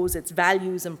impose its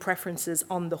values and preferences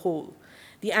on the whole.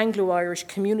 The Anglo-Irish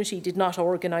community did not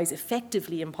organise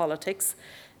effectively in politics.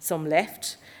 Some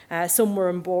left, some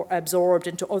were absorbed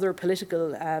into other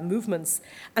political movements,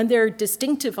 and their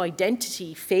distinctive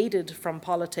identity faded from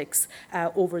politics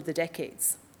over the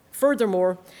decades.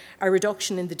 Furthermore, a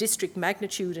reduction in the district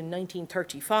magnitude in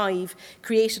 1935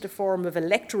 created a form of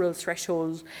electoral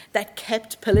threshold that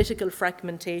kept political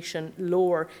fragmentation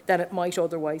lower than it might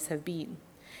otherwise have been.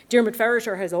 Diarmaid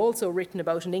Ferriter has also written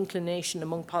about an inclination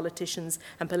among politicians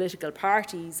and political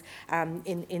parties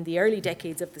in the early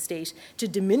decades of the state to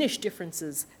diminish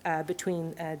differences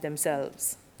between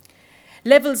themselves.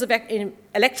 Levels of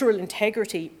electoral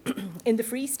integrity in the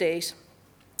Free State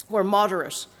were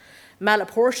moderate.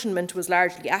 Malapportionment was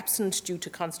largely absent due to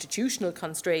constitutional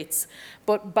constraints,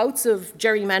 but bouts of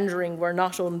gerrymandering were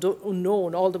not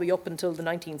unknown all the way up until the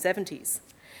 1970s.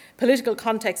 Political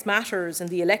context matters, and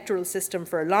the electoral system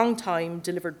for a long time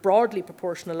delivered broadly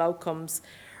proportional outcomes,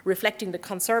 reflecting the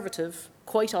conservative,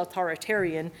 quite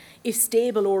authoritarian, if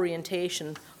stable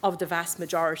orientation of the vast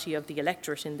majority of the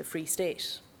electorate in the Free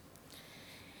State.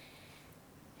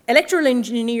 Electoral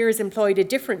engineers employed a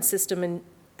different system and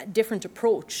a different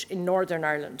approach in Northern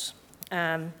Ireland,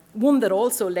 one that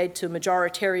also led to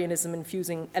majoritarianism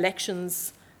infusing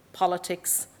elections,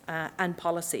 politics, and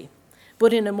policy,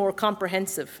 but in a more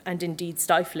comprehensive and indeed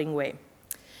stifling way.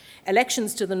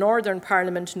 Elections to the Northern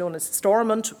Parliament, known as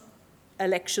Stormont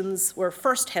elections, were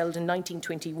first held in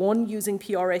 1921 using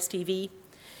PRS-TV.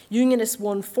 Unionists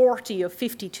won 40 of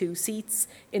 52 seats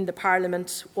in the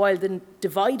Parliament, while the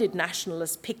divided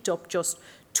Nationalists picked up just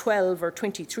 12 or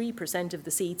 23% of the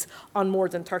seats on more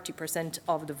than 30%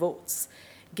 of the votes,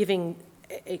 giving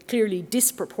a clearly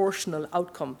disproportional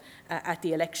outcome at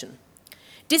the election.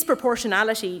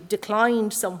 Disproportionality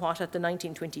declined somewhat at the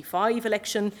 1925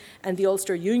 election, and the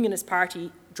Ulster Unionist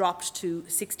Party dropped to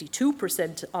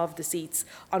 62% of the seats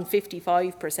on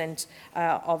 55%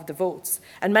 of the votes.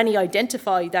 And many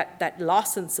identify that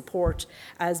loss in support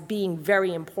as being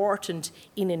very important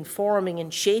in informing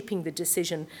and shaping the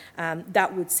decision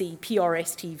that would see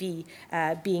PRS-TV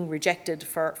being rejected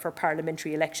for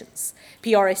parliamentary elections.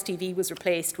 PRS-TV was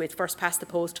replaced with First Past the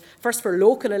Post, first for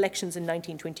local elections in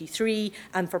 1923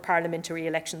 and for parliamentary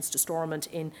elections to Stormont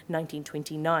in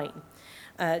 1929.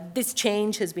 This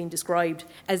change has been described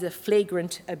as a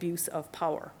flagrant abuse of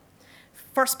power.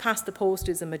 First Past the Post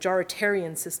is a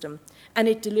majoritarian system, and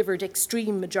it delivered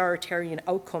extreme majoritarian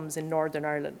outcomes in Northern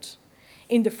Ireland.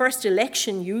 In the first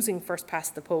election using first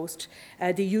past the post,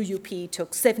 the UUP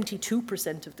took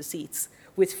 72% of the seats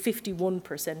with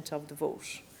 51% of the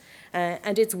vote.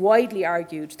 And it's widely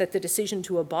argued that the decision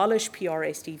to abolish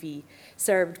PRS-TV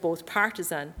served both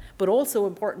partisan but also,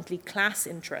 importantly, class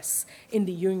interests in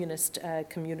the unionist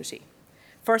community.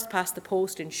 First past the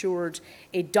post ensured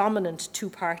a dominant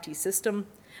two-party system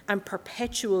and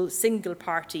perpetual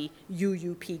single-party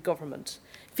UUP government,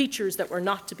 features that were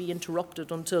not to be interrupted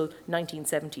until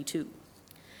 1972.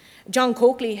 John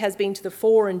Coakley has been to the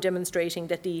fore in demonstrating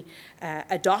that the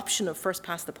adoption of first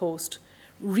past the post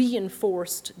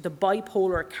reinforced the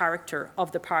bipolar character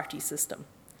of the party system.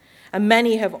 And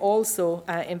many have also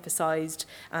emphasised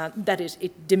that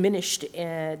it diminished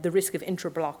the risk of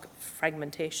intra-block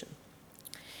fragmentation.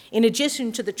 In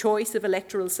addition to the choice of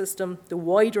electoral system, the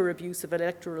wider abuse of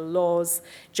electoral laws,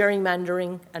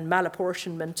 gerrymandering and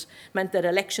malapportionment meant that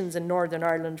elections in Northern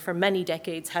Ireland for many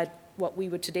decades had what we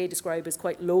would today describe as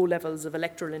quite low levels of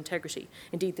electoral integrity.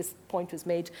 Indeed, this point was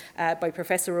made by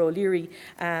Professor O'Leary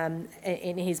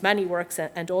in his many works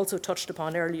and also touched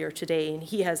upon earlier today. And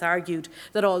he has argued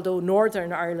that although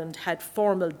Northern Ireland had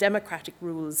formal democratic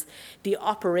rules, the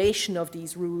operation of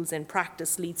these rules in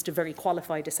practice leads to very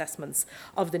qualified assessments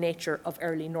of the nature of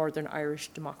early Northern Irish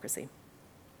democracy.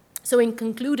 So in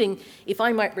concluding, if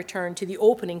I might return to the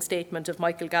opening statement of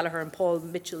Michael Gallagher and Paul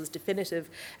Mitchell's definitive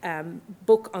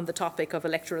book on the topic of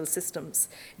electoral systems,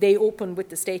 they open with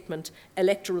the statement,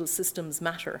 "Electoral systems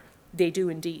matter." They do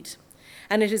indeed.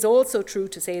 And it is also true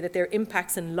to say that their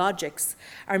impacts and logics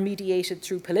are mediated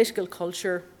through political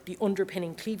culture, the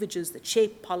underpinning cleavages that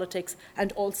shape politics,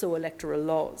 and also electoral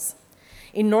laws.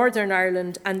 In Northern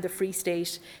Ireland and the Free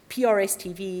State,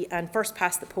 PRS-TV and First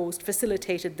Past the Post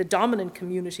facilitated the dominant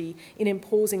community in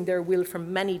imposing their will for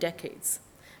many decades.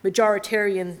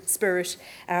 Majoritarian spirit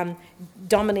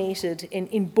dominated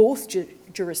in both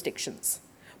jurisdictions.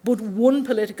 But one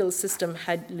political system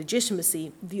had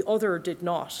legitimacy, the other did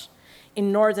not.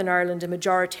 In Northern Ireland, a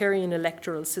majoritarian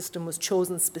electoral system was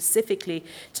chosen specifically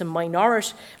to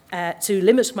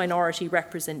limit minority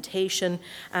representation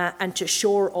and to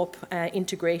shore up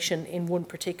integration in one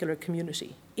particular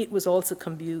community. It was also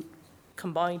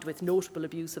combined with notable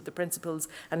abuse of the principles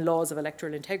and laws of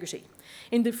electoral integrity.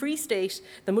 In the Free State,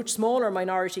 the much smaller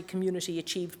minority community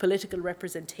achieved political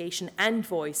representation and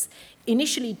voice,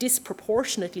 initially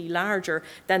disproportionately larger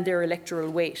than their electoral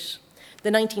weight. The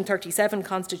 1937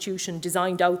 Constitution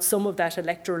designed out some of that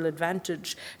electoral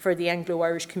advantage for the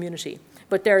Anglo-Irish community,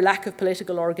 but their lack of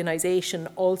political organisation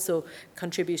also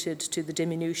contributed to the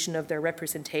diminution of their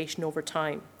representation over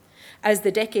time. As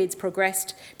the decades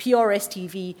progressed,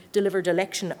 PRS-TV delivered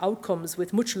election outcomes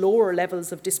with much lower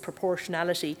levels of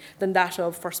disproportionality than that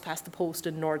of First Past the Post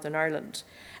in Northern Ireland.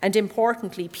 And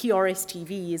importantly,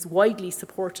 PRS-TV is widely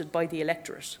supported by the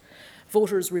electorate.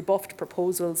 Voters rebuffed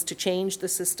proposals to change the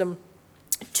system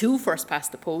to First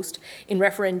Past the Post in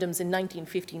referendums in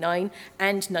 1959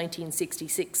 and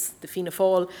 1966. The Fianna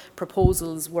Fáil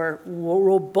proposals were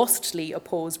robustly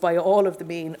opposed by all of the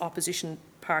main opposition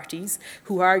parties,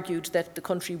 who argued that the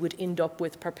country would end up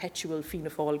with perpetual Fianna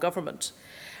Fáil government.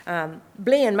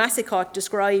 Blay and Massicott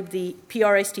described the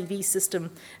PRS-TV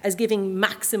system as giving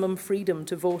maximum freedom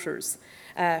to voters,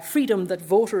 freedom that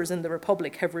voters in the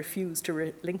Republic have refused to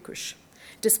relinquish.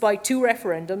 Despite 2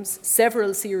 referendums,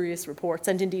 several serious reports,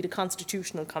 and indeed a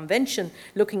constitutional convention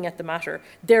looking at the matter,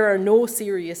 there are no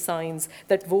serious signs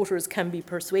that voters can be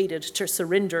persuaded to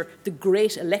surrender the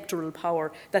great electoral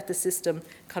power that the system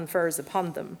confers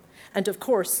upon them. And of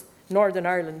course, Northern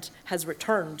Ireland has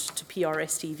returned to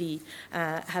PRS-TV,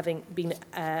 having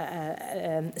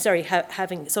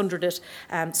sundered it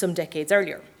some decades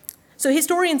earlier. So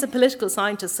historians and political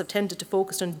scientists have tended to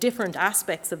focus on different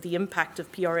aspects of the impact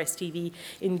of PRS-TV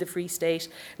in the Free State,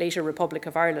 later Republic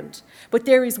of Ireland. But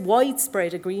there is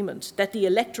widespread agreement that the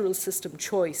electoral system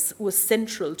choice was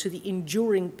central to the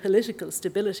enduring political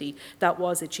stability that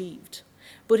was achieved.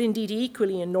 But indeed,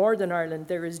 equally in Northern Ireland,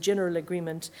 there is general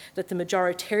agreement that the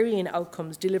majoritarian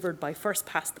outcomes delivered by First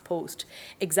Past the Post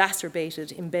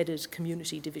exacerbated embedded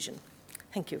community division.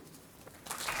 Thank you.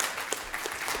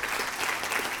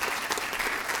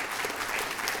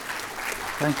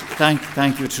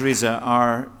 Thank you, Teresa.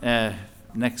 Our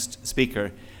next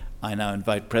speaker, I now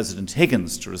invite President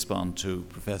Higgins to respond to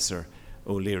Professor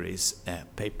O'Leary's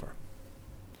paper.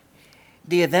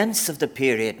 The events of the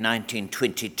period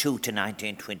 1922 to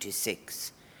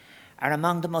 1926 are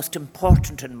among the most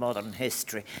important in modern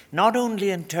history, not only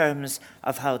in terms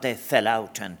of how they fell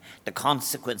out and the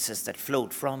consequences that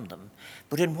flowed from them,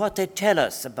 but in what they tell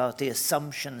us about the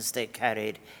assumptions they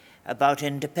carried about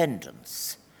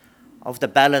independence, of the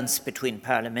balance between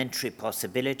parliamentary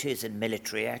possibilities and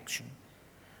military action,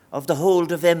 of the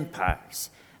hold of empires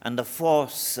and the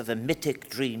force of a mythic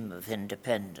dream of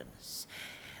independence.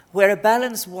 Where a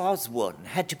balance was won,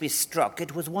 had to be struck,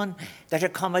 it was one that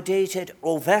accommodated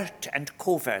overt and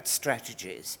covert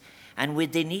strategies, and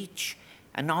within each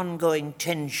an ongoing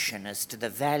tension as to the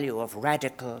value of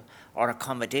radical or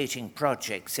accommodating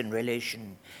projects in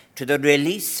relation to the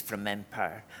release from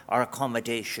empire or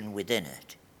accommodation within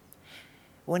it.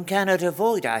 One cannot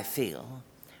avoid, I feel,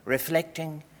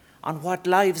 reflecting on what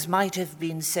lives might have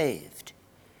been saved,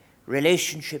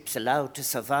 relationships allowed to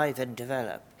survive and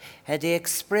develop, had the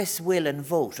express will and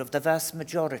vote of the vast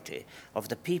majority of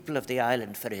the people of the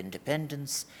island for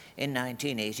independence in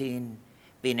 1918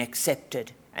 been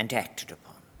accepted and acted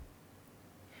upon.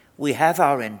 We have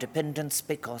our independence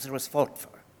because it was fought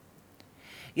for.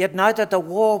 Yet neither the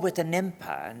war with an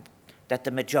empire that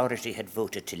the majority had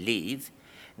voted to leave,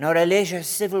 nor a later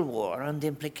civil war on the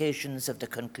implications of the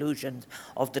conclusion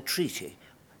of the treaty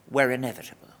were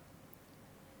inevitable.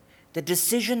 The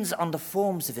decisions on the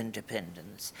forms of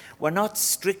independence were not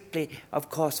strictly, of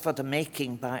course, for the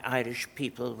making by Irish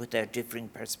people with their differing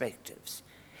perspectives.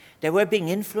 They were being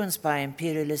influenced by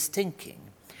imperialist thinking,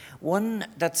 one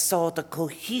that saw the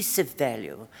cohesive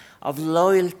value of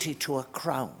loyalty to a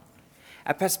crown,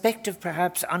 a perspective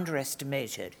perhaps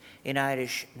underestimated in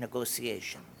Irish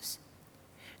negotiations.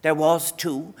 There was,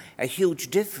 too, a huge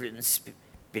difference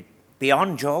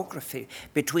beyond geography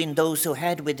between those who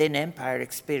had within empire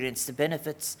experienced the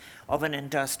benefits of an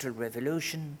industrial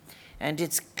revolution and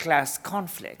its class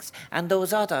conflicts, and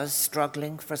those others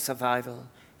struggling for survival,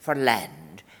 for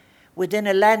land, within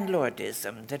a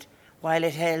landlordism that, while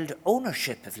it held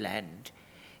ownership of land,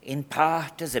 in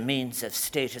part as a means of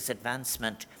status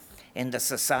advancement in the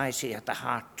society at the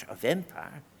heart of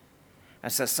empire, a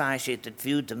society that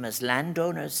viewed them as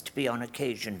landowners to be on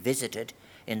occasion visited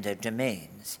in their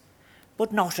domains,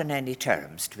 but not in any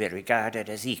terms to be regarded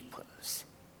as equals.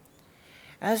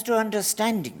 As to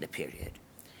understanding the period,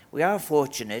 we are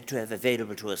fortunate to have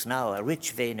available to us now a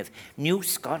rich vein of new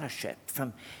scholarship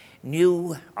from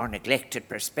new or neglected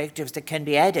perspectives that can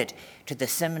be added to the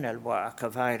seminal work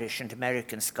of Irish and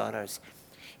American scholars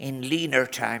in leaner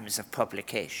times of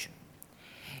publication.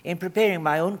 In preparing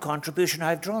my own contribution,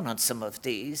 I've drawn on some of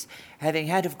these, having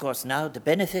had, of course, now the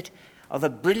benefit of a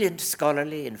brilliant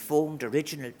scholarly informed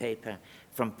original paper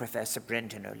from Professor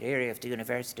Brendan O'Leary of the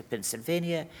University of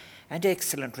Pennsylvania and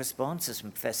excellent responses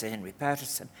from Professor Henry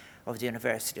Patterson of the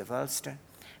University of Ulster,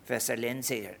 Professor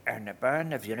Lindsay Erna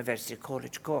Byrne of University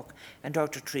College Cork, and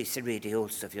Dr. Teresa Reedy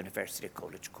also of University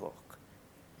College Cork.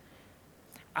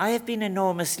 I have been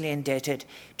enormously indebted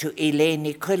to Elaine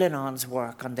Quillanon's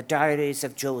work on the diaries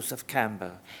of Joseph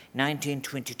Campbell,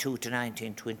 1922 to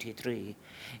 1923,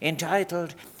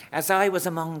 entitled As I Was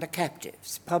Among the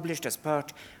Captives, published as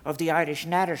part of the Irish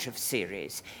Narrative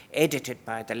series, edited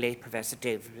by the late Professor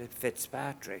David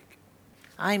Fitzpatrick.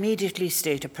 I immediately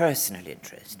state a personal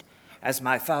interest, as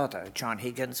my father, John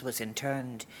Higgins, was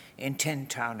interned in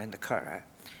Tentown in the Curragh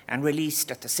and released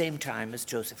at the same time as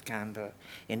Joseph Campbell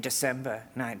in December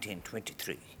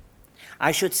 1923.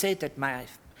 I should say that my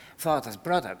father's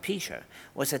brother, Peter,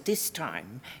 was at this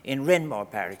time in Renmore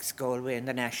Barracks, Galway, in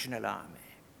the National Army.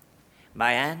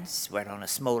 My aunts were on a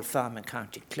small farm in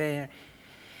County Clare.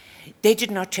 They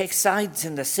did not take sides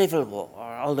in the Civil War,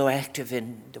 although active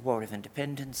in the War of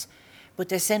Independence, but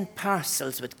they sent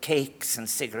parcels with cakes and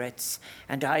cigarettes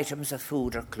and items of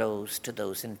food or clothes to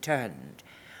those interned,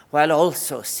 while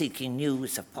also seeking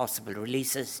news of possible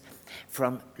releases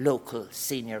from local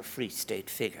senior Free State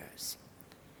figures.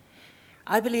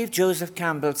 I believe Joseph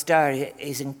Campbell's diary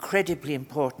is incredibly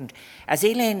important, as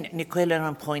Elaine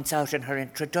Quillanon points out in her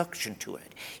introduction to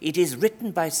it. It is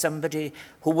written by somebody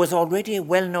who was already a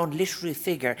well-known literary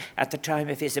figure at the time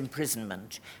of his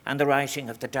imprisonment and the writing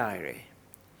of the diary.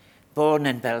 Born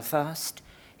in Belfast,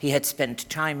 he had spent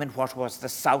time in what was the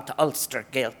South Ulster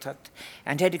Gaeltacht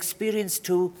and had experience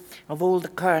too of all the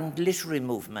current literary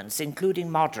movements, including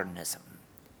modernism,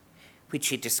 which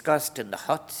he discussed in the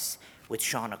huts with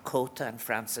Sean O'Cota and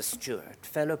Francis Stewart,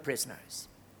 fellow prisoners.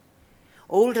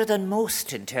 Older than most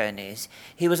internees,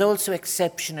 he was also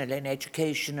exceptional in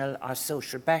educational or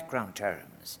social background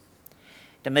terms.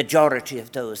 The majority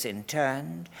of those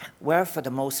interned were, for the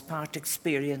most part,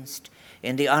 experienced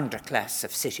in the underclass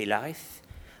of city life,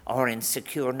 or in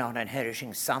secure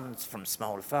non-inheriting sons from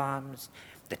small farms,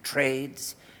 the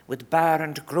trades, with bar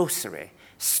and grocery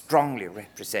strongly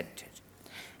represented.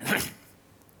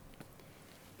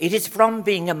 It is from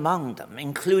being among them,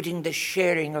 including the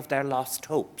sharing of their lost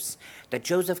hopes, that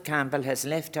Joseph Campbell has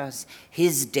left us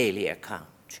his daily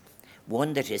account,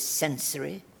 one that is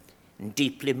sensory and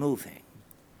deeply moving.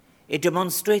 It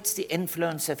demonstrates the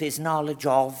influence of his knowledge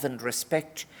of and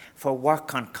respect for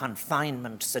work on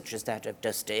confinement such as that of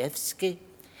Dostoevsky,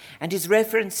 and his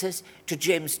references to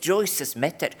James Joyce's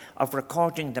method of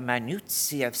recording the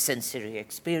minutiae of sensory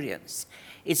experience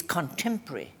is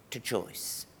contemporary to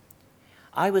Joyce.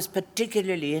 I was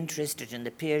particularly interested in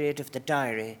the period of the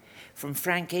diary from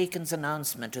Frank Aiken's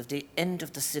announcement of the end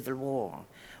of the Civil War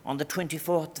on the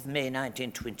 24th of May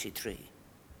 1923.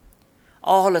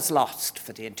 All is lost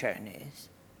for the internees.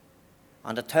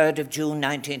 On the 3rd of June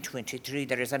 1923,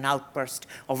 there is an outburst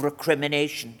of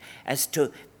recrimination as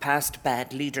to past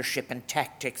bad leadership and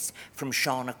tactics from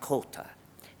Sean Cota,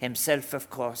 himself, of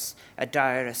course, a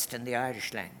diarist in the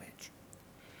Irish language.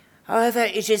 However,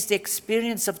 it is the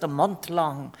experience of the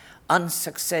month-long,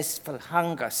 unsuccessful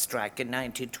hunger strike in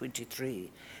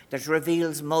 1923 that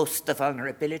reveals most the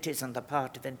vulnerabilities on the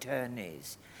part of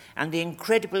internees and the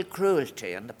incredible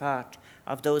cruelty on the part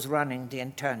of those running the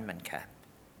internment camp.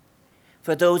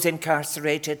 For those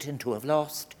incarcerated and who have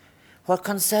lost, what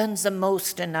concerns them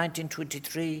most in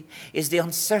 1923 is the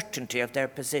uncertainty of their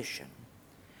position.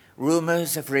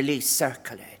 Rumours of release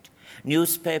circulate.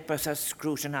 Newspapers are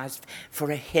scrutinised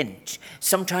for a hint.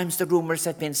 Sometimes the rumours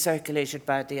have been circulated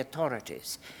by the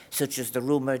authorities, such as the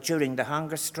rumour during the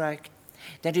hunger strike,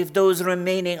 that if those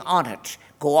remaining on it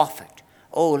go off it,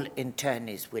 all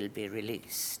internees will be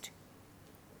released.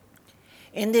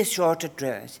 In this short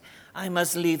address, I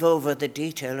must leave over the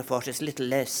detail of what is little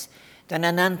less than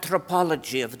an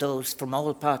anthropology of those from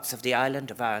all parts of the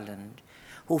island of Ireland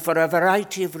who, for a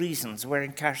variety of reasons, were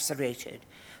incarcerated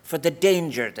for the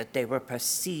danger that they were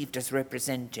perceived as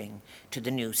representing to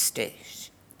the new state.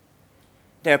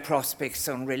 Their prospects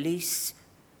on release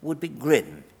would be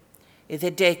grim if a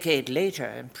decade later,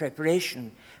 in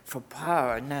preparation for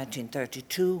power in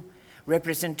 1932,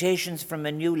 representations from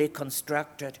a newly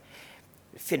constructed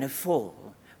Fianna Fáil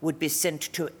would be sent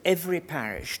to every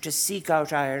parish to seek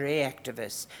out IRA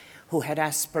activists who had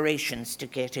aspirations to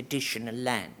get additional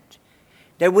land.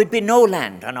 There would be no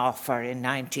land on offer in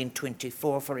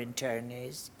 1924 for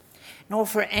internees, nor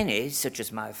for any, such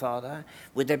as my father,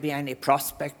 would there be any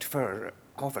prospect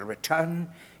of a return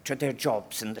to their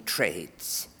jobs in the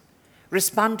trades.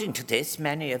 Responding to this,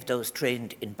 many of those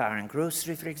trained in bar and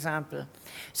grocery, for example,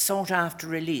 sought after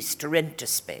release to rent a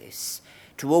space,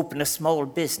 to open a small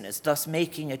business, thus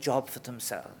making a job for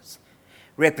themselves.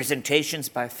 Representations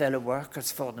by fellow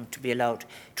workers for them to be allowed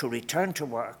to return to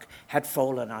work had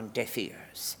fallen on deaf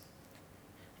ears.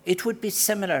 It would be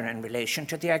similar in relation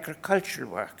to the agricultural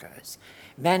workers,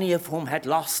 many of whom had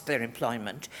lost their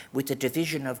employment with the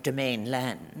division of domain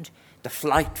land, the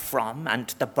flight from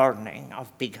and the burning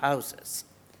of big houses.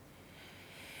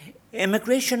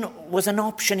 Immigration was an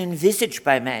option envisaged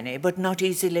by many, but not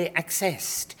easily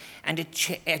accessed, and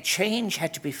a change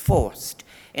had to be forced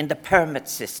in the permit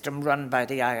system run by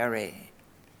the IRA.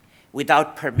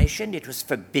 Without permission, it was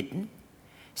forbidden,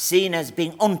 seen as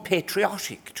being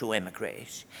unpatriotic to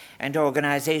emigrate, and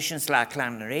organisations like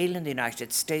Clanrail in the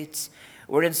United States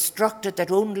were instructed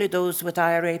that only those with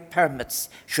IRA permits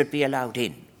should be allowed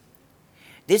in.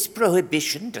 This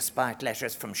prohibition, despite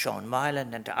letters from Sean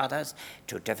Moylan and others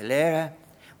to De Valera,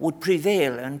 would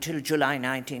prevail until July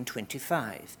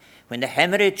 1925, when the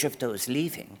hemorrhage of those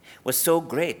leaving was so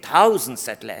great, thousands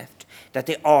had left, that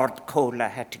the Ard Cola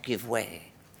had to give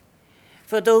way.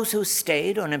 For those who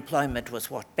stayed, unemployment was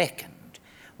what beckoned.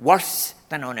 Worse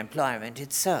than unemployment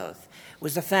itself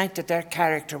was the fact that their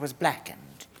character was blackened.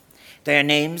 Their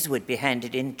names would be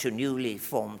handed in to newly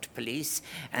formed police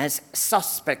as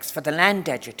suspects for the land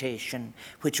agitation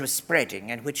which was spreading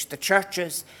and which the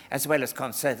churches, as well as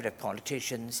conservative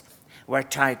politicians, were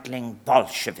titling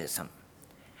Bolshevism.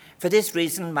 For this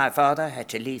reason, my father had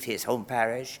to leave his home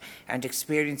parish and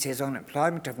experience his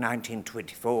unemployment of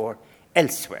 1924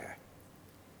 elsewhere.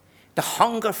 The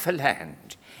hunger for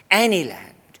land, any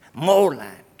land, more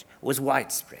land, was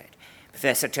widespread.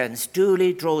 Professor Terence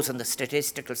Dooley draws on the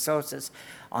statistical sources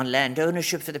on land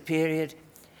ownership for the period.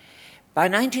 By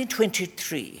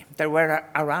 1923, there were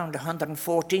around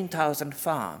 114,000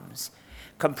 farms,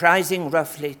 comprising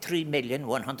roughly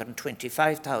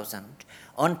 3,125,000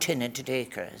 untenanted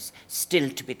acres still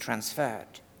to be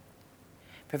transferred.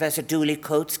 Professor Dooley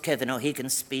quotes Kevin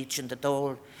O'Higgins' speech in the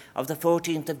Dáil of the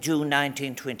 14th of June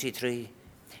 1923,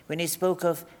 when he spoke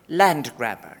of land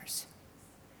grabbers.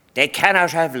 They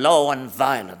cannot have law and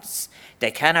violence.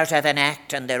 They cannot have an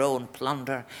act and their own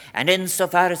plunder. And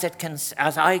insofar as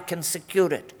I can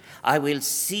secure it, I will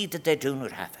see that they do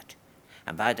not have it.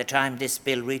 And by the time this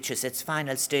bill reaches its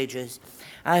final stages,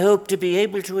 I hope to be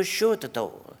able to assure the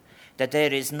Dáil that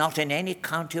there is not in any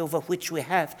county over which we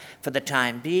have, for the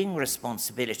time being,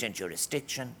 responsibility and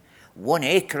jurisdiction, 1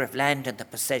 acre of land in the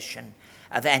possession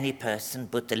of any person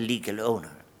but the legal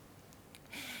owner.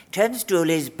 Terence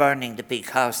Dooley's Burning the Big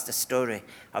House, the story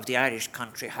of the Irish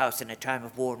country house in a time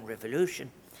of war and revolution,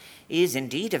 is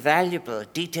indeed a valuable,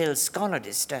 detailed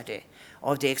scholarly study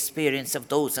of the experience of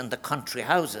those in the country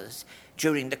houses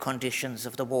during the conditions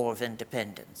of the War of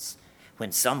Independence,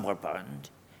 when some were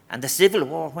burned, and the Civil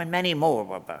War, when many more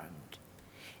were burned.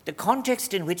 The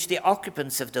context in which the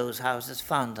occupants of those houses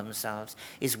found themselves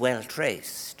is well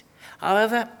traced.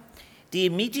 However, the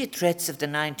immediate threats of the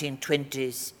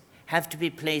 1920s have to be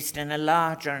placed in a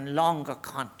larger and longer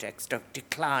context of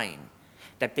decline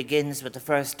that begins with the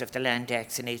first of the Land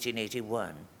Acts in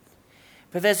 1881.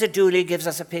 Professor Dooley gives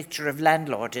us a picture of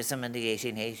landlordism in the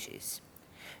 1880s,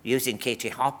 using Katie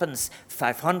Hoppin's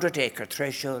 500-acre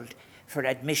threshold for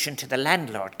admission to the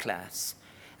landlord class,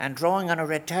 and drawing on a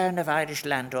return of Irish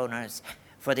landowners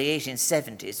for the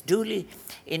 1870s. Dooley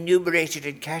enumerated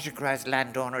and categorised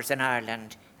landowners in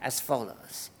Ireland as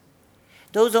follows: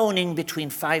 those owning between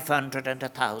 500 and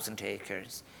 1,000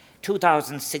 acres,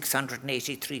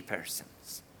 2,683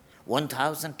 persons;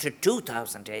 1,000 to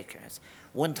 2,000 acres,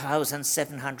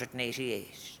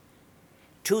 1,788;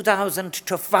 2,000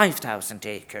 to 5,000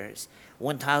 acres,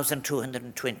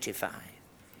 1,225;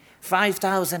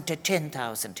 5,000 to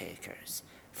 10,000 acres,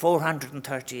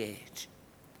 438;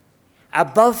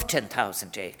 above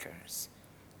 10,000 acres,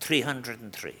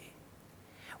 303.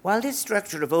 While this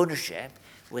structure of ownership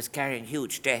was carrying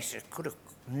huge debt, it could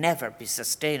never be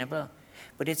sustainable,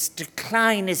 but its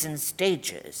decline is in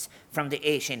stages from the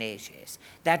 1880s.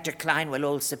 That decline will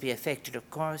also be affected,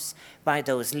 of course, by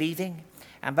those leaving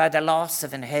and by the loss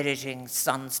of inheriting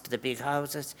sons to the big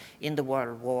houses in the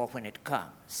World War when it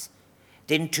comes.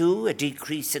 Then, too, a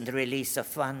decrease in the release of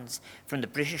funds from the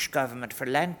British government for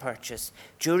land purchase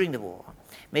during the war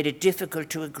made it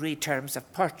difficult to agree terms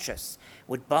of purchase,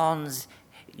 with bonds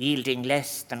yielding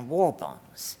less than war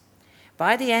bonds.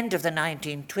 By the end of the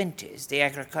 1920s, the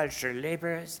agricultural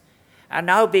labourers are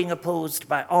now being opposed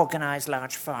by organised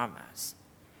large farmers.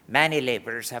 Many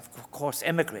labourers have, of course,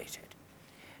 emigrated.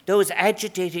 Those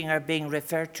agitating are being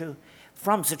referred to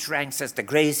from such ranks as the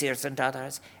graziers and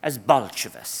others as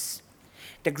Bolshevists.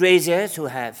 The graziers, who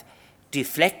have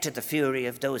deflected the fury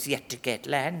of those yet to get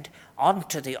land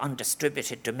onto the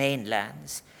undistributed domain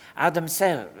lands, are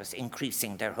themselves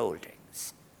increasing their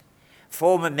holdings.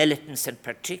 Former militants in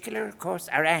particular, of course,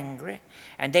 are angry,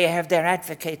 and they have their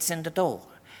advocates in the Dáil.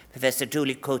 Professor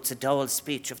Dooley quotes a Dáil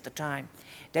speech of the time: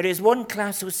 "There is one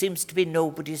class who seems to be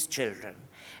nobody's children,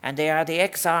 and they are the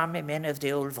ex-army men of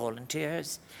the old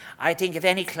volunteers. I think if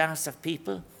any class of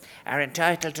people are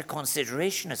entitled to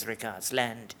consideration as regards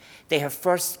land, they have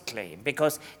first claim,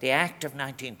 because the Act of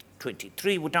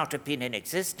 1923 would not have been in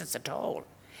existence at all,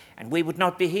 and we would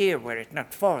not be here were it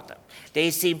not for them.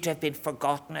 They seem to have been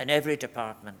forgotten in every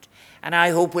department, and I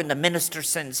hope when the minister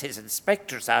sends his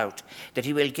inspectors out that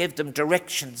he will give them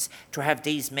directions to have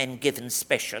these men given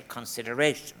special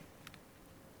consideration."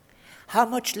 How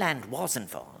much land was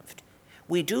involved?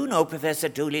 We do know, Professor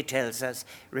Dooley tells us,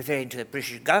 referring to the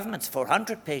British government's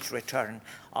 400-page return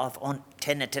of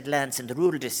untenanted lands in the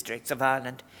rural districts of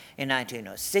Ireland in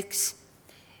 1906,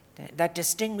 that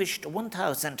distinguished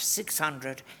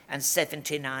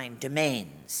 1,679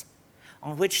 domains,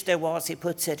 on which there was, he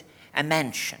puts it, a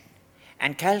mansion,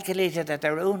 and calculated that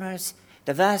their owners,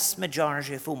 the vast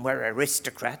majority of whom were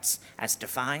aristocrats, as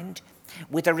defined,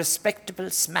 with a respectable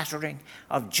smattering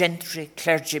of gentry,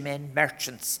 clergymen,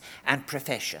 merchants, and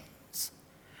professions,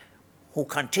 who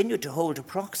continued to hold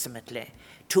approximately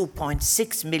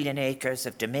 2.6 million acres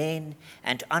of domain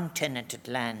and untenanted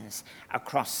lands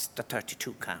across the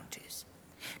 32 counties.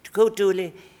 To quote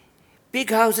Dooley,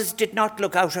 "Big houses did not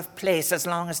look out of place as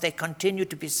long as they continued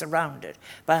to be surrounded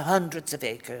by hundreds of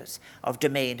acres of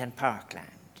domain and parkland."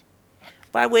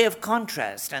 By way of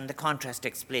contrast, and the contrast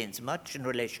explains much in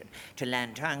relation to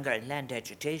land hunger and land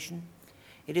agitation,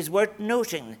 it is worth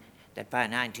noting that by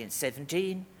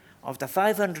 1917, of the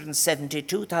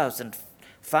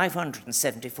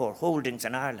 572,574 holdings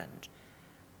in Ireland,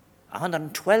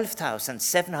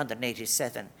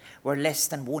 112,787 were less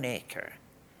than 1 acre.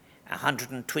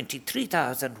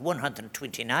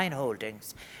 123,129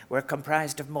 holdings were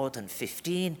comprised of more than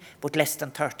 15, but less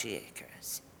than 30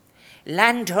 acres.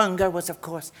 Land hunger was, of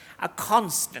course, a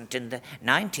constant in the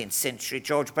 19th century.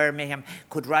 George Birmingham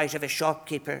could write of a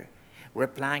shopkeeper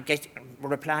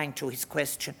replying to his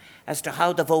question as to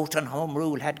how the vote on Home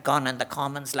Rule had gone in the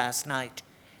Commons last night.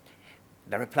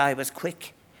 The reply was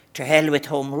quick: "To hell with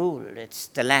Home Rule, it's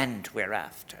the land we're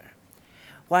after."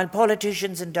 While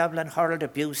politicians in Dublin hurled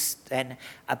abuse then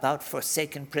about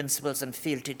forsaken principles and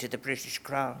fealty to the British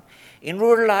Crown, in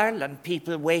rural Ireland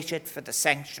people waited for the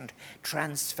sanctioned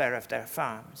transfer of their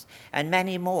farms, and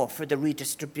many more for the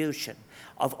redistribution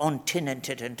of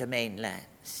untenanted and domain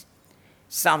lands.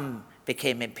 Some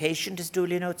became impatient, as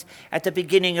Dooley notes, at the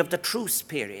beginning of the truce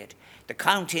period. The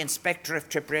county inspector of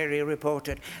Tipperary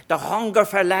reported, "The hunger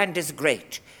for land is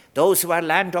great. Those who are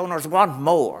landowners want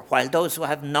more, while those who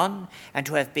have none and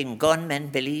who have been gunmen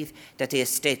believe that the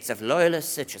estates of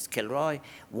loyalists such as Kilroy,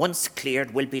 once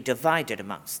cleared, will be divided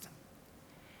amongst them."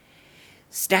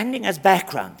 Standing as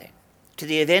background, then, to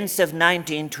the events of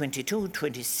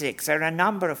 1922-26 are a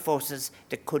number of forces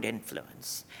that could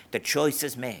influence the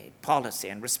choices made, policy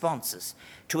and responses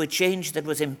to a change that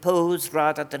was imposed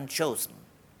rather than chosen.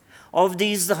 Of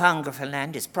these, the hunger for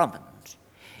land is prominent.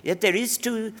 Yet there is,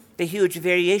 too, the huge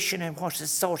variation in what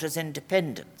is sought as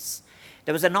independence.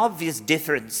 There was an obvious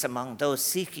difference among those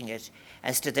seeking it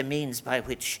as to the means by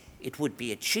which it would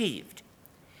be achieved.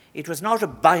 It was not a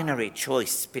binary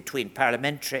choice between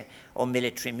parliamentary or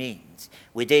military means.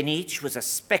 Within each was a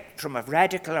spectrum of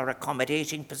radical or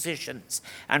accommodating positions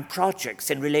and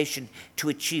projects in relation to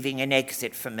achieving an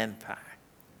exit from empire.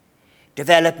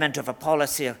 Development of a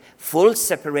policy of full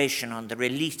separation on the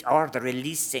release or the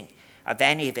releasing of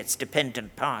any of its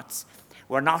dependent parts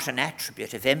were not an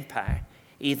attribute of empire,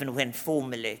 even when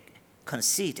formally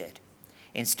conceded.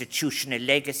 Institutional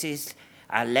legacies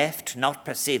are left not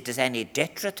perceived as any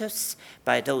detritus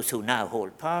by those who now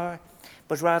hold power,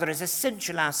 but rather as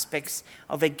essential aspects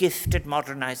of a gifted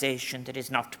modernization that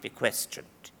is not to be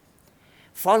questioned.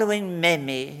 Following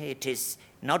Memmi, it is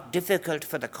not difficult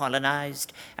for the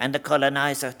colonized and the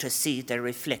colonizer to see their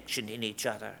reflection in each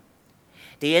other.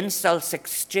 The insults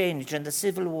exchanged in the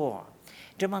Civil War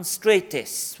demonstrate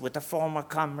this with a former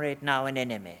comrade, now an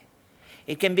enemy.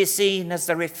 It can be seen as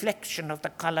the reflection of the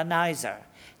colonizer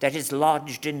that is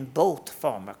lodged in both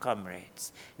former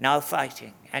comrades, now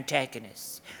fighting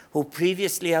antagonists, who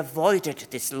previously avoided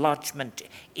this lodgment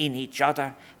in each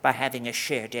other by having a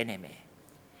shared enemy.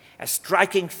 A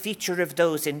striking feature of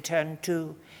those in turn,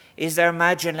 too, is their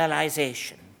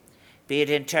marginalization, be it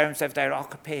in terms of their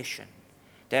occupation,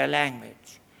 their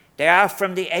language. They are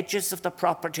from the edges of the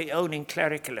property-owning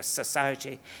clericalist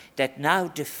society that now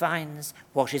defines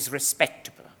what is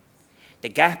respectable. The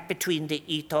gap between the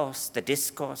ethos, the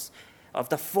discourse of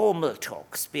the formal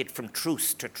talks, be it from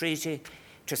truce to treaty,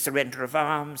 to surrender of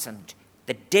arms, and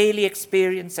the daily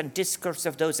experience and discourse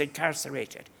of those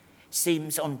incarcerated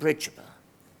seems unbridgeable.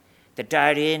 The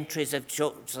diary entries of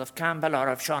Joseph Campbell or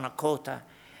of Seán Cóta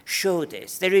show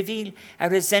this. They reveal a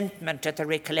resentment at the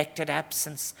recollected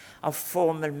absence of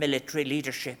formal military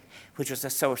leadership, which was a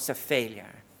source of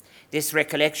failure. This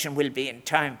recollection will be in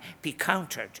time be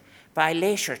countered by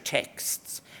later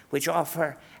texts which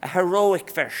offer a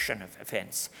heroic version of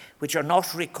events which are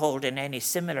not recalled in any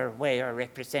similar way or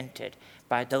represented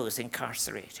by those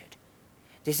incarcerated.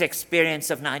 This experience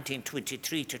of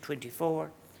 1923 to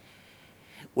 24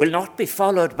 will not be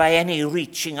followed by any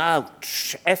reaching out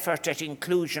effort at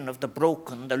inclusion of the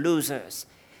broken, the losers.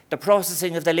 The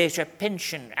processing of the later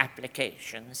pension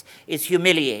applications is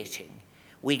humiliating.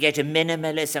 We get a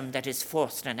minimalism that is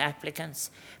forced on applicants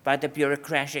by the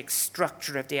bureaucratic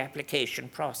structure of the application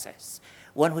process,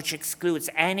 one which excludes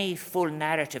any full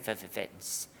narrative of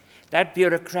events. That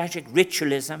bureaucratic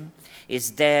ritualism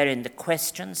is there in the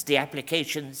questions. The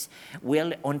applications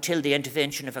will, until the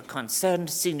intervention of a concerned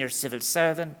senior civil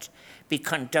servant, be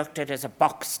conducted as a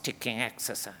box-ticking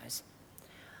exercise.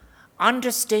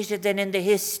 Understated then in the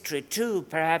history, too,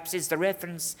 perhaps, is the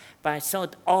reference by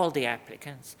all the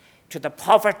applicants to the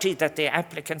poverty that the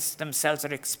applicants themselves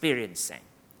are experiencing.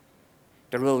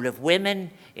 The role of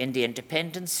women in the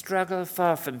independence struggle,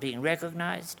 far from being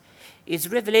recognized, is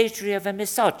revelatory of a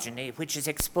misogyny which is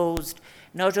exposed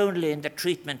not only in the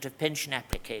treatment of pension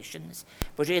applications,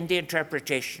 but in the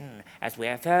interpretation, as we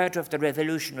have heard, of the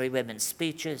revolutionary women's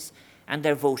speeches and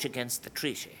their vote against the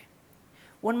treaty.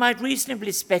 One might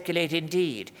reasonably speculate,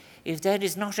 indeed, if that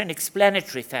is not an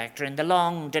explanatory factor in the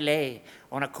long delay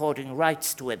on according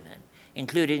rights to women,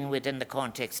 including within the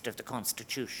context of the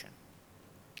Constitution.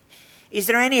 Is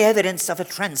there any evidence of a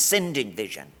transcending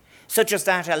vision, such as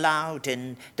that allowed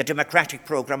in the democratic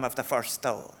program of the First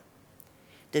Dáil?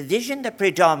 The vision that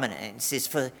predominates is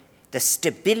for the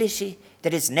stability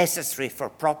that is necessary for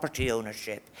property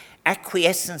ownership,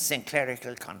 acquiescence in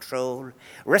clerical control,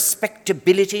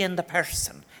 respectability in the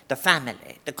person, the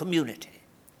family, the community.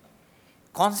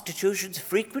 Constitutions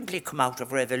frequently come out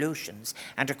of revolutions,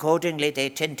 and accordingly they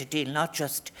tend to deal not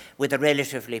just with the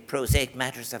relatively prosaic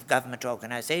matters of government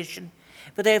organization,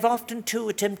 but they have often too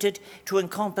attempted to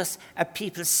encompass a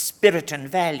people's spirit and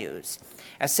values,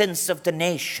 a sense of the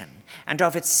nation and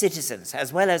of its citizens,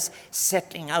 as well as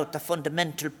setting out the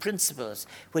fundamental principles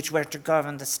which were to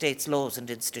govern the state's laws and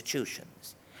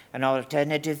institutions. An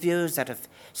alternative view, such as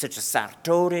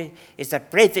Sartori, is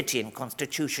that brevity in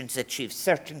constitutions achieves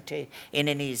certainty in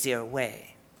an easier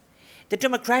way. The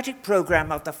democratic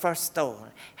programme of the First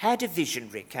Dáil had a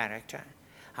visionary character.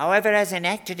 However, as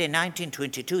enacted in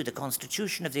 1922, the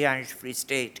Constitution of the Irish Free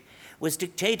State was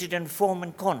dictated in form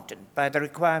and content by the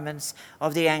requirements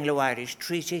of the Anglo-Irish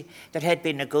Treaty that had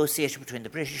been negotiated between the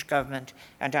British government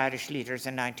and Irish leaders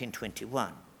in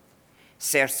 1921.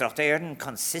 Saoirse Éireann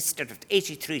consisted of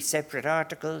 83 separate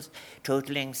articles,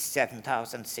 totaling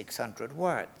 7,600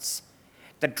 words.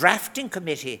 The drafting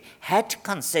committee had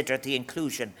considered the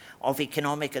inclusion of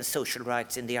economic and social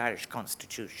rights in the Irish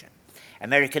Constitution.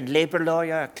 American labor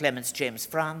lawyer Clemens James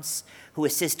France, who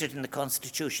assisted in the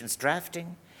Constitution's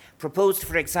drafting, proposed,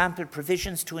 for example,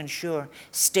 provisions to ensure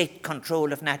state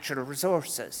control of natural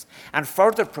resources, and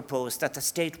further proposed that the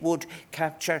state would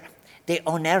capture the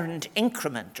unearned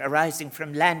increment arising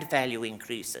from land value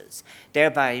increases,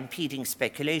 thereby impeding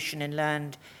speculation in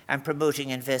land and promoting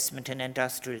investment in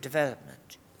industrial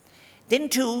development. Then,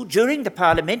 too, during the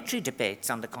parliamentary debates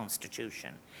on the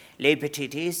Constitution, Labour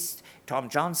TDs Tom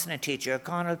Johnson and T.J.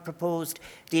 O'Connell proposed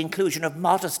the inclusion of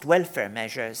modest welfare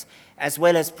measures as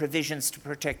well as provisions to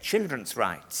protect children's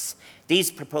rights. These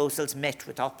proposals met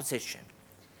with opposition.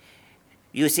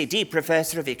 UCD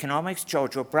Professor of Economics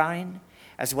George O'Brien,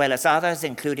 as well as others,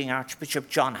 including Archbishop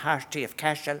John Harty of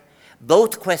Cashel,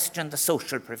 both questioned the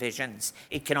social provisions'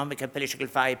 economic and political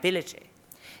viability,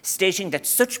 stating that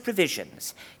such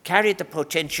provisions carried the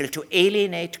potential to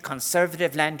alienate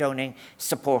conservative landowning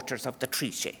supporters of the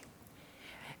treaty.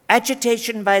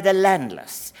 Agitation by the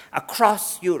landless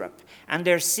across Europe and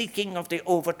their seeking of the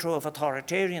overthrow of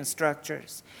authoritarian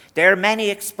structures, their many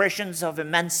expressions of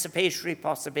emancipatory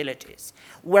possibilities,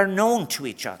 were known to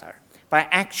each other by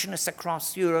actionists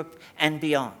across Europe and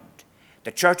beyond.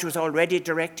 The Church was already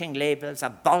directing labels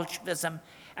of Bolshevism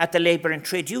at the labour and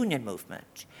trade union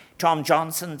movement. Tom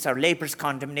Johnson's or Labour's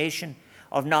condemnation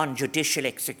of non-judicial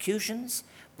executions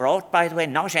brought, by the way,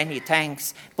 not any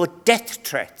thanks, but death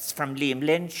threats from Liam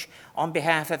Lynch on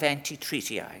behalf of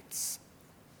anti-treatyites.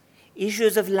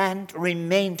 Issues of land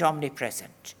remained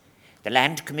omnipresent. The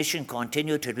Land Commission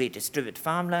continued to redistribute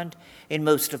farmland in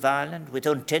most of Ireland, with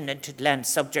untenanted land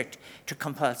subject to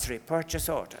compulsory purchase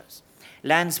orders.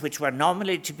 Lands which were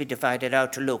normally to be divided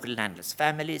out to local landless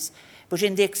families, but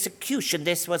in the execution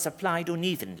this was applied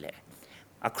unevenly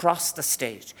across the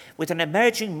state, with an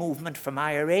emerging movement from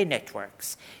IRA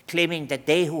networks claiming that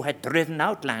they who had driven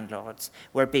out landlords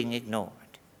were being ignored.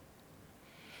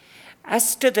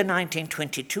 As to the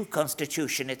 1922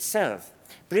 Constitution itself,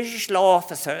 British law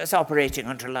officers operating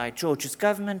under Lloyd George's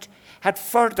government had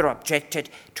further objected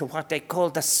to what they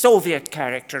called the Soviet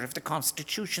character of the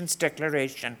Constitution's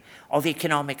declaration of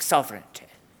economic sovereignty.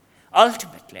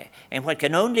 Ultimately, in what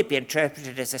can only be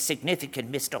interpreted as a significant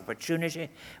missed opportunity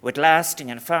with lasting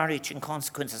and far-reaching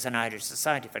consequences in Irish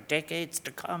society for decades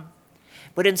to come,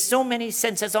 but in so many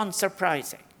senses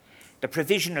unsurprising, the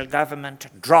provisional government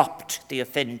dropped the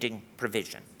offending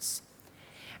provisions.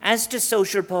 As to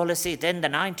social policy, then the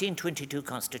 1922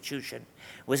 Constitution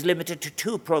was limited to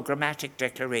two programmatic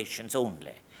declarations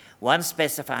only, one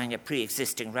specifying a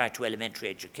pre-existing right to elementary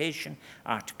education,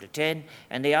 Article 10,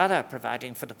 and the other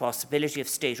providing for the possibility of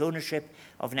state ownership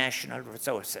of national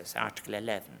resources, Article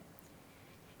 11.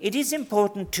 It is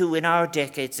important, too, in our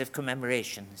decades of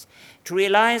commemorations, to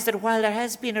realize that while there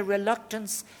has been a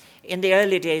reluctance in the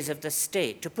early days of the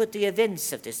state to put the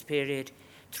events of this period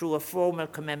through a formal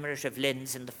commemorative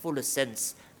lens in the fullest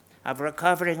sense of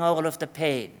recovering all of the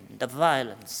pain, the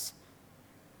violence,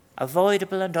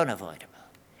 avoidable and unavoidable,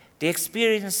 the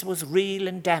experience was real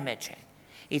and damaging.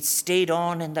 It stayed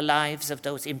on in the lives of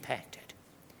those impacted.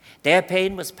 Their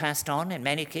pain was passed on in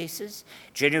many cases,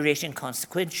 generating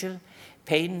consequential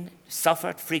pain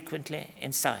suffered frequently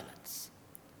in silence.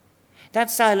 That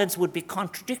silence would be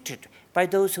contradicted by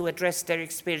those who addressed their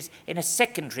experience in a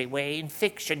secondary way, in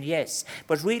fiction, yes,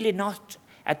 but really not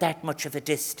at that much of a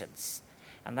distance.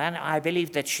 And then I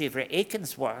believe that Shivra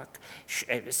Aiken's work,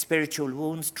 Spiritual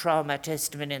Wounds, Trauma,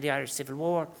 Testimony in the Irish Civil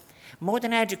War, more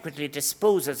than adequately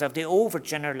disposes of the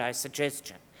overgeneralized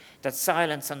suggestion that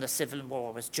silence on the Civil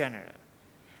War was general.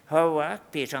 Her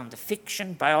work, be it on the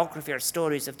fiction, biography, or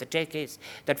stories of the decades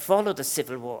that followed the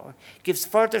Civil War, gives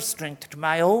further strength to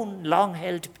my own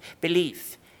long-held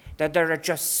belief that there are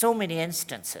just so many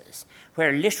instances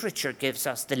where literature gives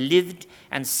us the lived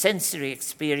and sensory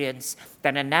experience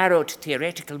that a narrowed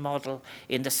theoretical model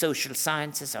in the social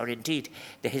sciences, or indeed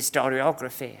the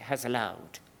historiography, has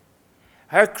allowed.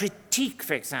 Her critique,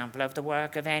 for example, of the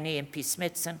work of Annie M. P.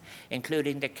 Smithson,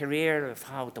 including the career of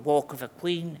how The Walk of a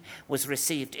Queen was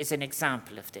received, is an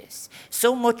example of this.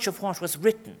 So much of what was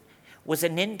written was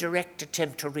an indirect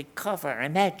attempt to recover,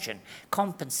 imagine,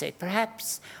 compensate,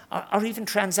 perhaps, or even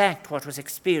transact what was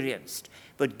experienced,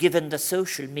 but given the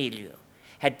social milieu,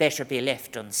 had better be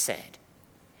left unsaid.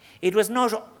 It was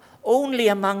not only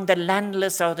among the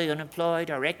landless or the unemployed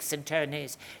or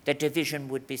ex-internees that division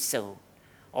would be sown,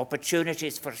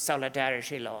 opportunities for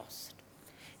solidarity lost.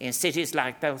 In cities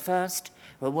like Belfast,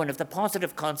 where one of the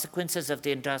positive consequences of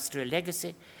the industrial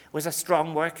legacy was a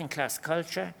strong working-class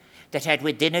culture that had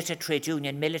within it a trade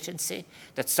union militancy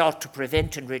that sought to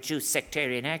prevent and reduce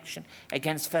sectarian action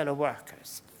against fellow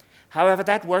workers. However,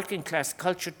 that working-class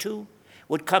culture, too,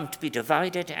 would come to be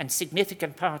divided, and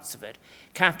significant parts of it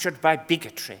captured by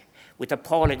bigotry, with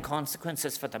appalling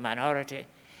consequences for the minority,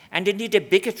 and indeed a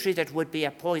bigotry that would be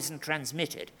a poison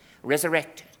transmitted,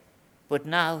 resurrected, but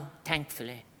now,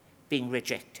 thankfully, being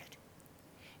rejected.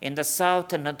 In the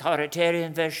South, an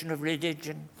authoritarian version of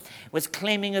religion was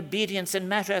claiming obedience in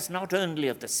matters not only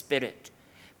of the spirit,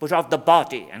 but of the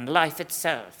body and life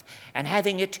itself, and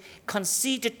having it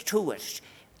conceded to it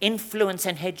influence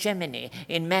and hegemony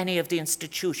in many of the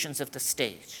institutions of the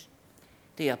state.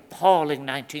 The appalling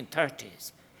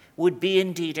 1930s would be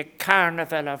indeed a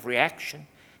carnival of reaction,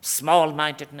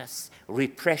 small-mindedness,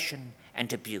 repression,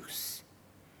 and abuse.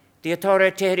 The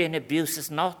authoritarian abuses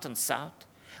north and south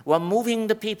were moving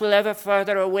the people ever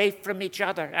further away from each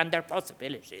other and their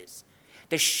possibilities.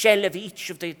 The shell of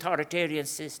each of the authoritarian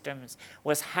systems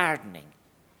was hardening,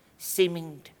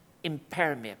 seeming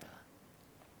impermeable.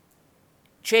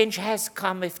 Change has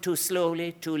come, if too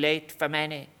slowly, too late for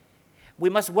many.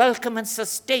 We must welcome and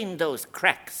sustain those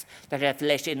cracks that have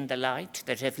let in the light,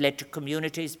 that have led to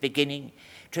communities beginning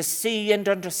to see and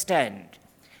understand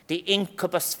the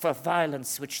incubus for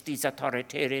violence which these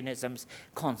authoritarianisms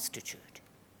constitute.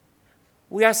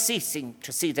 We are ceasing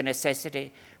to see the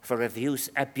necessity for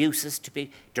abuses to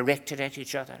be directed at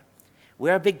each other. We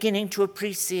are beginning to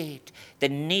appreciate the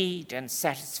need and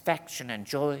satisfaction and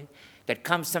joy that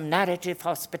comes from narrative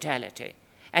hospitality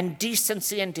and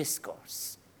decency and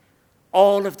discourse.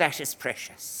 All of that is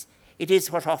precious. It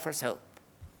is what offers hope.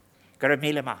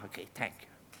 Garamila Mahaki, thank you.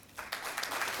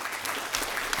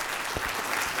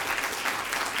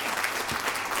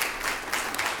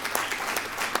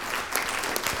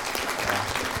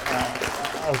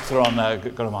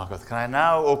 Can I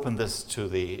now open this to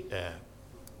the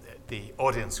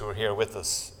audience who are here with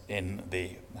us in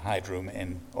the Hyde Room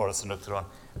in Áras an Uachtaráin?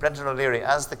 Brendan O'Leary,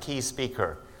 as the key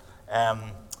speaker,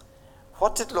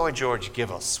 what did Lloyd George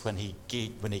give us when he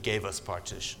gave us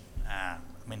partition? I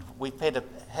mean, we paid a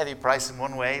heavy price in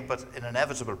one way, but an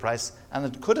inevitable price, and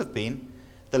it could have been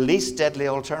the least deadly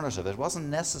alternative. It wasn't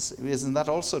necessary. Isn't that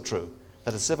also true,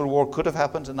 that a civil war could have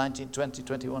happened in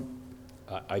 1920-21?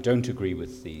 I don't agree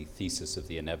with the thesis of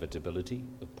the inevitability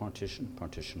of partition.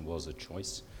 Partition was a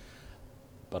choice.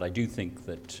 But I do think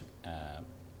that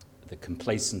the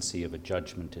complacency of a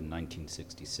judgment in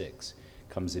 1966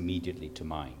 comes immediately to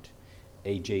mind.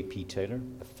 A.J.P. Taylor,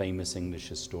 a famous English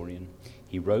historian,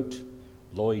 he wrote,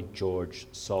 "Lloyd George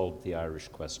solved the Irish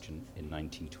question in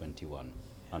 1921,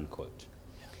 unquote.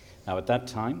 Now, at that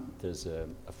time, there's a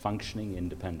functioning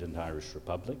independent Irish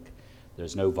Republic.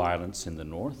 There's no violence in the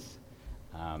north.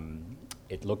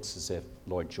 It looks as if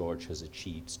Lloyd George has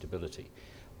achieved stability.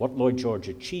 What Lloyd George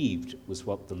achieved was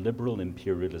what the liberal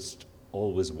imperialists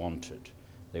always wanted.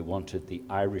 They wanted the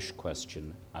Irish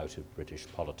question out of British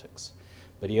politics.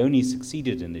 But he only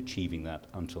succeeded in achieving that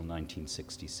until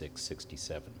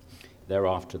 1966-67.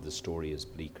 Thereafter, the story is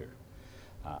bleaker.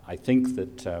 I think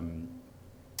that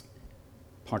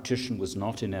partition was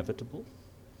not inevitable.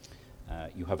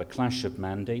 You have a clash of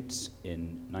mandates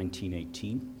in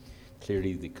 1918.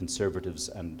 Clearly, the Conservatives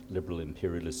and Liberal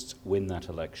imperialists win that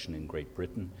election in Great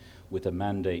Britain with a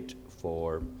mandate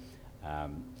for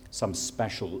some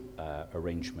special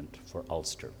arrangement for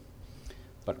Ulster.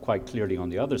 But quite clearly on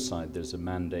the other side, there's a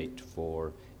mandate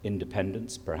for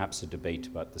independence, perhaps a debate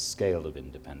about the scale of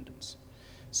independence.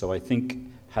 So I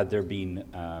think had there been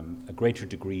a greater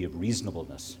degree of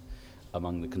reasonableness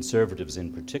among the Conservatives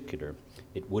in particular,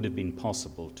 it would have been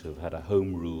possible to have had a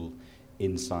home rule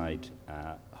inside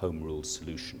home rule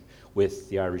solution, with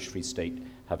the Irish Free State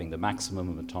having the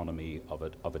maximum autonomy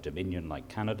of a dominion like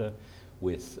Canada,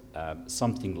 with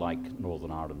something like Northern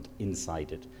Ireland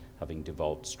inside it having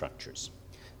devolved structures.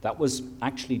 That was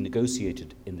actually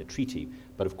negotiated in the treaty,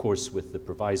 but of course with the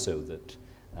proviso that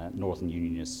Northern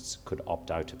Unionists could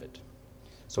opt out of it.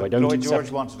 So I don't Lloyd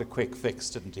George wanted a quick fix,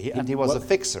 didn't he? And he was a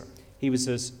fixer. He was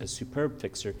a superb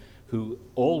fixer who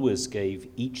always gave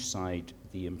each side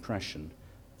the impression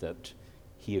that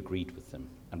he agreed with them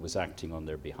and was acting on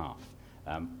their behalf.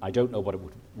 I don't know what it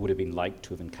would have been like to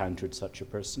have encountered such a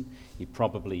person. He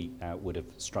probably would have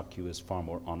struck you as far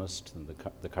more honest than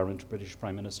the current British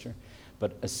Prime Minister,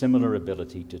 but a similar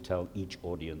ability to tell each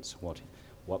audience what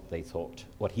they thought,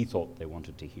 what he thought they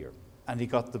wanted to hear. And he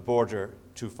got the border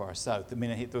too far south. I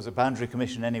mean, there was a boundary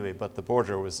commission anyway, but the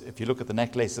border was, if you look at the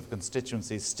necklace of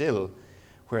constituencies, still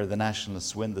where the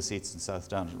Nationalists win the seats in South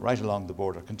Down, right along the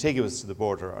border, contiguous to the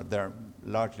border, are there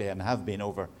largely and have been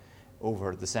over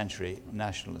the century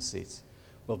Nationalist seats.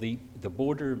 Well, the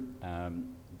border,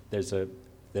 there's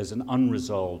an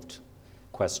unresolved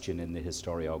question in the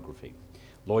historiography.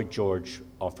 Lloyd George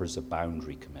offers a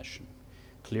boundary commission.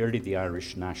 Clearly, the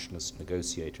Irish nationalist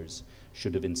negotiators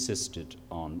should have insisted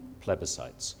on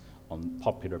plebiscites, on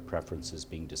popular preferences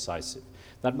being decisive.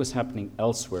 That was happening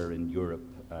elsewhere in Europe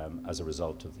as a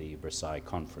result of the Versailles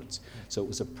Conference. So it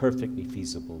was a perfectly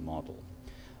feasible model.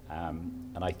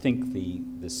 And I think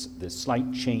the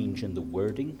slight change in the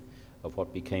wording of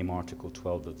what became Article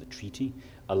 12 of the treaty,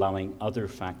 allowing other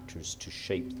factors to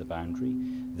shape the boundary,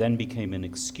 then became an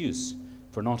excuse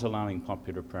for not allowing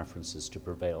popular preferences to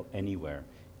prevail anywhere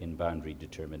in boundary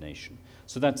determination.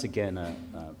 So that's again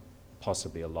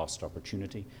possibly a lost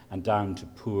opportunity, and down to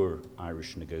poor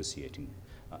Irish negotiating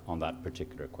on that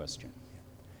particular question.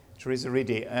 Theresa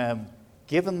Reedy,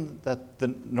 given that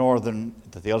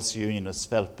the Ulster Unionists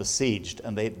felt besieged,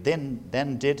 and they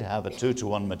then did have a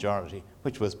 2-to-1 majority,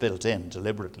 which was built in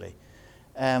deliberately,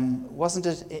 wasn't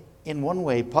it in one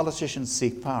way politicians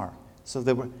seek power?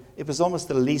 So it was almost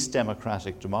the least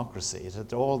democratic democracy. It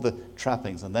had all the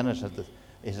trappings, and then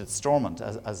it had Stormont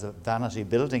as a vanity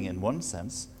building in one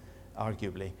sense,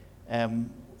 arguably.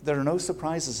 There are no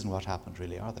surprises in what happened,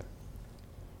 really, are there?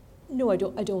 No, I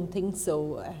don't think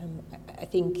so. I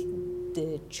think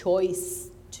the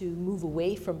choice to move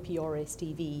away from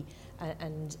PRSTV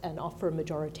and offer a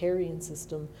majoritarian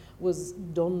system was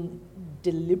done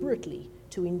deliberately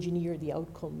to engineer the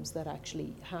outcomes that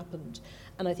actually happened.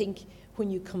 And I think when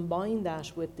you combine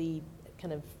that with the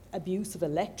kind of abuse of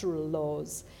electoral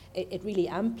laws, it really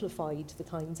amplified the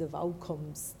kinds of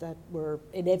outcomes that were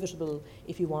inevitable,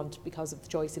 if you want, because of the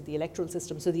choice of the electoral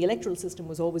system. So the electoral system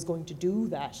was always going to do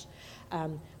that,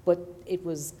 but it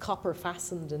was copper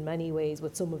fastened in many ways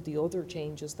with some of the other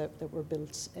changes that were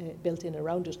built in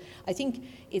around it. I think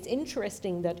it's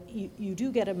interesting that you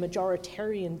do get a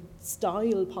majoritarian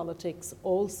style politics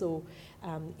also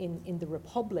in the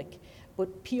Republic,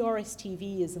 but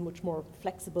PRSTV is a much more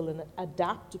flexible and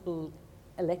adaptable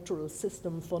electoral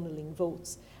system funneling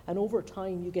votes. And over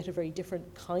time, you get a very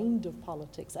different kind of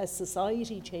politics. As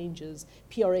society changes,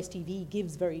 PRSTV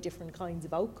gives very different kinds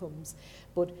of outcomes.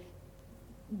 But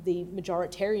the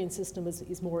majoritarian system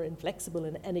is more inflexible,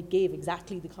 and it gave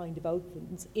exactly the kind of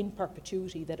outcomes in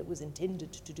perpetuity that it was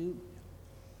intended to do.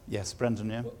 Yes, Brendan,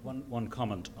 yeah? One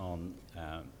comment on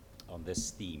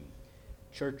this theme.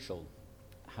 Churchill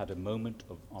had a moment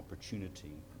of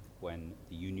opportunity when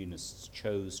the Unionists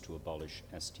chose to abolish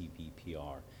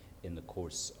STVPR in the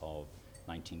course of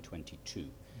 1922.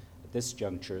 At this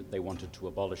juncture, they wanted to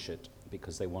abolish it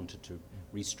because they wanted to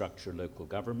restructure local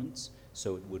governments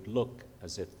so it would look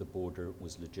as if the border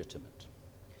was legitimate.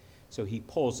 So he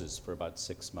pauses for about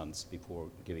 6 months before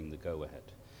giving the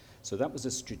go-ahead. So that was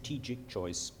a strategic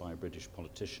choice by a British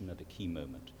politician at a key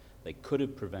moment. They could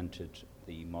have prevented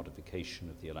the modification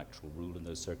of the electoral rule in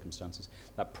those circumstances.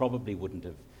 That probably wouldn't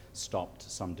have stopped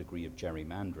some degree of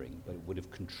gerrymandering, but it would have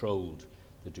controlled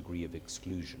the degree of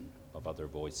exclusion of other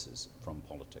voices from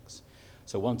politics.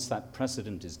 So once that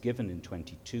precedent is given in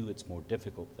 22, it's more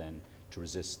difficult then to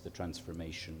resist the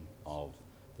transformation of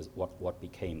what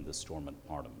became the Stormont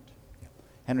Parliament.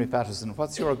 Henry Patterson,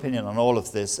 what's your opinion on all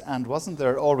of this? And wasn't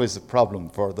there always a problem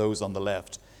for those on the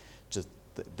left?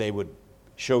 They would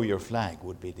show your flag,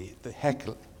 would be the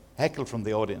heckle from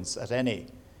the audience at any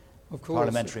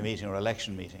parliamentary meeting or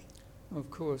election meeting. Of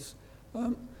course.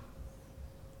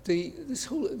 This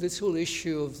whole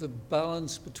issue of the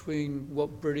balance between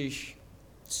what British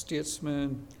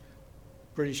statesmen,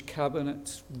 British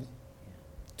cabinets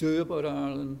do about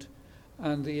Ireland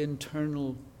and the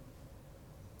internal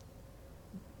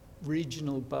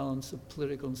regional balance of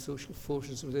political and social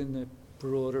forces within the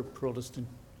broader Protestant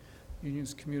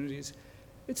unionist communities.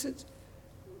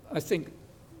 I think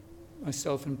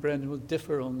myself and Brendan will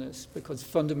differ on this because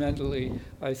fundamentally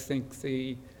I think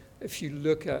if you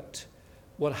look at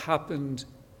what happened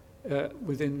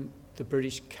within the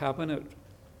British cabinet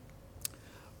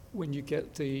when you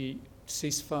get the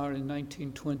ceasefire in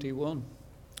 1921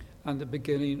 and the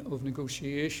beginning of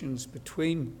negotiations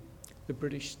between the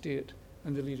British state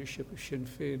and the leadership of Sinn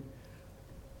Féin.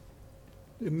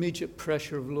 The immediate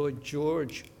pressure of Lloyd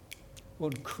George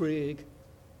on Craig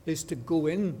is to go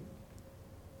in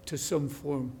to some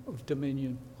form of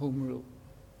Dominion home rule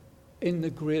in the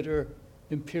greater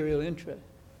imperial interest.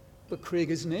 But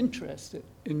Craig isn't interested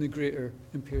in the greater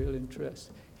imperial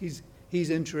interest. He's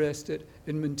interested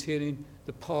in maintaining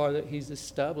the power that he's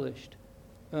established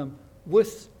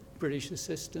with British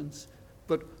assistance,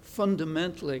 but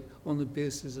fundamentally on the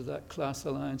basis of that class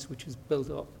alliance which was built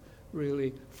up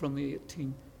really from the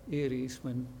 1880s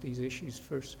when these issues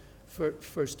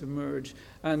first emerged.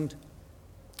 And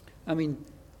I mean,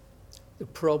 the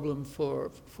problem for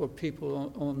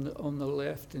people on the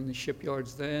left in the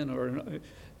shipyards then, or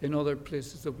in other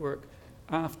places of work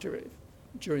after it,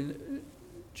 during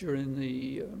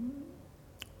the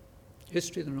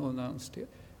history of the Northern Ireland state,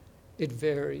 it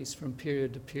varies from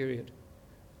period to period.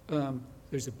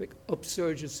 There's a big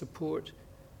upsurge of support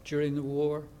during the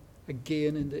war,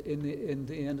 again in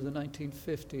the end of the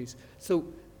 1950s. So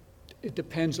it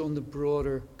depends on the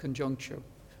broader conjuncture.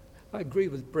 I agree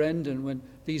with Brendan when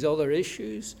these other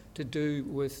issues to do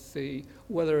with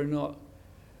whether or not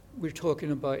we're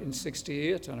talking about in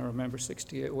 68, and I remember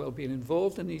 68 well being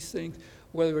involved in these things,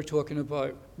 whether we're talking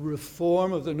about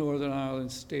reform of the Northern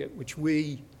Ireland state, which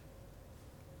we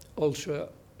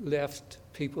ultra-left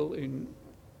people in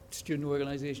student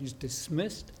organisations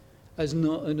dismissed as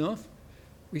not enough.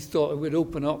 We thought it would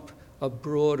open up a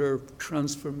broader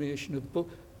transformation of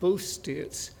both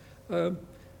states.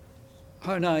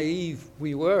 How naive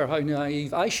we were, how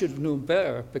naive. I should have known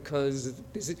better, because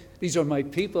these are my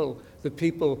people. The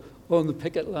people on the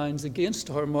picket lines against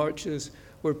our marches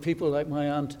were people like my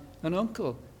aunt and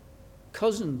uncle,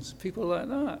 cousins, people like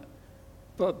that.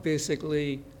 But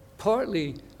basically,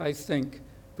 partly, I think,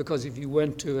 because if you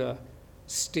went to a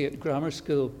state grammar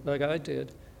school like I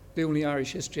did, the only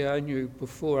Irish history I knew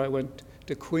before I went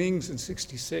to Queen's in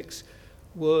 '66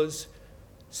 was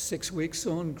 6 weeks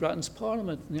on Grattan's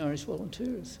Parliament and the Irish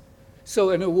Volunteers.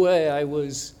 So in a way, I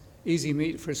was easy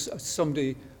meat for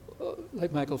somebody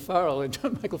like Michael Farrell, and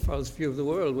Michael Farrell's view of the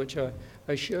world, which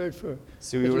I shared for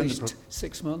at least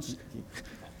 6 months.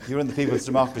 You were in the People's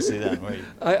Democracy then, were you?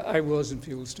 I was in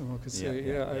People's Democracy,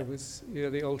 I was,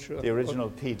 the ultra... The original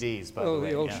PDs, by the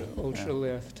way. Oh, the ultra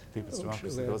left. People's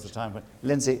Democracy, there was a time when...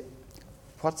 Lindsay,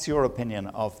 what's your opinion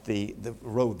of the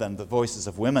road then, the voices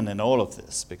of women in all of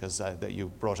this? Because that you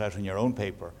brought out in your own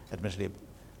paper, admittedly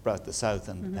about the South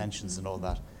and pensions and all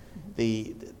that.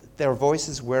 Their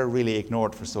voices were really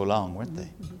ignored for so long, weren't they?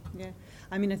 Yeah.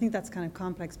 I mean, I think that's kind of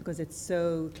complex because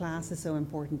class is so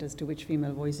important as to which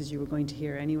female voices you were going to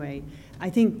hear anyway.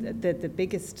 I think that the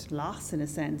biggest loss, in a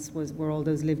sense, were all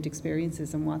those lived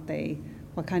experiences and what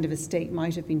kind of a state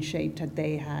might have been shaped had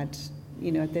they had,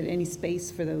 any space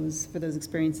for those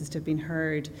experiences to have been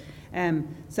heard. And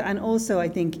also, I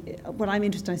think what I'm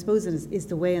interested in, I suppose, is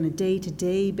the way on a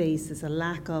day-to-day basis a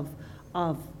lack of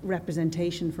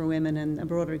representation for women and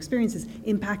broader experiences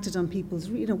impacted on people's,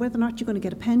 whether or not you're going to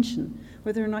get a pension,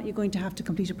 whether or not you're going to have to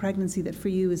complete a pregnancy that for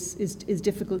you is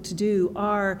difficult to do,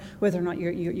 or whether or not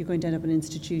you're going to end up in an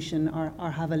institution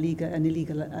or have an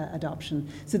illegal adoption.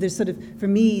 So there's sort of, for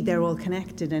me, they're all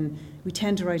connected, and we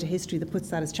tend to write a history that puts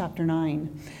that as chapter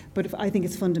 9. But I think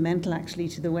it's fundamental actually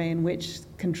to the way in which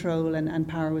control and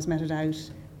power was meted out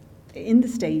in the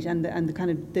state, and the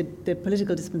kind of the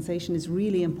political dispensation is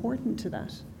really important to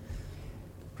that.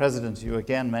 President, you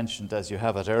again mentioned, as you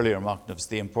have at earlier Mocknevs,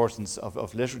 the importance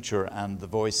of literature and the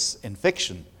voice in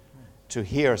fiction to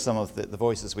hear some of the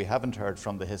voices we haven't heard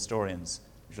from the historians.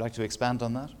 Would you like to expand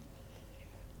on that?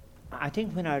 I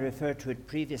think when I referred to it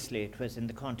previously, it was in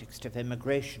the context of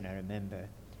immigration, I remember,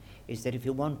 is that if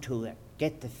you want to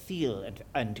get the feel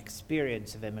and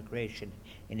experience of immigration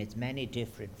in its many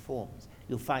different forms,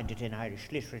 you find it in Irish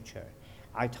literature.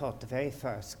 I taught the very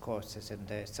first courses in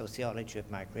the sociology of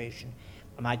migration.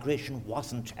 Migration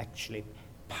wasn't actually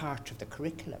part of the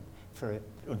curriculum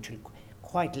until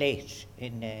quite late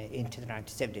into the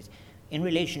 1970s. In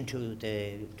relation to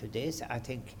this, I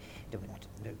think the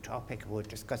topic we're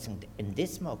discussing in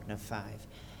this Mogna 5,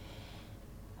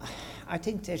 I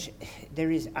think that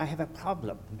I have a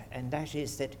problem, and that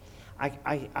is that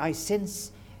I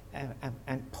sense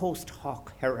and post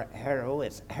hoc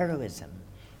heroism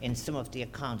in some of the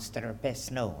accounts that are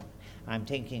best known. I'm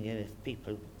thinking of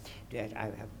people that I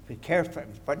have to be careful,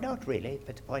 but not really.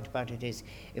 But the point about it is,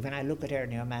 when I look at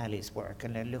Ernie O'Malley's work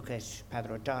and I look at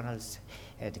Padre O'Donnell's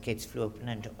The Kids Flew Open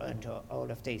and all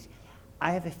of these,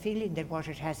 I have a feeling that what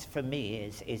it has for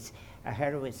me is a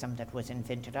heroism that was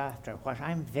invented after. What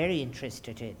I'm very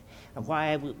interested in, and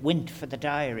why I went for the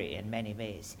diary in many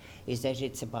ways, is that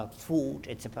it's about food,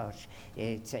 it's about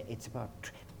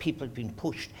people being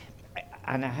pushed.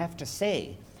 And I have to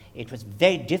say, it was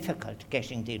very difficult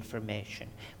getting the information.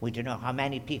 We don't know how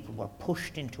many people were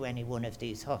pushed into any one of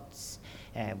these huts.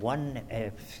 One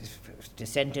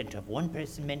descendant of one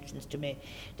person mentions to me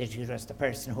that he was the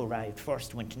person who arrived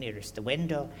first, went nearest the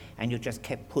window, and you just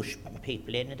kept pushing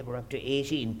people in, and there were up to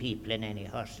 18 people in any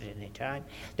hut at any time.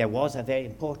 There was a very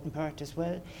important part as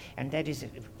well, and that is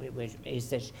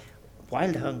that while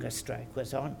the hunger strike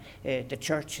was on, the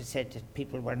church said that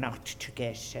people were not to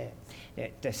get,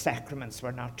 the sacraments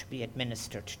were not to be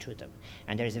administered to them.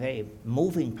 And there's a very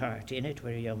moving part in it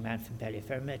where a young man from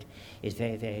Ballyfermot is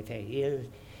very, very, very ill.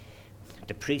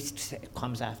 The priest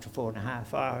comes after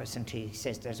 4.5 hours and he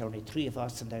says there's only 3 of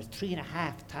us and there's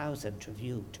 3,500 of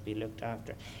you to be looked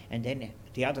after. And then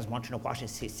the others want to know what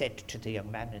is he said to the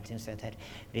young man and things like that.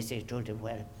 They told him,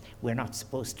 well, we're not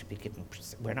supposed to be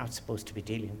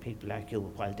dealing with people like you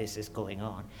while this is going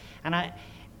on. And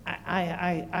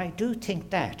I do think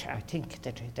that. I think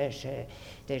that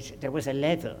there was a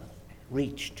level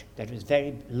reached that was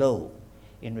very low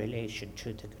in relation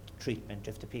to the treatment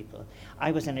of the people.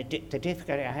 I was in the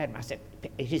difficulty I had. I said,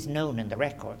 it is known in the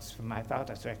records, from my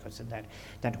father's records, and that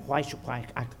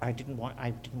I didn't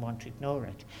want to ignore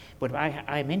it. But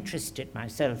I'm interested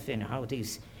myself in how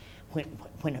these,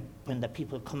 when the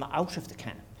people come out of the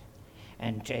camp,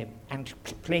 and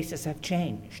places have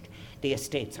changed. The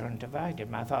estates are undivided.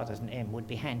 My father's name would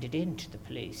be handed in to the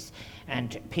police,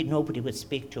 and nobody would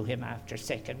speak to him after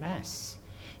second mass.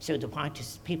 So the point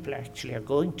is, people actually are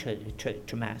going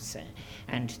to mass,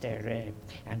 and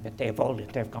but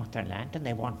they've got their land and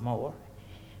they want more,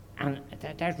 and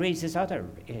that raises other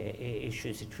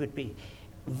issues. It would be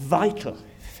vital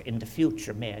in the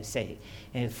future, may I say,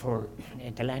 for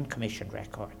the Land Commission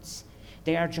records.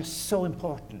 They are just so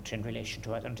important in relation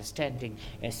to understanding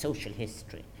social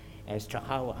history as to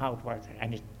how it works,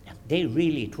 and it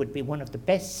would be one of the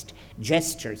best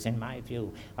gestures, in my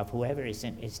view, of whoever is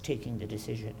taking the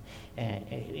decision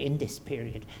in this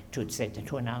period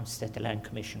to announce that the Land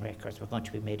Commission records were going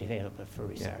to be made available for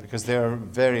research. Yeah, because they are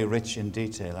very rich in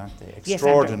detail, aren't they?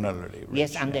 Extraordinarily rich.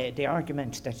 Yes, and the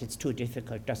argument that it's too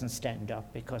difficult doesn't stand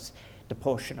up, because the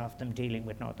portion of them dealing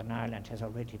with Northern Ireland has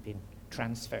already been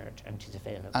transferred and is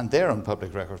available. And they're on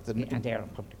public record. And they're on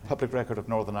public record of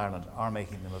Northern Ireland are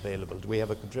making them available. Do we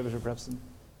have a contributor, perhaps?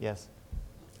 Yes.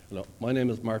 Hello, my name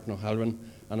is Martin O'Halloran,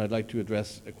 and I'd like to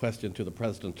address a question to the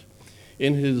President.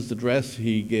 In his address,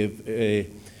 he gave a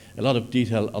lot of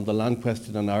detail on the land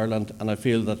question in Ireland, and I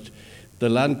feel that the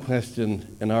land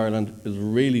question in Ireland is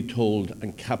really told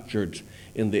and captured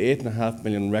in the 8.5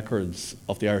 million records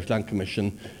of the Irish Land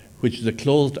Commission, which is a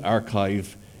closed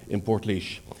archive in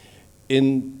Portlaoise.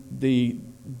 In the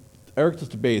Oireachtas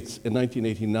debates in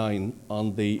 1989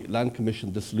 on the Land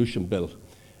Commission Dissolution Bill,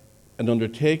 an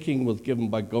undertaking was given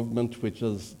by government, which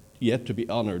is yet to be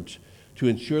honoured, to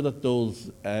ensure that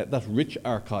that rich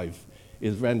archive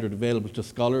is rendered available to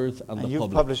scholars and the public.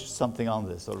 You've published something on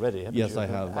this already, haven't you? Yes, I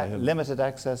have. Limited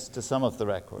access to some of the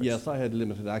records. Yes, I had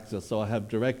limited access, so I have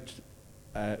direct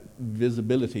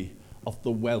visibility of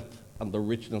the wealth and the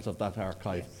richness of that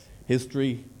archive. Yes.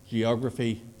 History,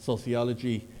 geography,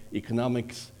 sociology,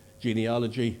 economics,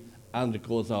 genealogy, and it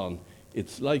goes on.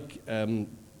 It's like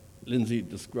Lindsay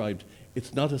described,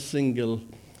 it's not a single,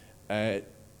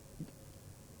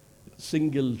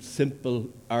 simple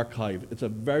archive. It's a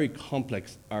very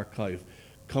complex archive,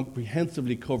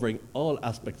 comprehensively covering all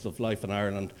aspects of life in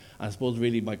Ireland. I suppose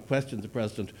really my question to the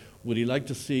President, would he like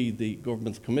to see the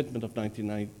government's commitment of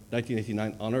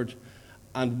 1989 honoured?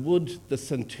 And would the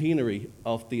centenary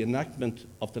of the enactment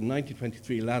of the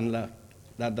 1923 Land Act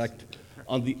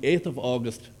on the 8th of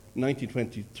August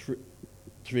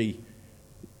 1923,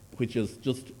 which is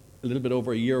just a little bit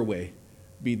over a year away,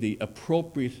 be the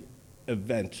appropriate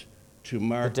event to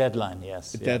mark the deadline,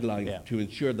 yes. The deadline to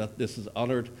ensure that this is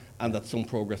honoured and that some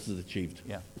progress is achieved.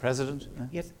 Yeah. President?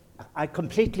 Yes, I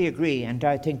completely agree, and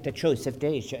I think the choice of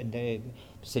date and the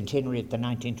centenary of the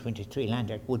 1923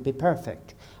 Land Act would be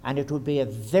perfect, and it would be a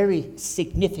very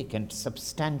significant,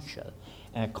 substantial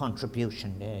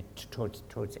contribution towards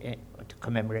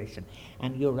commemoration.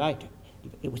 And you're right,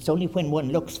 it's only when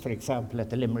one looks, for example, at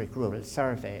the Limerick Rural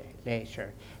Survey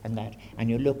later and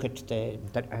you look at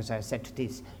that, as I said to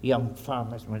these young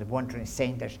farmers, when they're wondering,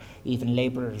 saying that even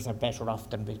labourers are better off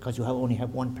than because you only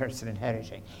have one person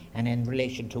inheriting. And in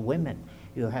relation to women,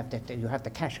 you have the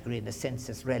category in the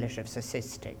census relatives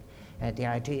assisting. The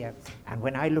idea, and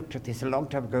when I looked at this a long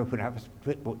time ago when I was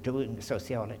doing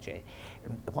sociology,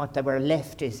 what they were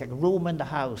left is a room in the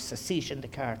house, a seat in the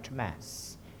car to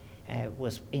mass.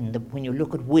 Was when you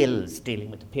look at wills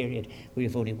dealing with the period where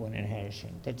you've only one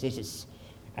inheriting. That this is,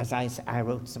 as I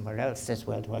wrote somewhere else as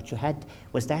well, what you had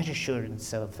was that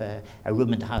assurance of a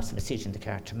room in the house and a seat in the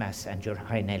car to mass and your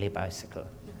high Nelly bicycle.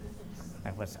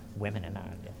 That was women in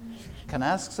Ireland. Can I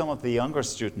ask some of the younger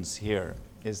students here,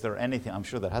 is there anything, I'm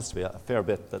sure there has to be a fair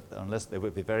bit, that unless they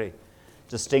would be very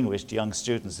distinguished young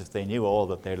students if they knew all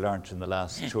that they learnt in the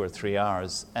last 2 or 3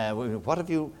 hours,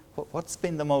 what's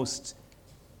been the most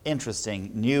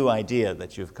interesting new idea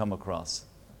that you've come across?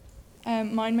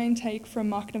 My main take from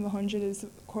Macna 100 is,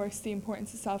 of course, the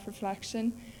importance of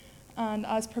self-reflection. And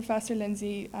as Professor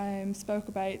Lindsay spoke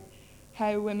about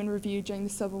how women were viewed during the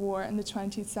Civil War in the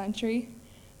 20th century,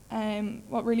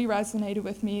 what really resonated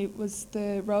with me was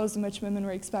the roles in which women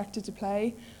were expected to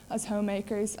play as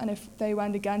homemakers, and if they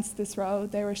went against this role,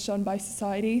 they were shunned by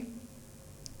society.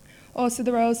 Also,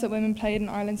 the roles that women played in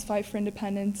Ireland's fight for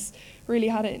independence really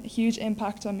had a huge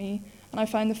impact on me, and I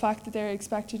find the fact that they were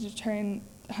expected to return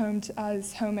home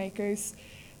as homemakers,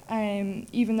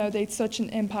 even though they had such an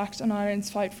impact on Ireland's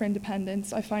fight for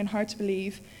independence, I find hard to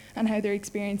believe, and how their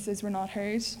experiences were not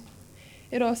heard.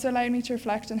 It also allowed me to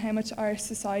reflect on how much our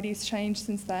society has changed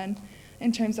since then,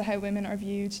 in terms of how women are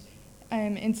viewed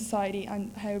in society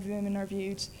and how women are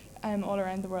viewed all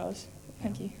around the world.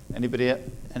 Thank you.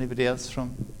 Anybody else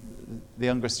from the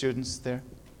younger students there?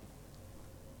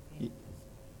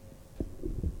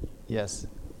 Yes.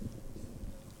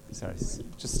 Sorry,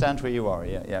 just stand where you are.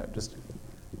 Yeah. Just.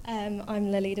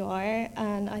 I'm Lily Dwyer,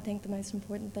 and I think the most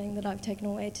important thing that I've taken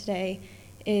away today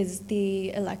is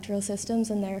the electoral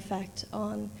systems and their effect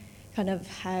on kind of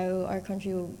how our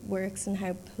country works and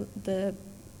how the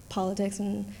politics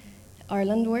in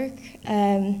Ireland work.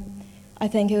 I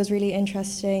think it was really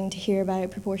interesting to hear about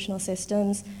proportional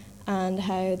systems and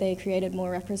how they created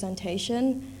more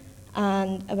representation,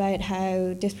 and about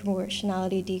how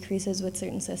disproportionality decreases with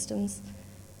certain systems.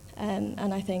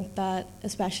 And I think that,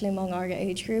 especially among our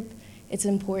age group, it's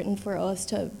important for us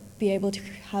to be able to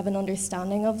have an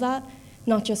understanding of that,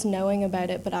 not just knowing about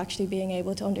it, but actually being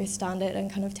able to understand it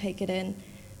and kind of take it in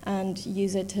and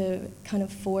use it to kind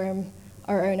of form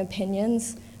our own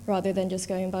opinions, rather than just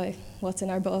going by what's in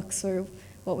our books or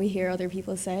what we hear other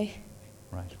people say.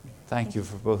 Right. Thank you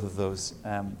for both of those.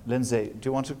 Lindsay, do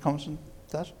you want to comment on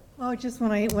that? Oh, just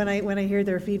when I hear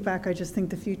their feedback, I just think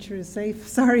the future is safe.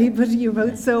 Sorry, but you're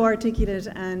both so articulate,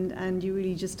 and you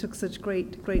really just took such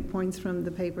great points from the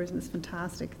papers, and it's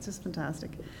fantastic. It's just fantastic.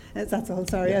 That's all.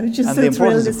 Sorry, I was just and so the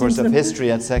importance, thrilled of course, to of them.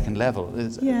 history at second level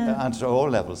is, and at all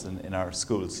levels in our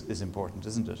schools is important,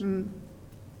 isn't it?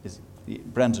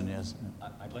 Brendan, yes.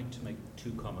 I'd like to make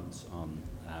 2 comments on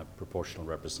proportional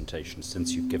representation,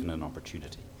 since you've given an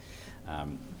opportunity.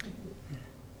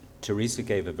 Teresa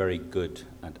gave a very good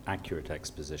and accurate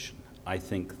exposition. I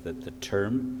think that the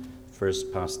term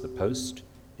first past the post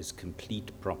is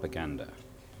complete propaganda.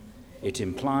 It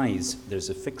implies there's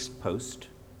a fixed post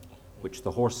which the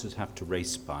horses have to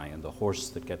race by, and the horse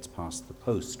that gets past the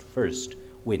post first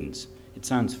wins. It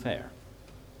sounds fair.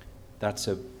 That's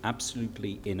an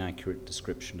absolutely inaccurate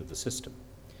description of the system,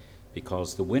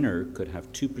 because the winner could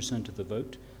have 2% of the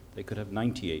vote, they could have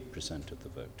 98% of the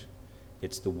vote.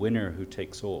 It's the winner who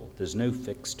takes all. There's no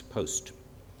fixed post.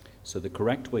 So the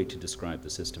correct way to describe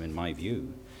the system, in my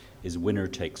view, is winner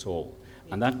takes all.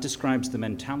 And that describes the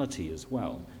mentality as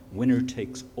well. Winner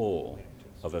takes all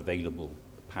of available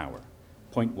power.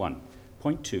 Point 1.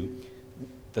 Point 2,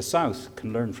 the South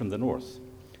can learn from the North.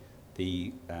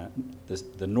 The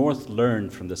North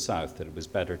learned from the South that it was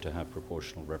better to have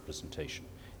proportional representation.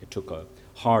 It took a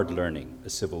hard learning, a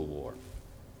civil war.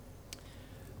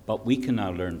 But we can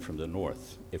now learn from the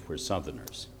North if we're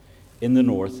Southerners. In the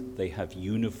North, they have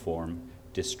uniform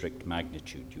district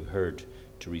magnitude. You heard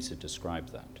Teresa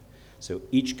describe that. So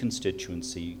each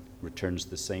constituency returns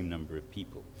the same number of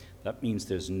people. That means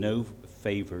there's no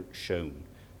favour shown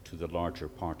to the larger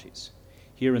parties.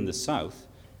 Here in the South,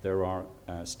 there are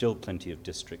still plenty of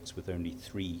districts with only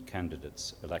 3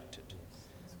 candidates elected.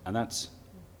 And that's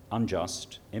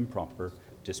unjust, improper,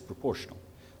 disproportional.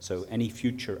 So any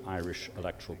future Irish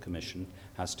Electoral Commission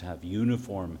has to have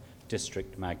uniform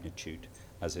district magnitude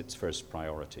as its first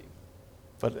priority.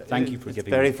 But thank you for it's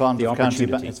giving very me fond the of county.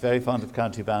 opportunity. It's very fond of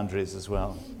county boundaries as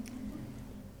well.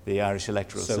 The Irish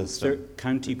electoral So, system,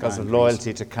 county because of boundaries-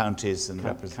 loyalty to counties and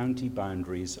County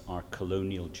boundaries are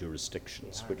colonial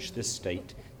jurisdictions, which this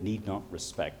state need not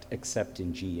respect, except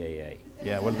in GAA.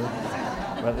 Yeah, well,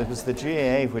 it was the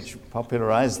GAA which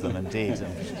popularised them, indeed.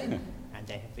 And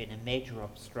they have been a major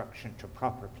obstruction to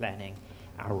proper planning,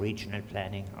 our regional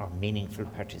planning, our meaningful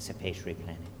participatory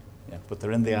planning. Yeah, but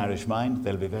they're in the Irish mind.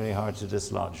 They'll be very hard to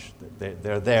dislodge.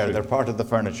 They're there. True. They're part of the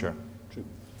furniture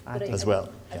But as well.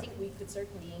 I think we could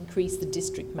certainly increase the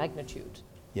district magnitude.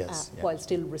 Yes, yeah. While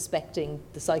still respecting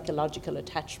the psychological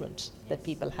attachment that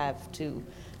people have to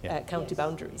county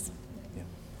boundaries.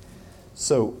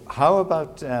 So, how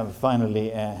about finally,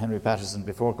 Henry Patterson,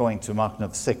 before going to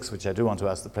Machnamh 6, which I do want to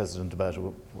ask the President about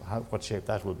what shape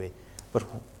that will be. But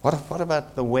what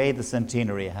about the way the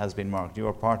centenary has been marked? You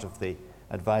are part of the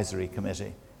advisory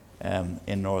committee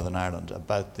in Northern Ireland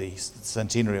about the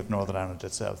centenary of Northern Ireland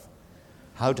itself.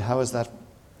 How has that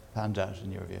panned out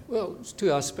in your view? Well, it's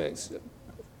two aspects.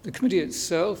 The committee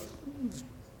itself,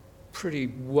 pretty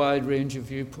wide range of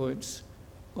viewpoints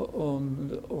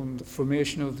on the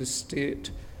formation of the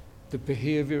state, the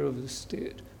behaviour of the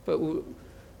state. But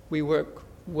we work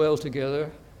well together.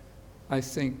 I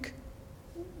think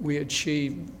we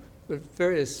achieved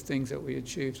various things that we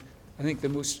achieved. I think the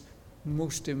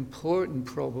most important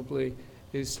probably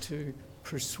is to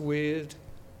persuade,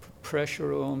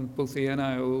 pressure on both the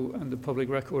NIO and the Public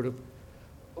Record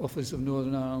Office of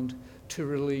Northern Ireland to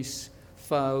release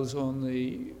files on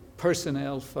the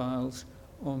personnel files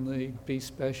on the B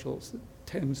specials,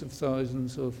 tens of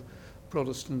thousands of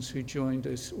Protestants who joined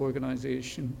this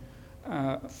organisation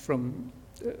from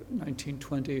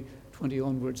 1920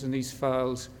 onwards. And these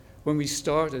files, when we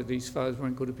started, these files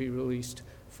weren't going to be released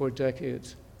for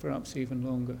decades, perhaps even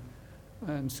longer.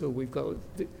 And so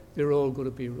they're all going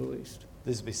to be released.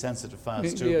 This would be sensitive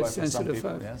files too, Yeah, for some sensitive people.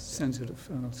 files. Yes. Sensitive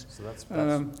files. So that's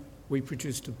We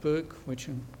produced a book,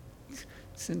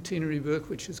 centenary book,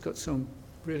 which has got some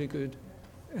really good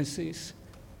essays.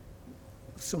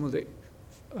 Some of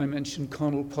I mentioned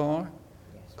Conal Parr.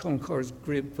 Conal Parr's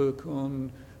great book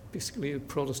on basically a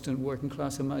Protestant working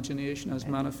class imagination as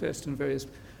manifest in various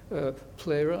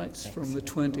playwrights from the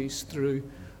 20s through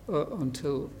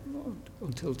until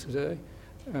today.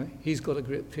 He's got a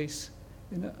great piece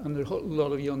in it, and there are a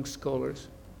lot of young scholars.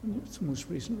 It's the most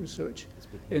recent research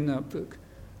in that book.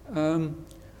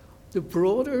 The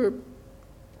broader,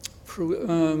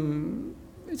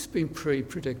 it's been pretty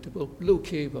predictable,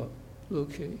 low-key, but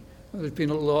low-key. There's been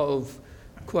a lot of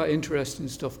quite interesting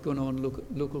stuff going on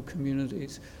in local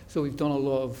communities. So we've done a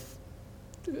lot of...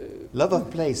 love of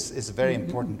place is a very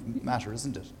important matter,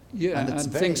 isn't it? Yeah,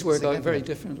 and things work out very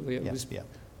differently. I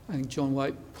think John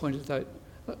White pointed out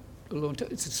a long time,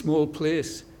 it's a small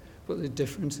place, but the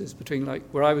differences between like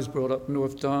where I was brought up,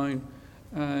 North Down,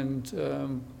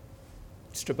 and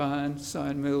Strabane,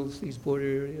 Sion Mills, these border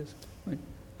areas.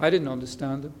 I didn't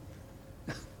understand them.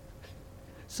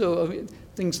 So I mean,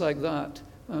 things like that,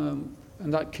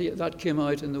 and that came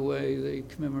out in the way the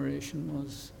commemoration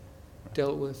was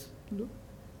dealt with.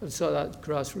 I saw that at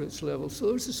grassroots level. So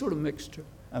there's a sort of mixture.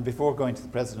 And before going to the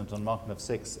President on Machnamh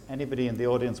 6, anybody in the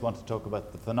audience want to talk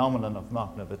about the phenomenon of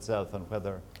Machnamh itself and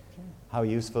how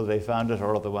useful they found it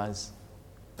or otherwise?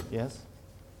 Yes?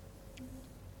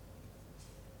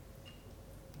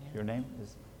 Your name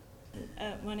is?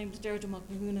 My name is Deirdre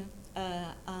McMahuna,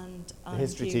 and The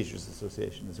History Teachers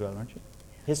Association as well, aren't you?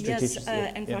 Yes,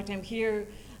 in fact I'm here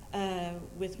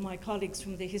with my colleagues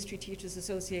from the History Teachers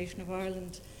Association of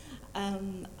Ireland,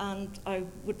 and I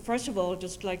would first of all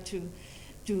just like to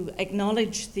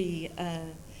acknowledge the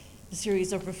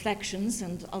series of reflections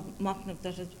and of Machnamh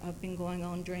that have been going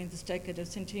on during this decade of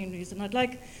centenaries. And I'd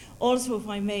like also, if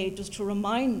I may, just to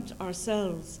remind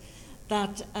ourselves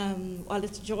that while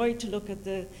it's a joy to look at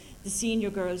the senior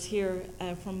girls here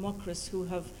from Muckross who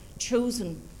have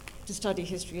chosen to study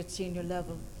history at senior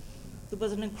level, there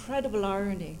was an incredible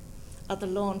irony at the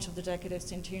launch of the Decade of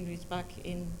Centenaries back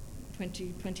in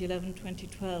 2011,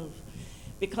 2012,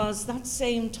 because that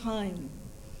same time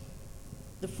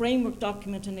the framework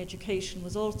document on education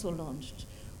was also launched,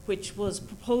 which was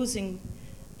proposing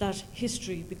that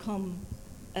history become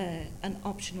an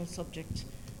optional subject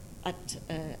at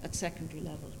secondary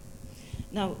level.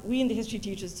 Now, we in the History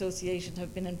Teachers Association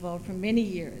have been involved for many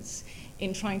years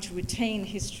in trying to retain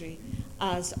history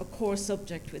as a core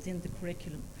subject within the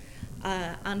curriculum.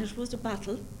 And it was a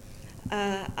battle.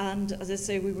 And as I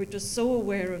say, we were just so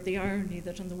aware of the irony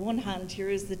that on the one hand, here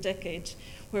is the decade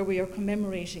where we are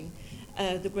commemorating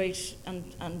the great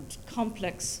and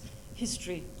complex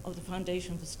history of the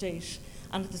foundation of the state,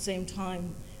 and at the same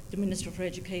time, the Minister for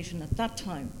Education at that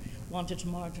time wanted to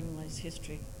marginalise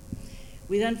history.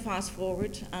 We then fast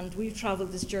forward, and we've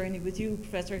travelled this journey with you,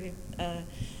 Professor,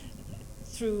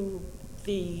 through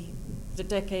the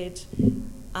decade,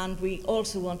 and we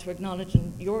also want to acknowledge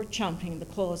your championing the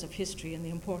cause of history and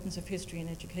the importance of history in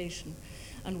education.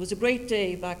 And it was a great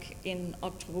day back in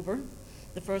October,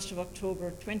 the 1st of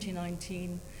October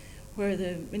 2019, where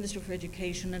the Minister for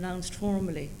Education announced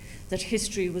formally that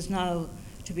history was now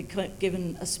to be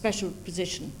given a special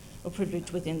position of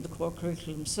privilege within the core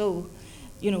curriculum. So,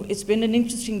 it's been an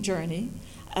interesting journey.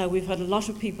 We've had a lot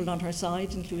of people on our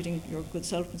side, including your good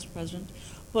self, Mr. President.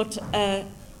 But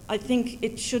I think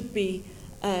it should be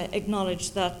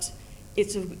acknowledged that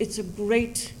it's a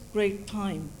great, great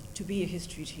time to be a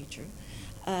history teacher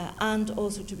and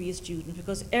also to be a student,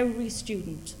 because every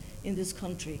student in this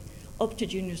country up to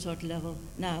junior cert level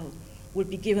now will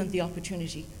be given the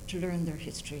opportunity to learn their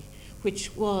history,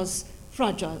 which was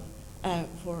fragile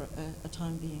for a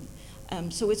time being.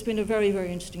 So it's been a very,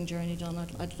 very interesting journey, John.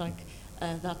 I'd like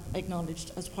that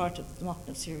acknowledged as part of the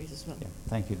Machnamh series as well. Yeah.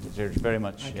 Thank you, George, very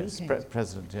much. Yes.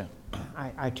 President, yeah.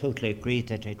 I totally agree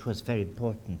that it was very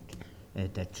important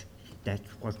that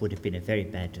what would have been a very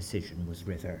bad decision was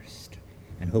reversed,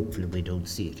 and hopefully we don't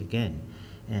see it again.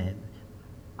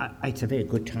 It's a very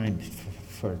good time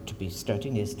to be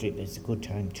studying history, but it's a good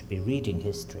time to be reading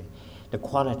history. The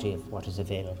quality of what is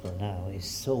available now is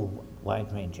so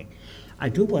wide-ranging. I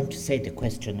do want to say the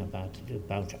question about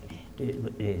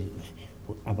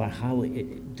how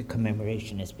the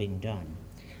commemoration is being done.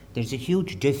 There's a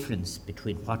huge difference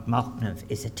between what Machnamh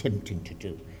is attempting to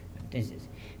do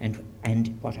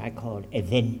and what I call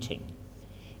eventing.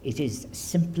 It is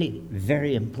simply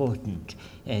very important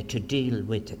to deal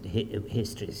with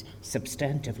histories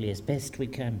substantively as best we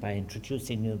can by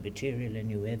introducing new material and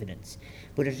new evidence.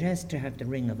 But it has to have the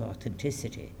ring of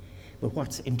authenticity. But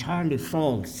what's entirely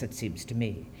false, it seems to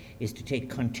me, is to take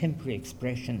contemporary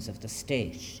expressions of the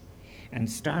state and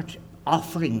start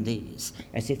offering these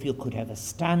as if you could have a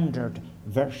standard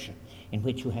version in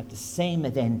which you have the same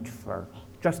event for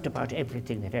just about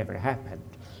everything that ever happened.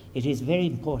 It is very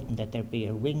important that there be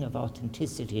a ring of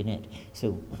authenticity in it,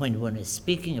 so when one is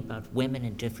speaking about women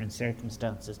in different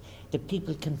circumstances, that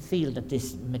people can feel that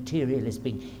this material is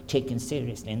being taken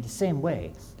seriously in the same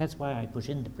way. That's why I put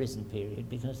in the prison period,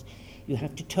 because you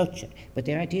have to touch it. But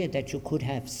the idea that you could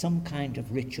have some kind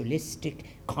of ritualistic,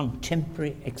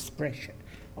 contemporary expression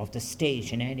of the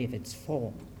state in any of its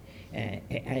form,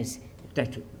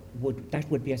 that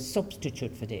would be a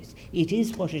substitute for this. It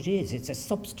is what it is. It's a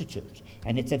substitute,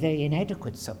 and it's a very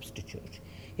inadequate substitute.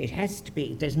 It has to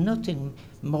be, there's nothing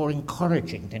more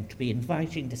encouraging than to be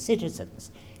inviting the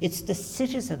citizens. It's the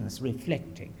citizens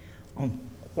reflecting on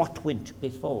what went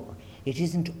before. It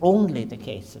isn't only the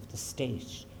case of the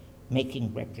state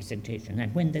making representation.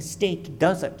 And when the state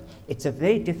does it, it's a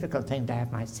very difficult thing to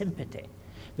have my sympathy,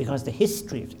 because the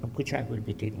history of which I will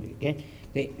be dealing with again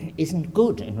isn't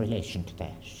good in relation to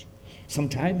that.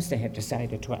 Sometimes they have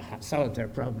decided to solve their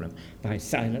problem by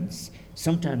silence.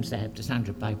 Sometimes they have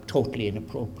decided by totally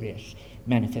inappropriate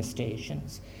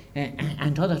manifestations.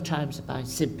 And other times by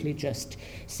simply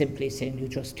saying you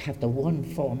just have the one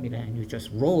formula and you just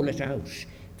roll it out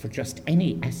for just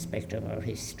any aspect of our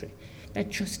history. That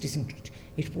just isn't,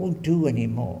 it won't do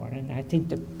anymore. And I think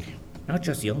that not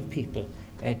just young people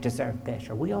deserve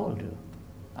better, we all do.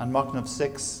 And Machnamh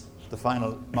 6, the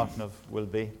final Machnamh will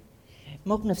be?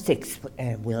 Machnamh 6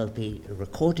 will be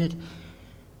recorded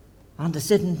on the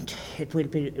 7th. It will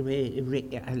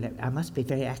be, I must be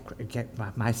very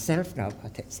accurate myself now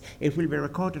about this. It will be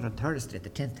recorded on Thursday, the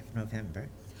 10th of November.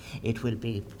 It will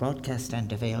be broadcast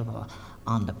and available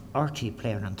on the RT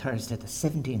player on Thursday, the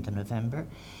 17th of November.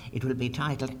 It will be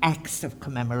titled Acts of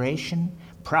Commemoration,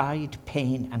 Pride,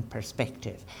 Pain and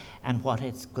Perspective. And what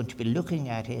it's going to be looking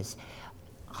at is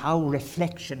how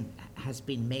reflection has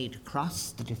been made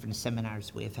across the different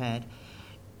seminars we've had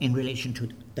in relation to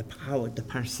how the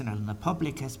personal and the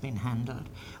public has been handled,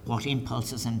 what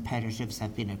impulses and imperatives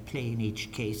have been at play in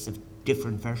each case of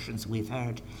different versions we've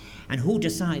heard, and who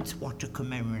decides what to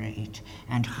commemorate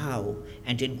and how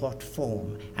and in what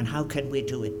form, and how can we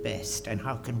do it best, and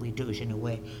how can we do it in a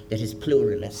way that is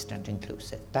pluralist and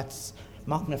inclusive. That's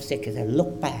Machnamh 6 is a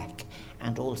look back,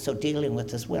 and also dealing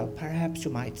with as well, perhaps you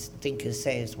might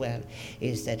say as well,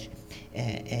 is that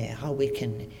how we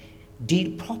can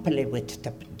deal properly with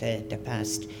the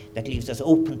past that leaves us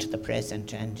open to the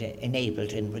present and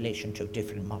enabled in relation to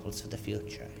different models for the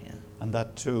future. Yeah. And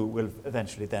that too will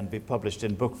eventually then be published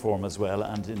in book form as well,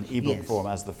 and in ebook form,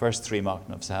 as the first three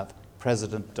Machnamhs have.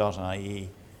 President.ie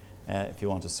If you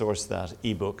want to source that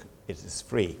ebook, it is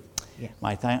free. Yeah.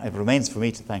 It remains for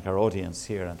me to thank our audience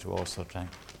here and to also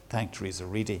thank Teresa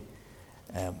Reedy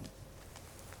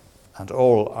and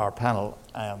all our panel,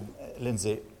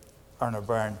 Lindsay Erna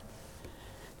Byrne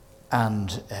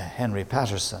and Henry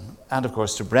Patterson, and of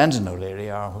course to Brendan O'Leary,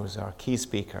 who's our key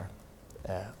speaker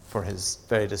for his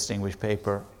very distinguished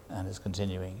paper and his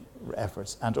continuing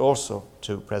efforts, and also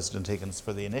to President Higgins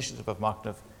for the initiative of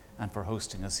Machnamh and for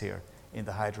hosting us here in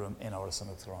the Hyde Room in Áras an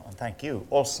Uachtaráin. And thank you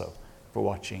also for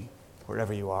watching,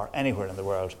 wherever you are, anywhere in the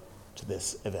world, to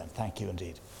this event. Thank you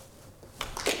indeed.